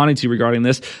job responding to regarding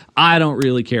this. I don't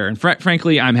really care. And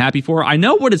frankly, I'm happy for her. I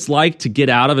know what it's like to get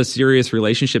out of a serious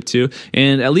relationship too.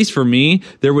 And at least for me,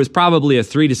 there was probably a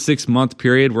 3 to 6 month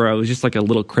period where I was just like a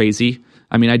little crazy.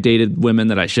 I mean, I dated women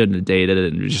that I shouldn't have dated,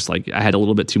 and it was just like I had a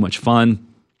little bit too much fun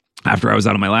after I was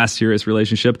out of my last serious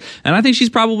relationship. And I think she's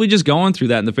probably just going through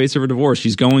that in the face of her divorce.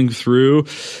 She's going through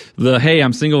hey,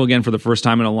 I'm single again for the first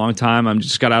time in a long time. I'm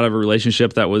just got out of a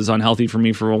relationship that was unhealthy for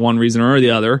me for one reason or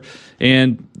the other.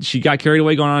 And she got carried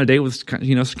away going on a date with,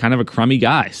 kind of a crummy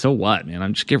guy. So what, man?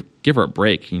 I'm just give her a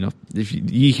break. If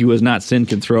ye who has not sinned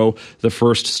can throw the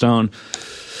first stone.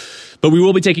 But we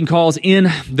will be taking calls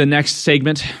in the next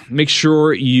segment. Make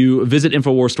sure you visit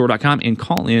InfoWarsStore.com and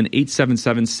call in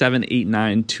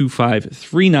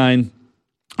 877-789-2539.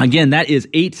 Again, that is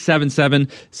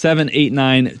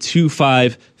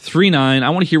 877-789-2539. I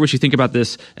want to hear what you think about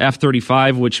this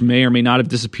F-35, which may or may not have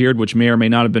disappeared, which may or may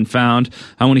not have been found.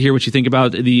 I want to hear what you think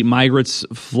about the migrants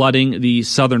flooding the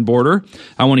southern border.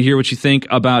 I want to hear what you think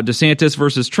about DeSantis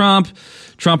versus Trump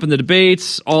in the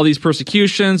debates, all these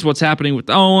persecutions, what's happening with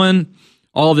Owen,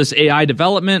 all this AI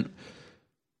development.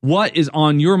 What is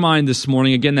on your mind this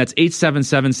morning? Again, that's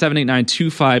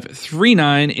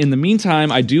 877-789-2539. In the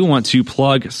meantime, I do want to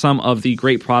plug some of the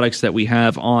great products that we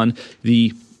have on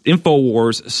the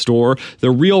InfoWars store. The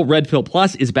Real Red Pill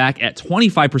Plus is back at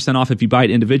 25% off if you buy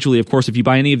it individually. Of course, if you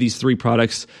buy any of these 3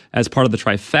 products as part of the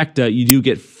trifecta, you do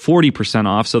get 40%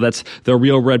 off. So that's the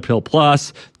Real Red Pill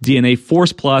Plus, DNA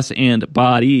Force Plus, and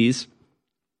Bodies.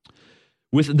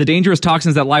 With the dangerous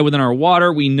toxins that lie within our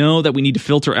water, we know that we need to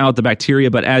filter out the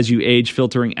bacteria, but as you age,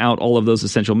 filtering out all of those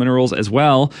essential minerals as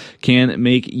well can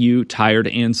make you tired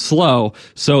and slow.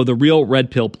 So the Real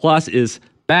Red Pill Plus is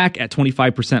back at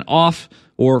 25% off.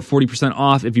 or 40%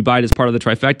 off if you buy it as part of the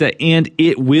trifecta, and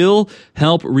it will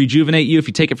help rejuvenate you. If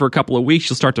you take it for a couple of weeks,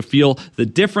 you'll start to feel the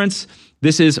difference.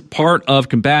 This is part of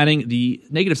combating the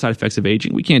negative side effects of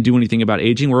aging. We can't do anything about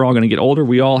aging. We're all going to get older.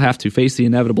 We all have to face the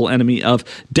inevitable enemy of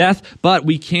death, but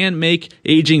we can make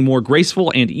aging more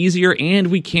graceful and easier,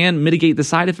 and we can mitigate the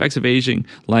side effects of aging,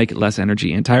 like less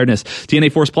energy and tiredness.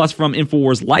 DNA Force Plus from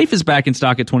InfoWars Life is back in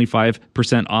stock at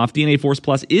 25% off. DNA Force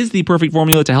Plus is the perfect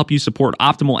formula to help you support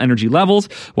optimal energy levels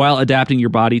while adapting your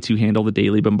body to handle the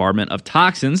daily bombardment of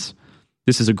toxins.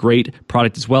 This is a great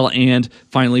product as well. And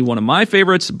finally, one of my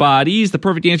favorites, Bodies. The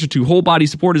perfect answer to whole body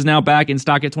support is now back in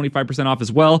stock at 25% off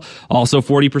as well. Also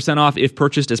 40% off if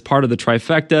purchased as part of the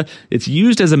trifecta. It's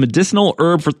used as a medicinal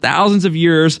herb for thousands of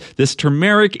years. This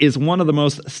turmeric is one of the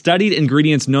most studied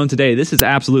ingredients known today. This is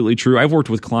absolutely true. I've worked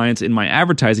with clients in my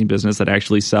advertising business that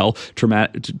actually sell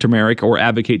turmeric or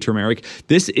advocate turmeric.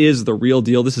 This is the real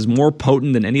deal. This is more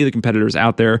potent than any of the competitors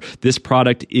out there. This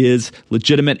product is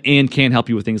legitimate and can help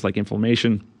you with things like inflammation,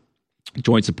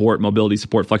 joint support, mobility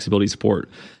support, flexibility support,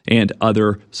 and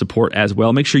other support as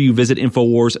well. Make sure you visit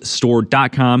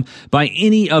InfoWarsStore.com. Buy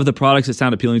any of the products that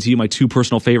sound appealing to you. My two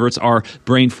personal favorites are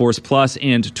Brain Force Plus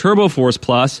and Turbo Force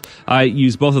Plus. I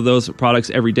use both of those products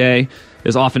every day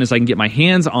as often as I can get my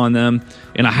hands on them,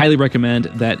 and I highly recommend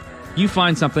that you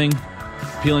find something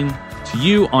appealing to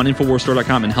you on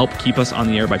InfoWarsStore.com and help keep us on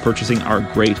the air by purchasing our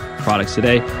great products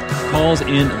today. Calls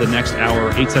in the next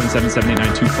hour,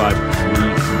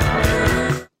 877-789-2533.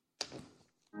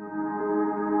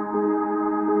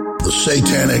 The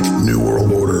satanic New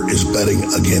World Order is betting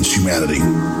against humanity.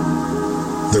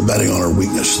 They're betting on our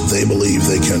weakness. They believe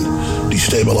they can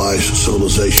destabilize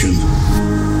civilization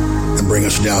and bring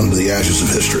us down into the ashes of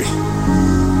history.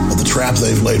 But the trap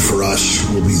they've laid for us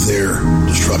will be their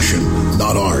destruction,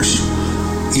 not ours.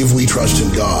 If we trust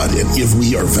in God, and if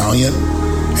we are valiant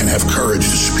and have courage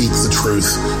to speak the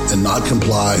truth and not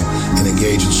comply and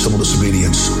engage in civil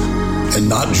disobedience and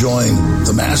not join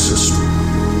the masses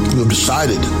who have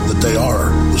decided that they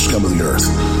are the scum of the earth,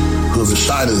 who have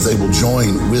decided that they will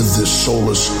join with this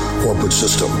soulless corporate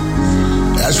system.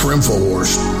 As for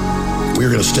InfoWars, we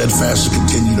are going to steadfastly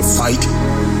continue to fight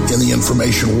in the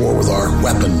information war with our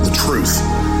weapon, the truth,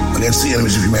 against the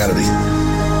enemies of humanity.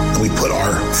 And we put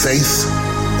our faith,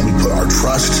 and we put our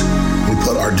trust, we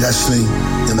put our destiny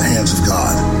in the hands of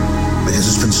God. Because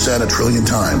it's been said 1 trillion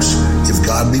times, if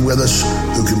God be with us,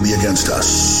 who can be against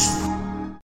us?